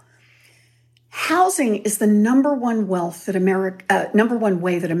deal. Housing is the number one way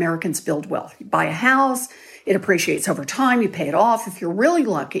that Americans build wealth. You buy a house, it appreciates over time, you pay it off. If you're really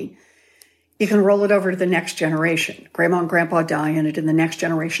lucky, you can roll it over to the next generation. Grandma and grandpa die in it, and the next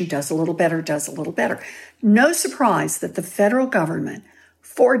generation does a little better. No surprise that the federal government,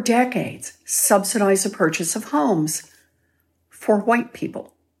 for decades, subsidized the purchase of homes for white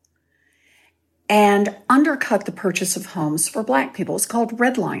people and undercut the purchase of homes for black people. It's called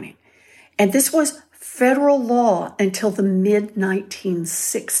redlining. And this was federal law until the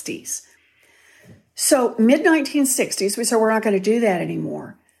mid-1960s. So mid-1960s, we said we're not going to do that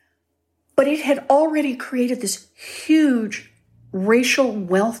anymore. But it had already created this huge racial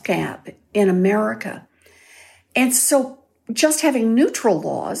wealth gap in America. And so just having neutral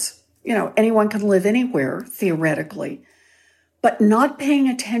laws, anyone can live anywhere, theoretically, but not paying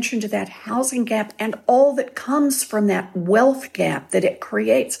attention to that housing gap and all that comes from that wealth gap that it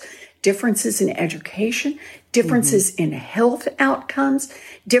creates. Differences in education, differences in health outcomes,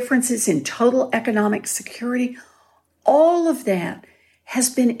 differences in total economic security. All of that has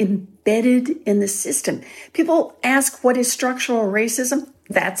been embedded in the system. People ask, what is structural racism?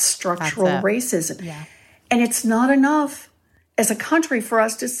 That's structural racism. Yeah. And it's not enough as a country for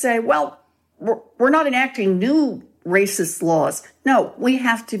us to say, well, we're not enacting new racist laws. No, we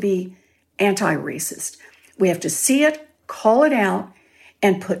have to be anti-racist. We have to see it, call it out,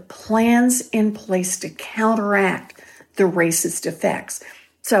 and put plans in place to counteract the racist effects.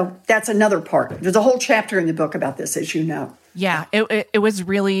 So that's another part. There's a whole chapter in the book about this, as you know. Yeah, it was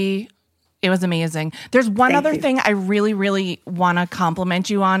amazing. There's one other thing I really, really want to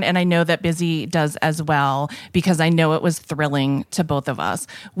compliment you on, and I know that Busy does as well, because I know it was thrilling to both of us,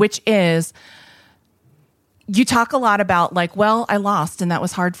 which is you talk a lot about I lost and that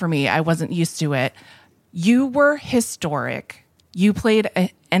was hard for me. I wasn't used to it. You were historic. You played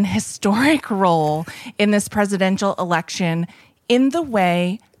an historic role in this presidential election in the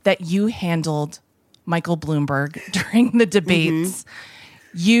way that you handled Michael Bloomberg during the debates.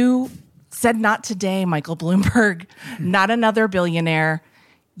 You said, not today, Michael Bloomberg, not another billionaire.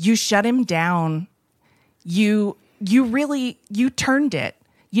 You shut him down. You turned it.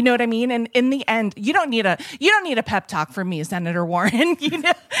 You know what I mean? And in the end, you don't need a pep talk from me, Senator Warren.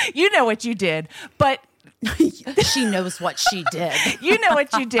 You know what you did. But she knows what she did. You know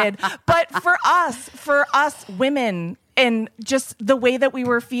what you did. But for us women, and just the way that we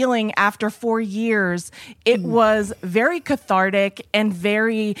were feeling after 4 years, it was very cathartic and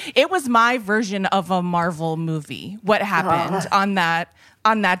it was my version of a Marvel movie. What happened on that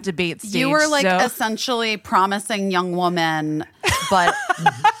debate stage. You were essentially promising young woman, but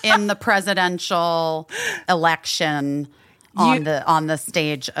in the presidential election on the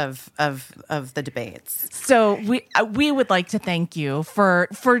stage of the debates. So we would like to thank you for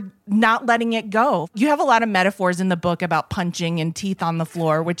not letting it go. You have a lot of metaphors in the book about punching and teeth on the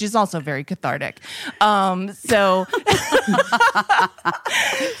floor, which is also very cathartic. So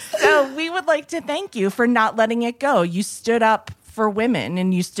we would like to thank you for not letting it go. You stood up for women,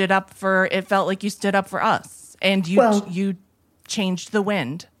 and it felt like you stood up for us, and you changed the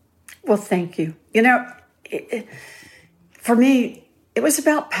wind. Well, thank you. For me, it was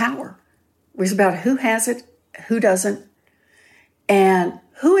about power. It was about who has it, who doesn't, and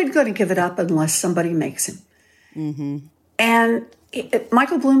who ain't going to give it up unless somebody makes him. And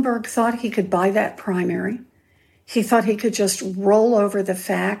Michael Bloomberg thought he could buy that primary. He thought he could just roll over the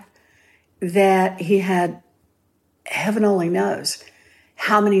fact that he had, heaven only knows,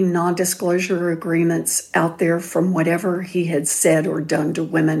 how many non-disclosure agreements out there from whatever he had said or done to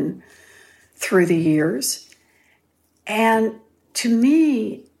women through the years. And to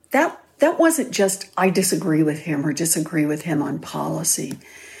me, that wasn't just I disagree with him or disagree with him on policy.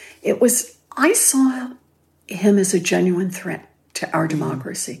 I saw him as a genuine threat to our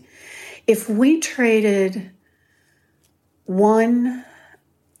democracy. If we traded one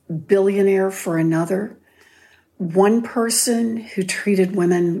billionaire for another, one person who treated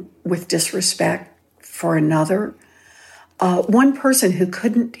women with disrespect for another, one person who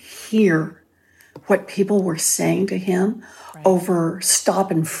couldn't hear what people were saying to him over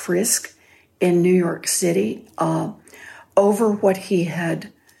stop and frisk in New York City, over what he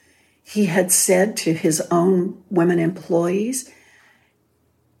had said to his own women employees,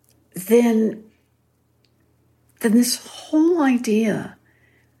 then this whole idea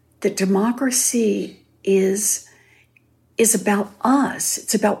that democracy is about us,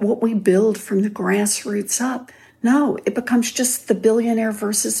 it's about what we build from the grassroots up. No, it becomes just the billionaire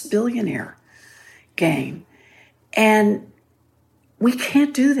versus billionaire game. And we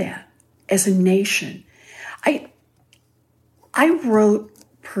can't do that as a nation. I wrote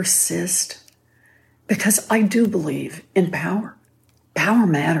Persist because I do believe in power. Power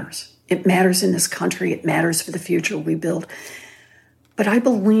matters. It matters in this country. It matters for the future we build. But I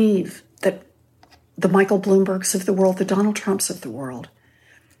believe that the Michael Bloombergs of the world, the Donald Trumps of the world,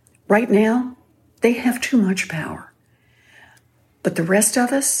 right now, they have too much power. But the rest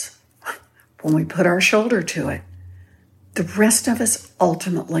of us, when we put our shoulder to it, the rest of us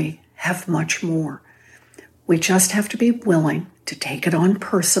ultimately have much more. We just have to be willing to take it on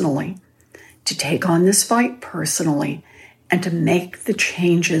personally, to take on this fight personally, and to make the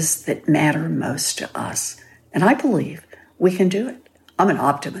changes that matter most to us. And I believe we can do it. I'm an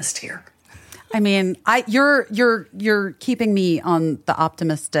optimist here. I mean, you're keeping me on the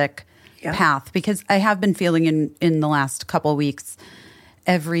optimistic path, because I have been feeling in the last couple of weeks,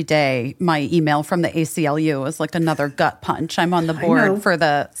 every day, my email from the ACLU is like another gut punch. I'm on the board for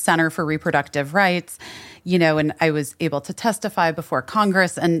the Center for Reproductive Rights, and I was able to testify before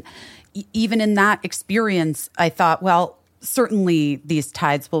Congress. And even in that experience, I thought, well, certainly these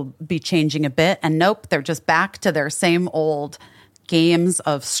tides will be changing a bit. And nope, they're just back to their same old games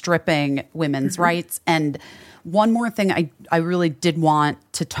of stripping women's rights. And one more thing I really did want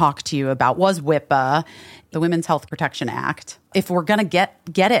to talk to you about was WIPA, the Women's Health Protection Act. If we're going to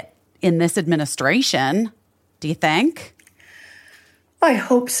get it in this administration, do you think? I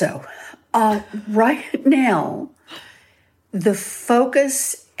hope so. Right now, the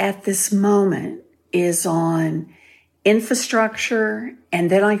focus at this moment is on infrastructure,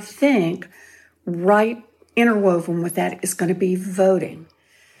 and then I think right interwoven with that is going to be voting.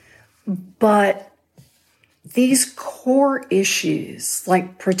 But these core issues,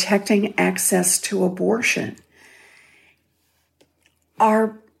 like protecting access to abortion,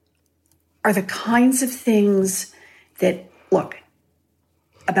 are the kinds of things that, look,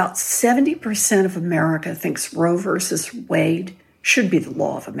 about 70% of America thinks Roe versus Wade should be the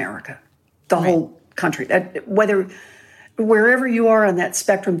law of America, the whole country. Wherever you are on that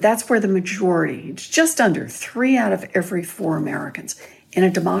spectrum, that's where the majority, it's just under 3 out of every 4 Americans. In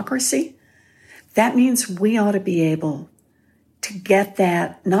a democracy, that means we ought to be able to get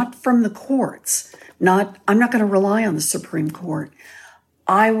that, not from the courts, I'm not going to rely on the Supreme Court.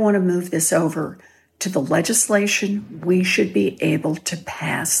 I want to move this over to the legislation. We should be able to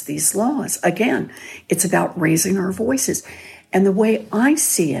pass these laws. Again, it's about raising our voices. And the way I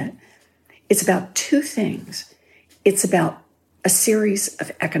see it, it's about 2 things. It's about a series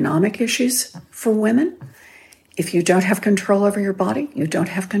of economic issues for women. If you don't have control over your body, you don't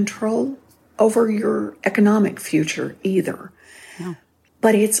have control over your economic future either. Yeah.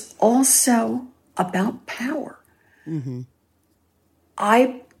 But it's also about power. Mm-hmm.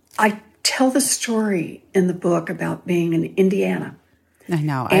 I tell the story in the book about being in Indiana. I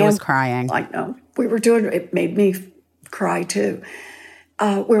know. I was crying. I know. It made me cry too.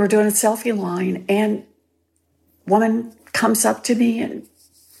 We were doing a selfie line, and a woman comes up to me and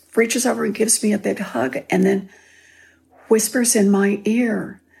reaches over and gives me a big hug, and then whispers in my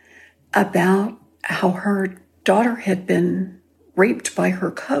ear about how her daughter had been raped by her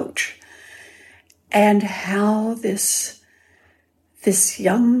coach, and how this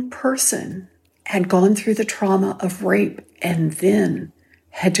young person had gone through the trauma of rape and then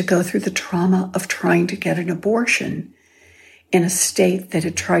had to go through the trauma of trying to get an abortion in a state that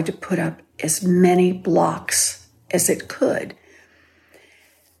had tried to put up as many blocks as it could.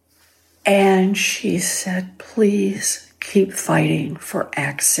 And she said, please keep fighting for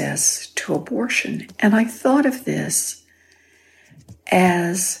access to abortion. And I thought of this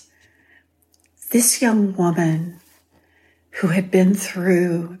as this young woman who had been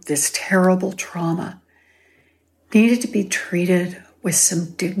through this terrible trauma needed to be treated with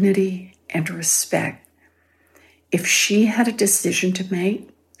some dignity and respect. If she had a decision to make,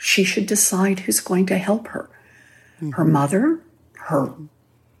 she should decide who's going to help her. Her mother, her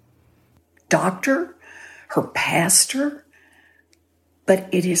doctor, her pastor. But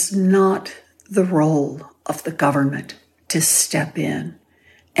it is not the role of the government to step in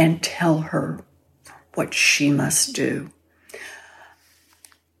and tell her what she must do.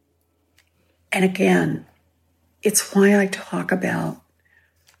 And again, it's why I talk about,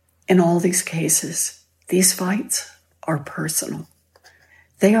 in all these cases, these fights are personal.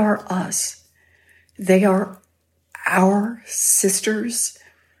 They are us. They are our sisters,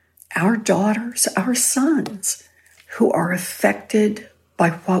 our daughters, our sons who are affected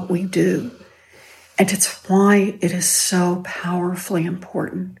by what we do. And it's why it is so powerfully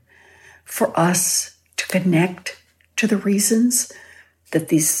important for us to connect to the reasons that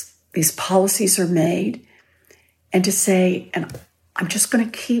these policies are made, and to say, and I'm just going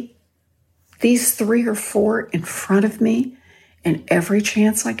to keep these 3 or 4 in front of me, and every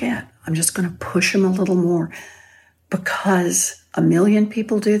chance I get, I'm just going to push them a little more, because 1 million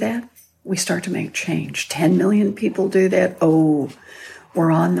people do that, we start to make change. 10 million people do that, oh, we're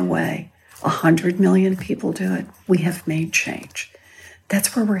on the way. 100 million people do it, we have made change.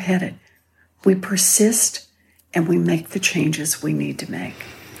 That's where we're headed. We persist and we make the changes we need to make.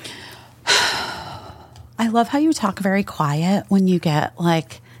 I love how you talk very quiet when you get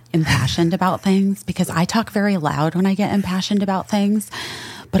like impassioned about things, because I talk very loud when I get impassioned about things.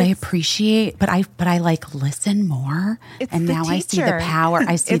 But I appreciate, but I like listen more. And now I see the power.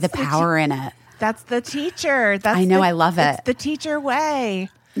 I see the power in it. That's the teacher. I know. I love it. It's the teacher way.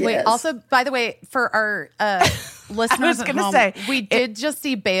 Yes. Wait, also, by the way, for our listeners at home, we did just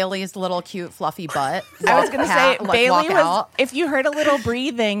see Bailey's little cute fluffy butt. I was going to say, Bailey was, out. if you heard a little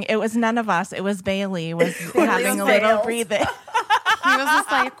breathing, it was none of us. It was Bailey was having a little breathing. He was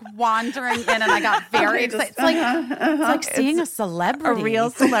just like wandering in, and I got very excited. It's like seeing a celebrity. A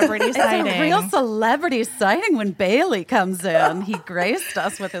real celebrity sighting. It's a real celebrity sighting when Bailey comes in. He graced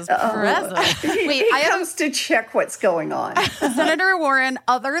us with his presence. He comes to check what's going on. Senator Warren,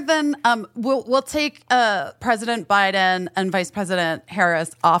 other than we'll take President Biden and Vice President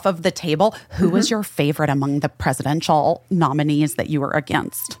Harris off of the table. Who was your favorite among the presidential nominees that you were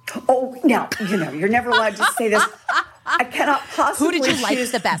against? Oh, now, you're never allowed to say this. I cannot possibly. Who did you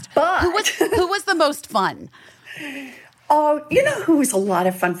like the best? But Who was the most fun? Oh, who was a lot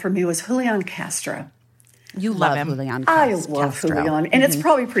of fun for me was Julian Castro. You love Julian I Castro. love Julian, and it's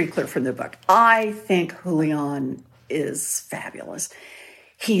probably pretty clear from the book. I think Julian is fabulous.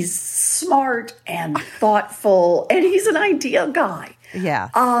 He's smart and thoughtful, and he's an idea guy. Yeah.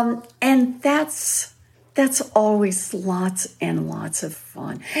 And that's always lots and lots of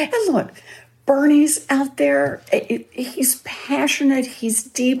fun. And look, Bernie's out there. He's passionate. He's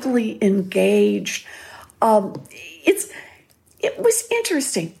deeply engaged. It was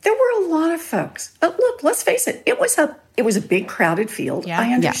interesting. There were a lot of folks. But look, let's face it. It was a big crowded field. Yeah.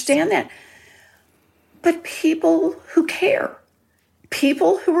 I understand that. But people who care,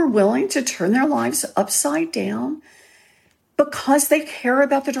 people who are willing to turn their lives upside down because they care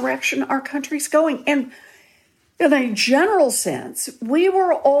about the direction our country's going. And in a general sense, we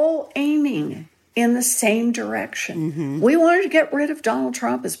were all aiming in the same direction. Mm-hmm. We wanted to get rid of Donald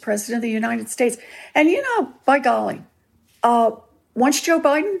Trump as president of the United States. And by golly, once Joe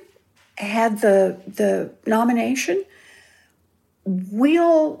Biden had the nomination, we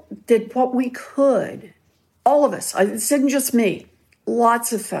all did what we could. All of us. It wasn't just me.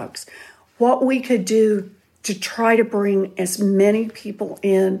 Lots of folks. What we could do to try to bring as many people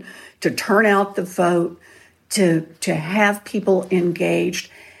in, to turn out the vote, to have people engaged.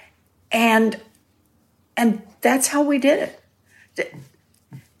 And that's how we did it.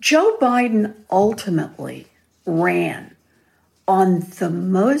 Joe Biden ultimately ran on the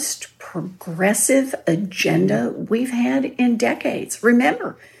most progressive agenda we've had in decades.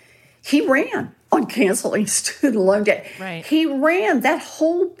 Remember, he ran on canceling student loan debt. Right. He ran that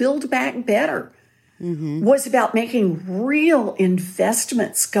whole Build Back Better was about making real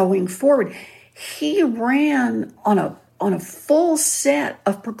investments going forward. He ran on a full set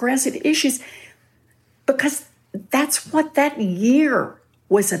of progressive issues because that's what that year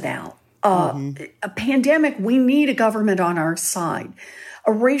was about. A pandemic, we need a government on our side.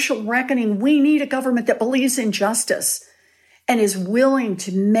 A racial reckoning, we need a government that believes in justice and is willing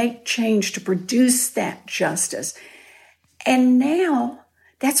to make change to produce that justice. And now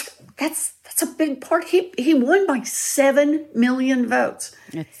that's a big part. He won by 7 million votes.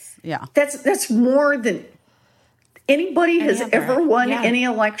 That's more than anybody has ever won any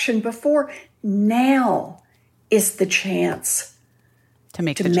election before. Now is the chance to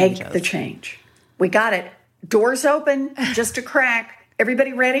make the change. We got it. Doors open, just a crack.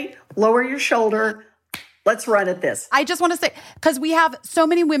 Everybody ready? Lower your shoulder. Let's run at this. I just want to say, because we have so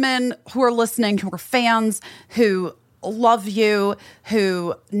many women who are listening, who are fans, who love you,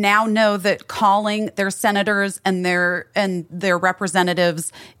 who now know that calling their senators and their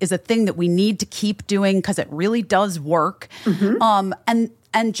representatives is a thing that we need to keep doing because it really does work.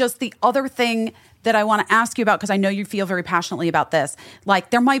 And just the other thing that I want to ask you about, because I know you feel very passionately about this, like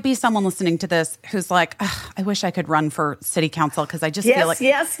there might be someone listening to this who's like, I wish I could run for city council because I just feel like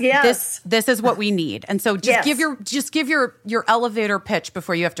this is what we need. And so just give your elevator pitch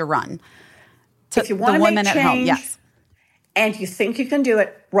before you have to run. If you want to make change and you think you can do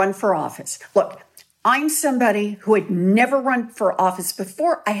it, run for office. Look, I'm somebody who had never run for office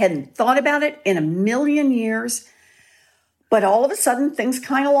before. I hadn't thought about it in a million years. But all of a sudden, things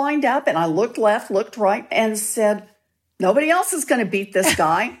kind of lined up, and I looked left, looked right, and said, nobody else is going to beat this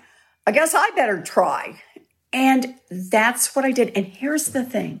guy. I guess I better try. And that's what I did. And here's the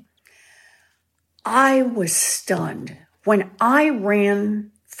thing. I was stunned. When I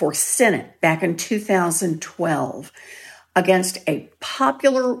ran for Senate back in 2012 against a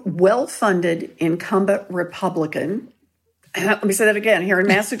popular, well-funded incumbent Republican, let me say that again, here in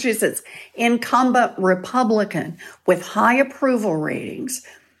Massachusetts, incumbent Republican with high approval ratings,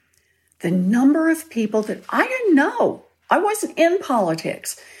 the number of people that I didn't know, I wasn't in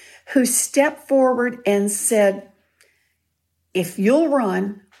politics, who stepped forward and said, if you'll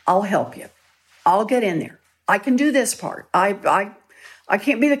run, I'll help you. I'll get in there. I can do this part. I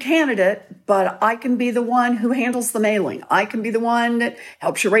can't be the candidate, but I can be the one who handles the mailing. I can be the one that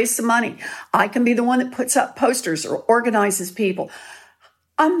helps you raise some money. I can be the one that puts up posters or organizes people.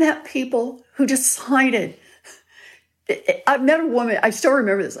 I met people who decided. I met a woman, I still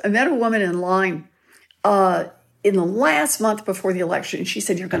remember this. I met a woman in line in the last month before the election. She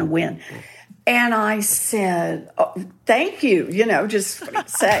said, you're going to win. And I said, oh, thank you, just what do you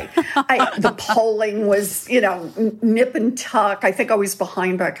say? The polling was, nip and tuck. I think I was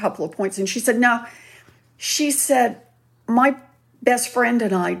behind by a couple of points. And she said, no. She said, my best friend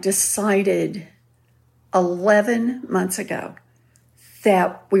and I decided 11 months ago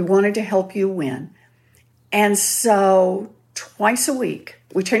that we wanted to help you win. And so twice a week,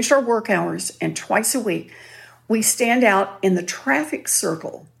 we changed our work hours, and twice a week, we stand out in the traffic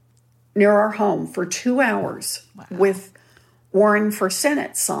circle near our home for 2 hours with Warren for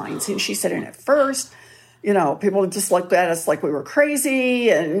Senate signs. And she said, and at first, people just looked at us like we were crazy.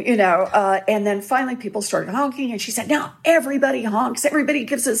 And, and then finally people started honking. And she said, now everybody honks. Everybody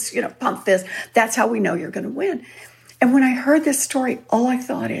gives us, pump fist. That's how we know you're going to win. And when I heard this story, all I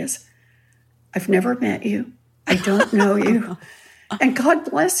thought is, I've never met you. I don't know you. And God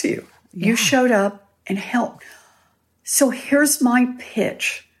bless you. Yeah. You showed up and helped. So here's my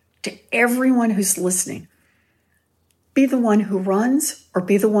pitch to everyone who's listening. Be the one who runs or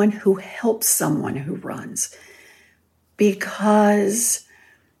be the one who helps someone who runs. Because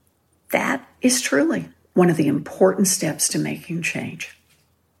that is truly one of the important steps to making change.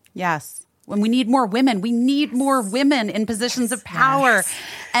 Yes. When we need more women in positions of power.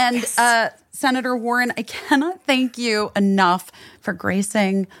 Yes. And Senator Warren, I cannot thank you enough for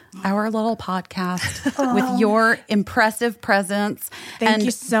gracing our little podcast with your impressive presence. Thank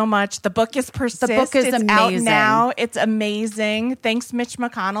you so much. The book is Persist. The book is it's amazing. Out now. It's amazing. Thanks, Mitch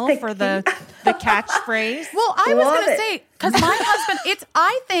McConnell, for the catchphrase. Well, I was going to say, because my husband,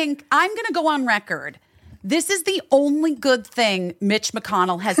 I think I'm going to go on record. This is the only good thing Mitch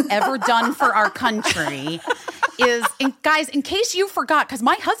McConnell has ever done for our country. Guys, in case you forgot, because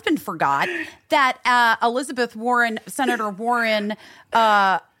my husband forgot, that Elizabeth Warren, Senator Warren,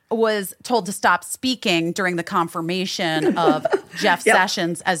 was told to stop speaking during the confirmation of Jeff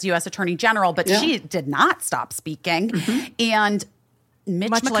Sessions as U.S. Attorney General, but she did not stop speaking. Mm-hmm. And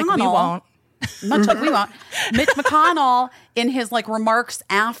Mitch McConnell... like we won't. Much like we won't. Mitch McConnell, in his remarks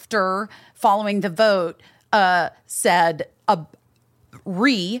after following the vote, said,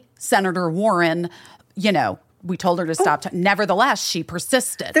 Senator Warren, we told her to stop. Nevertheless, she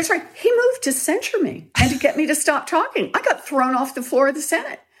persisted. That's right. He moved to censure me and to get me to stop talking. I got thrown off the floor of the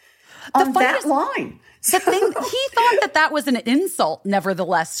Senate on that line. The thing, he thought that was an insult.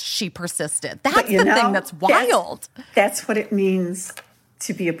 Nevertheless, she persisted. That's the thing that's wild. That's what it means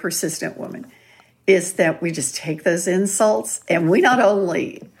to be a persistent woman, is that we just take those insults and we not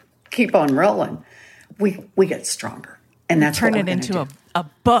only keep on rolling, we get stronger. And that's turn what it into a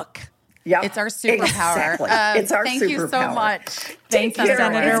book. Yeah, it's our superpower. Exactly. It's our thank superpower. Thank you so much. Thank you,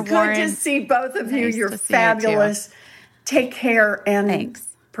 Senator Warren. It's good to see both of you. You're fabulous. Take care and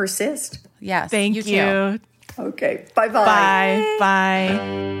persist. Yes. Thank you. Too. Okay. Bye-bye. Bye.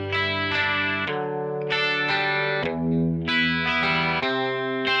 Bye.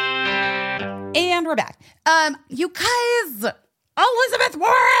 You guys, Elizabeth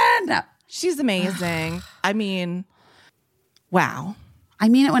Warren. She's amazing. I mean, wow. I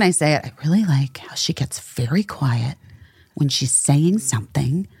mean it when I say it. I really like how she gets very quiet when she's saying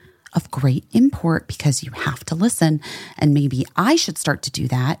something of great import because you have to listen. And maybe I should start to do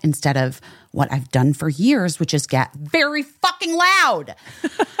that instead of what I've done for years, which is get very fucking loud.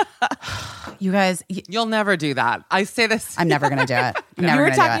 You guys. You'll never do that. I say this. I'm never going to do it. You were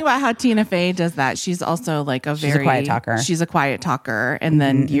talking about how Tina Fey does that. She's also like she's a quiet talker. She's a quiet talker. And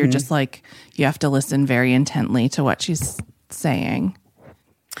then you're just like, you have to listen very intently to what she's saying.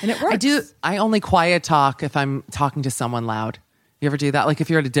 And it works. I only quiet talk if I'm talking to someone loud. You ever do that? Like if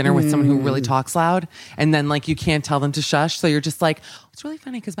you're at a dinner with someone who really talks loud and then like you can't tell them to shush. So you're just like, it's really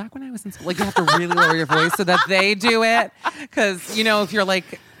funny because back when I was in school, like you have to really lower your voice so that they do it. Because, you know, if you're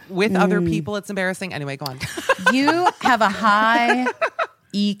like with other people, it's embarrassing. Anyway, go on. You have a high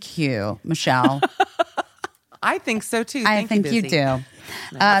EQ, Michelle. I think so too. I think you do.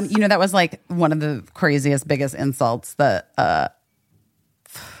 Nice. You know, that was like one of the craziest, biggest insults that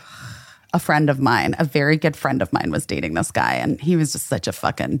a friend of mine, a very good friend of mine, was dating this guy, and he was just such a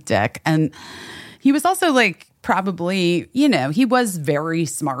fucking dick. And he was also like probably, you know, he was very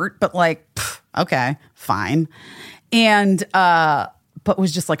smart, but like, okay, fine. And but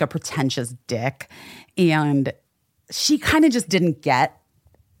was just like a pretentious dick. And she kind of just didn't get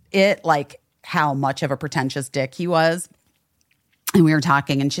it, like how much of a pretentious dick he was. And we were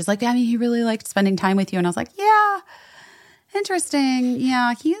talking, and she's like, I mean, he really liked spending time with you. And I was like, yeah. Interesting.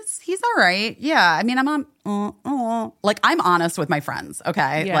 Yeah, he's all right. Yeah, I mean, I'm on, like, I'm honest with my friends,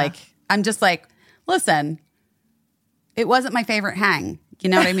 okay? Yeah. Like, I'm just like, listen, it wasn't my favorite hang. You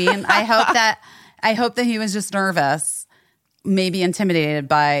know what I mean? I hope that he was just nervous, maybe intimidated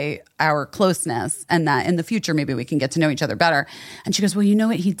by our closeness, and that in the future, maybe we can get to know each other better. And she goes, well, you know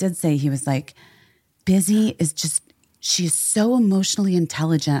what he did say? He was like, Busy is just, she's so emotionally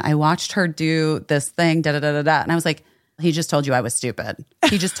intelligent. I watched her do this thing, da-da-da-da-da. And I was like, he just told you I was stupid.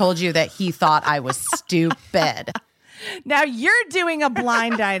 He just told you that he thought I was stupid. Now you're doing a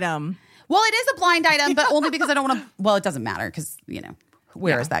blind item. Well, it is a blind item, but only because I don't want to. Well, it doesn't matter because, you know,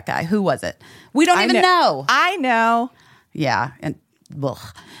 where is that guy? Who was it? We don't even know. I know. Yeah. And ugh.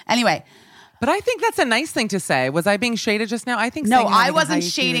 Anyway. But I think that's a nice thing to say. Was I being shaded just now? I think no, I wasn't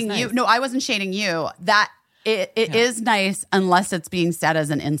shading you. No, I wasn't shading you. That it is nice unless it's being said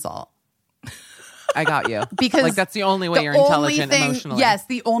as an insult. I got you. Because like that's the only way you're intelligent emotionally. Yes,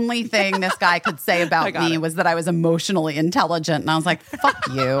 the only thing this guy could say about me was that I was emotionally intelligent. And I was like, fuck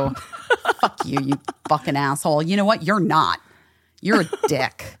you. Fuck you, you fucking asshole. You know what? You're not. You're a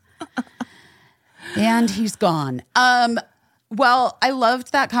dick. And he's gone. Well, I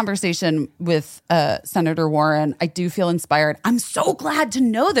loved that conversation with Senator Warren. I do feel inspired. I'm so glad to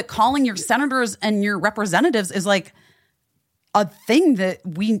know that calling your senators and your representatives is like a thing that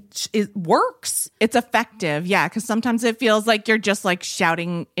it works. It's effective, yeah, because sometimes it feels like you're just like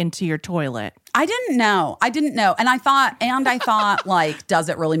shouting into your toilet. I didn't know. And I thought like, does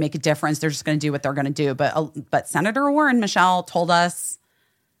it really make a difference? They're just going to do what they're going to do. But Senator Warren, Michelle, told us,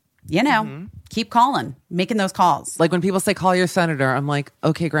 you know, keep calling, making those calls. Like when people say, call your senator, I'm like,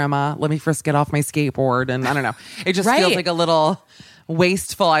 okay, grandma, let me first get off my skateboard. And I don't know. It just feels like a little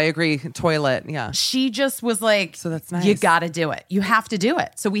wasteful. I agree. Toilet. Yeah. She just was like, so that's nice. You got to do it. You have to do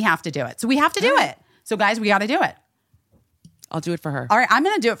it. So we have to do it. So we have to do it. So guys, we got to do it. I'll do it for her. All right. I'm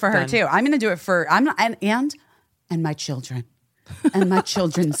going to do it for her too. I'm going to do it for, and my children and my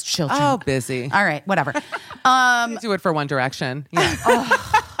children's children. Oh, busy. All right. Whatever. Do it for One Direction. Yeah.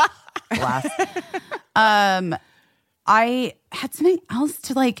 Bless. I had something else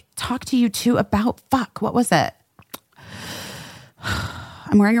to like talk to you too about. Fuck. What was it?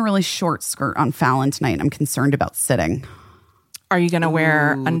 I'm wearing a really short skirt on Fallon tonight. I'm concerned about sitting. Are you going to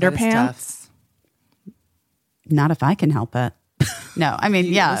wear underpants? Not if I can help it. No, I mean,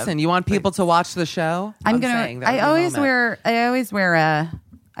 yeah. Listen, you want people to watch the show? I always wear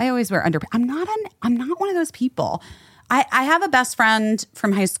underpants. I'm not one of those people. I have a best friend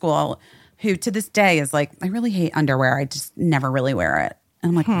from high school who to this day is like, I really hate underwear. I just never really wear it. And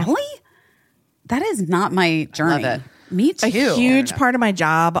I'm like, really? That is not my journey. Love it. Me too. A huge part of my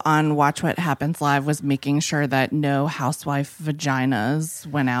job on Watch What Happens Live was making sure that no housewife vaginas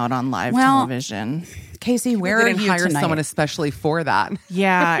went out on live television. Casey, where are you hire tonight? Someone especially for that.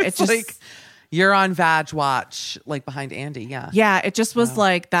 Yeah, it's just like you're on Vag Watch, like behind Andy. Yeah, yeah. It just was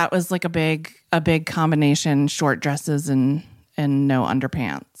like that was like a big combination: short dresses and no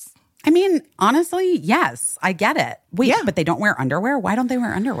underpants. I mean, honestly, yes, I get it. Wait, Yeah. but they don't wear underwear? Why don't they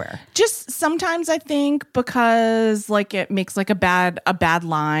wear underwear? Just sometimes I think because like it makes like a bad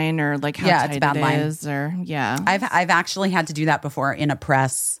line or like how Yeah, it's tight a bad line. is or yeah. I've actually had to do that before in a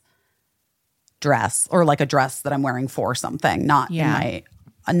press dress or like a dress that I'm wearing for something, not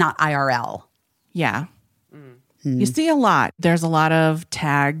not IRL. Yeah. You see a lot. There's a lot of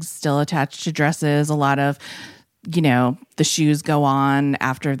tags still attached to dresses, a lot of, the shoes go on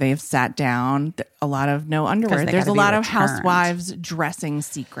after they've sat down, a lot of no underwear. they There's a gotta be lot of returned. housewives dressing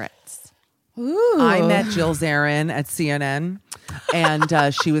secrets. I met Jill Zarin at CNN,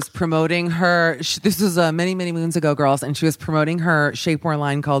 and she was promoting her. This was many, many moons ago, girls, and she was promoting her shapewear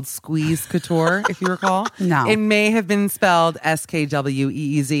line called Squeeze Couture, if you recall. No. It may have been spelled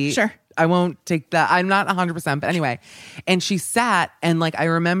SKWEEZ. Sure. I won't take that. I'm not 100%, but anyway. And she sat, and like I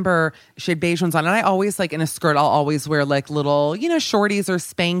remember she had beige ones on, and I always like in a skirt, I'll always wear like little, shorties or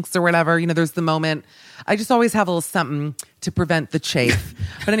Spanx or whatever. There's the moment. I just always have a little something to prevent the chafe.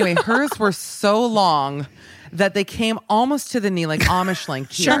 But anyway, hers were so long that they came almost to the knee, like Amish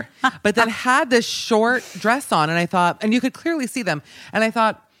length here, but then had this short dress on, and I thought, and you could clearly see them, and I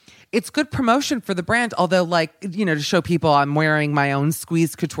thought, it's good promotion for the brand, although to show people I'm wearing my own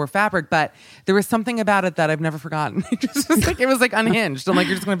Squeeze Couture fabric, but there was something about it that I've never forgotten. It was like unhinged. I'm like,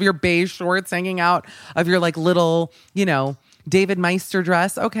 you're just going to have your beige shorts hanging out of your like little, David Meister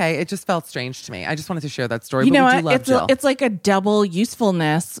dress. Okay. It just felt strange to me. I just wanted to share that story. You know but we do what? love Jill. It's like a double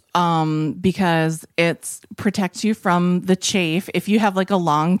usefulness because it protects you from the chafe. If you have like a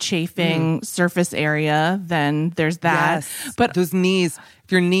long chafing surface area, then there's that. Yes. But those knees,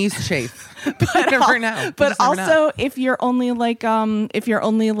 if your knees chafe, you never know. You But just never know. also, if you're only like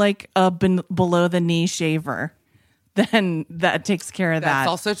a below the knee shaver, then that takes care of that. That's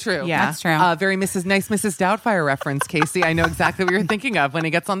also true. Yeah. That's true. Very Mrs. Doubtfire reference, Casey. I know exactly what you're thinking of when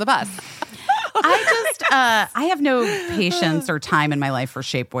he gets on the bus. I have no patience or time in my life for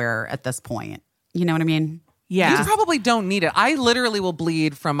shapewear at this point. You know what I mean? Yeah. You probably don't need it. I literally will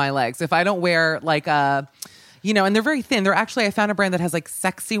bleed from my legs if I don't wear like a, and they're very thin. They're actually, I found a brand that has like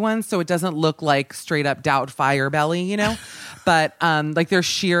sexy ones, so it doesn't look like straight up Doubtfire belly, But like they're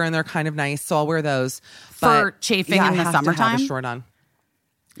sheer and they're kind of nice, so I'll wear those. For But, chafing yeah, in the I have to have summertime? a short on.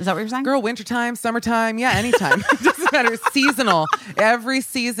 Is that what you're saying? Girl, wintertime, summertime, yeah, anytime. It doesn't matter. Seasonal. Every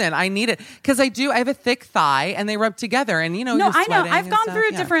season. I need it. Because I have a thick thigh and they rub together and No, you're I know. sweating I've and gone stuff. through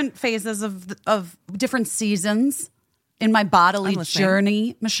Yeah. different phases of different seasons in my bodily I'm listening.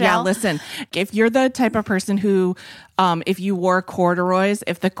 journey, Michelle. Yeah, listen, if you're the type of person who, if you wore corduroys,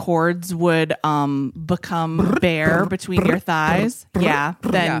 if the cords would become bare between your thighs,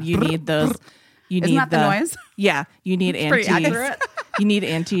 then you need those. Isn't that the noise? Yeah, you need pretty accurate. You need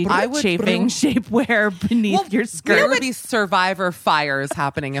anti-chafing shapewear beneath your skirt. There would be Survivor fires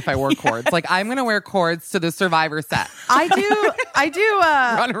happening if I wore cords. Like I'm going to wear cords to the Survivor set. I do.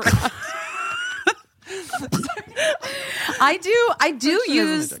 Run around. I do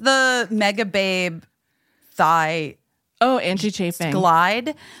use the Mega Babe thigh Oh, anti-chafing.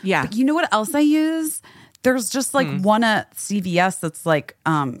 glide. Yeah. But you know what else I use? There's just like one at CVS that's like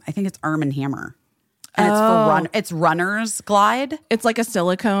I think it's Arm & Hammer. And it's Runner's Glide. It's like a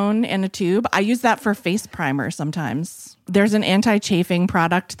silicone in a tube. I use that for face primer sometimes. There's an anti-chafing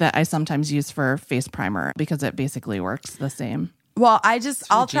product that I sometimes use for face primer because it basically works the same. Well,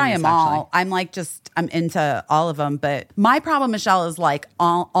 I'll try genius, them all. actually. I'm into all of them. But my problem, Michelle, is like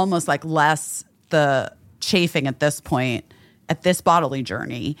almost like less the chafing at this point, at this bodily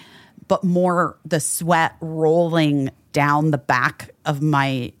journey, but more the sweat rolling down the back of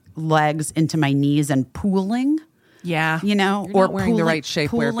my legs into my knees and pooling. Yeah. You're not wearing the right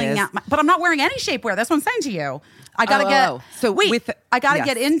shapewear, Biz. But I'm not wearing any shapewear. That's what I'm saying to you. I gotta I gotta yes.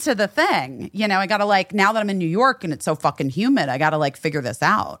 get into the thing. I gotta now that I'm in New York and it's so fucking humid, I gotta figure this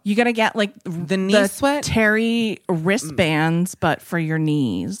out. You got to get like The knee sweat? Terry wristbands, but for your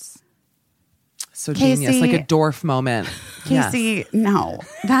knees. So Casey- genius, like a dwarf moment. Casey, no,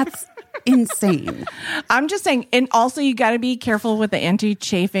 that's insane. I'm just saying, and also you got to be careful with the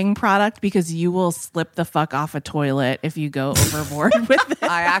anti-chafing product because you will slip the fuck off a toilet if you go overboard with it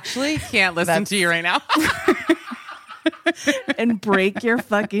I actually can't listen to you right now. and break your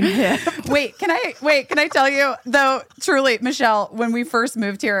fucking hip. Wait, can I tell you though, truly, Michelle, when we first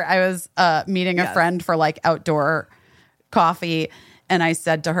moved here, I was meeting a friend for like outdoor coffee. And I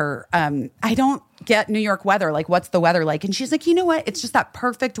said to her, I don't get New York weather. Like, what's the weather like? And she's like, you know what? It's just that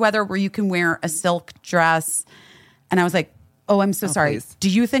perfect weather where you can wear a silk dress. And I was like, oh, I'm so sorry. Please. Do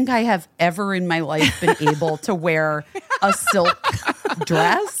you think I have ever in my life been able to wear a silk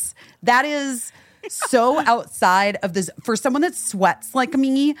dress? That is so outside of this. For someone that sweats like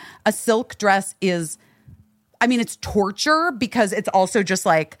me, a silk dress is, I mean, it's torture because it's also just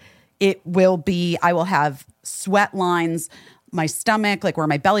like, I will have sweat lines, my stomach, like where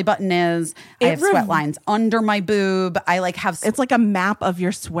my belly button is. I have sweat lines under my boob. I like have. It's like a map of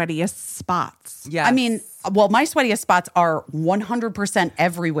your sweatiest spots. Yeah. I mean, well, my sweatiest spots are 100%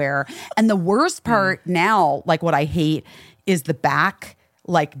 everywhere. And the worst part now, like what I hate is the back,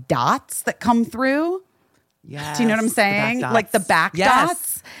 like dots that come through. Yes. Do you know what I'm saying? Like the back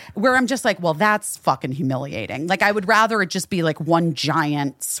dots, where I'm just like, well, that's fucking humiliating. Like I would rather it just be like one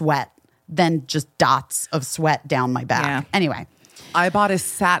giant sweat than just dots of sweat down my back. Yeah. Anyway. I bought a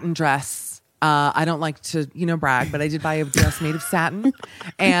satin dress. I don't like to, brag, but I did buy a dress made of satin,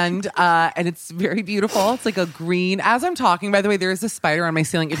 and it's very beautiful. It's like a green. As I'm talking, by the way, there is a spider on my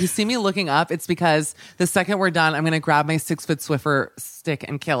ceiling. If you see me looking up, it's because the second we're done, I'm going to grab my 6-foot Swiffer stick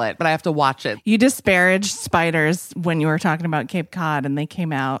and kill it. But I have to watch it. You disparaged spiders when you were talking about Cape Cod, and they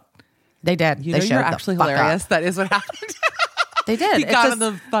came out. They did. You're actually hilarious. That is what happened. They did. He got on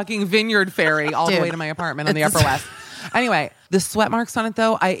the fucking Vineyard Ferry all the way to my apartment on the Upper West. Anyway, the sweat marks on it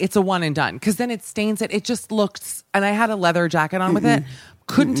though, it's a one and done because then it stains it. It just looks, and I had a leather jacket on with it.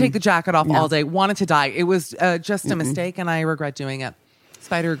 Couldn't take the jacket off all day. Wanted to die. It was just a mistake, and I regret doing it.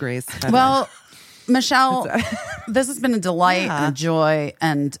 Spider agrees. Well, Michelle, this has been a delight and a joy,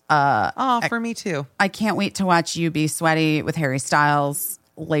 and for me too. I can't wait to watch you be sweaty with Harry Styles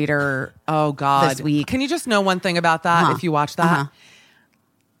later. Oh God, this week. Can you just know one thing about that? If you watch that.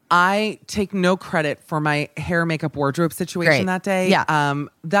 I take no credit for my hair, makeup, wardrobe situation that day. Yeah.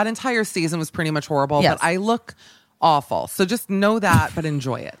 That entire season was pretty much horrible, Yes. but I look awful. So just know that, but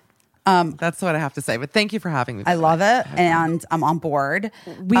enjoy it. That's what I have to say. But thank you for having me. I love it, and I'm on board.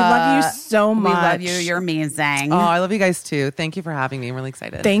 We love you so much. We love you. You're amazing. Oh, I love you guys too. Thank you for having me. I'm really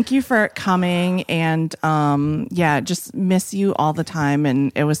excited. Thank you for coming, and just miss you all the time.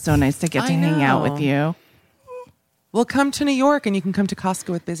 And it was so nice to get to hang out with you. We'll come to New York, and you can come to Costco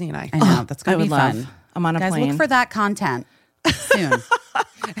with Busy and I. I know that's going to be love. fun. I'm on a Guys, plane. look for that content soon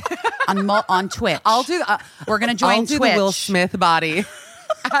on Twitch. I'll do. We're going to join I'll do Twitch. the Will Smith body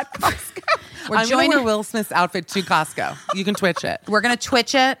at Costco. I'm going to wear Will Smith's outfit to Costco. You can Twitch it. We're going to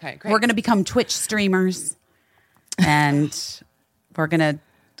Twitch it. Okay, great. We're going to become Twitch streamers, and we're going to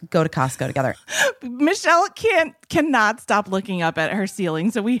go to Costco together. Michelle cannot stop looking up at her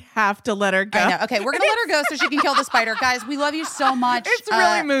ceiling, so we have to let her go. I know. Okay, we're going to let her go so she can kill the spider. Guys, we love you so much. It's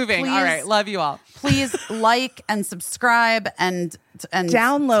really moving. Please, All right, love you all. Please like and subscribe and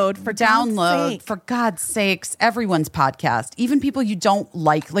Download for God's sake. for God's sakes, everyone's podcast, even people you don't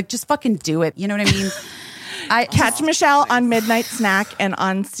like just fucking do it. You know what I mean? Catch Michelle on Midnight Snack and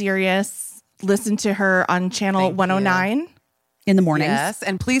on Sirius. Listen to her on channel 109. in the mornings. Yes,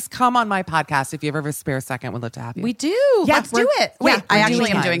 and please come on my podcast if you ever have a spare second. We'd love to have you. We do. Yeah, Let's do it. Wait, yeah, I we're actually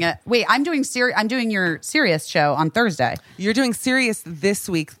doing am it. doing it. Wait, I'm doing your Sirius show on Thursday. You're doing Sirius this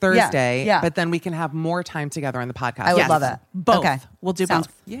week, Thursday, yeah. but then we can have more time together on the podcast. I would Yes. love it. Both. Okay. We'll do Sounds-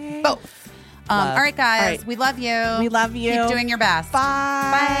 both. Yay. Both. All right, guys. All right. We love you. We love you. Keep doing your best. Bye.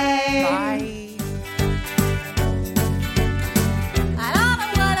 Bye. I don't know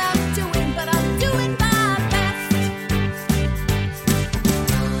what I'm doing, but I'm doing my best.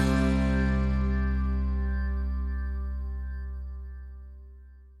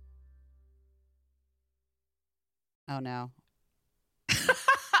 Oh no.